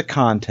here's the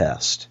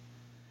contest.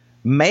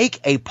 Make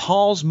a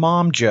Paul's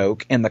mom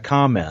joke in the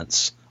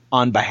comments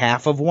on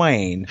behalf of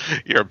Wayne.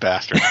 You're a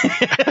bastard.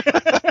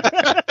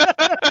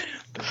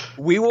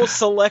 We will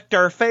select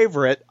our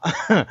favorite,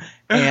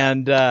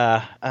 and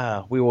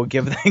we will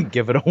give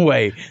it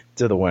away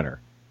to the winner.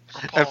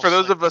 And for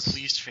those of us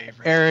least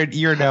favorite, Aaron,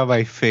 you're now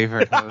my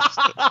favorite host.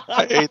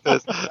 I hate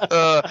this.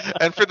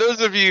 And for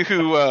those of you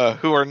who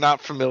are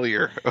not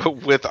familiar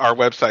with our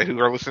website, who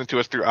are listening to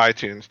us through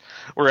iTunes,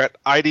 we're at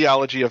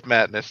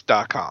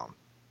ideologyofmadness.com.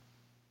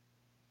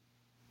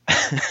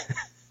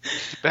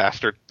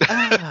 Bastard.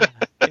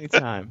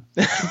 Anytime.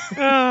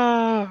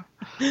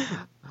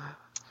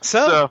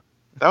 So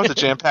that was a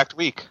jam-packed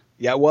week.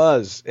 Yeah, it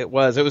was. It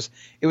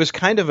was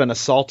kind of an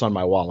assault on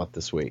my wallet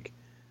this week.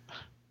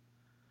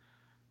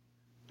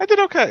 I did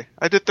okay.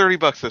 I did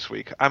 $30 this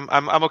week.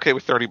 I'm okay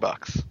with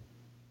 $30.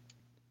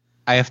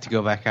 I have to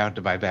go back out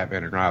to buy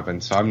Batman and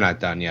Robin, so I'm not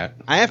done yet.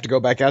 I have to go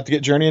back out to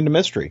get Journey into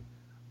Mystery.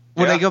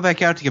 When I go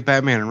back out to get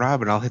Batman and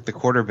Robin, I'll hit the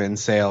quarter bin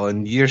sale,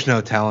 and there's no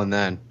telling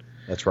then.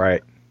 That's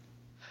right.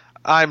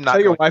 I'm not.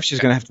 Tell your wife she's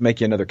going to have to make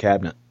you another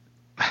cabinet.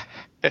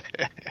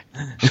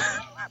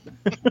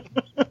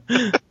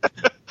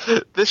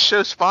 This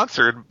show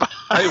sponsored by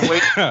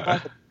Wait.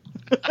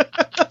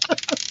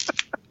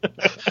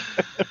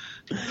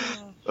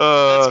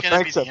 That's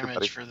gonna be Thanks, the everybody.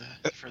 image for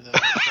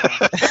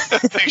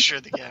the picture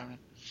of the cabin.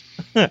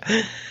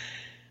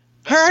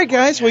 All right,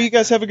 guys. Well, you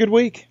guys have a good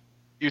week.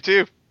 You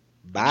too.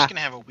 I'm Bye. just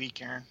gonna have a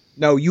week, Aaron.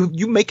 No,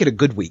 you make it a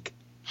good week.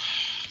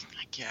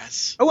 I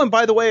guess. Oh, and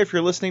by the way, if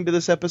you're listening to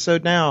this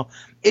episode now,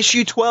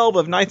 issue 12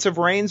 of Knights of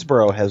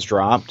Rainsboro has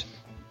dropped.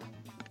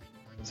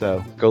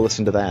 So go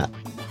listen to that.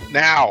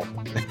 Now.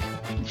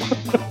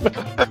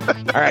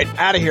 All right,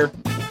 out of here.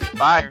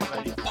 Bye.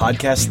 Everybody.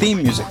 Podcast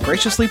theme music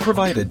graciously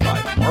provided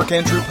by Mark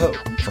Andrew Pope.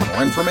 For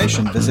more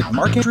information, visit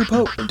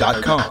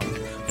markandrewpope.com.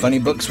 Funny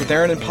Books with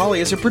Aaron and Polly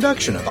is a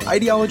production of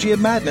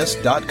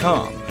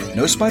ideologyofmadness.com.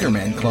 No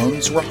Spider-Man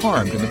clones were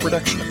harmed in the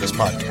production of this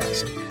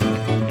podcast.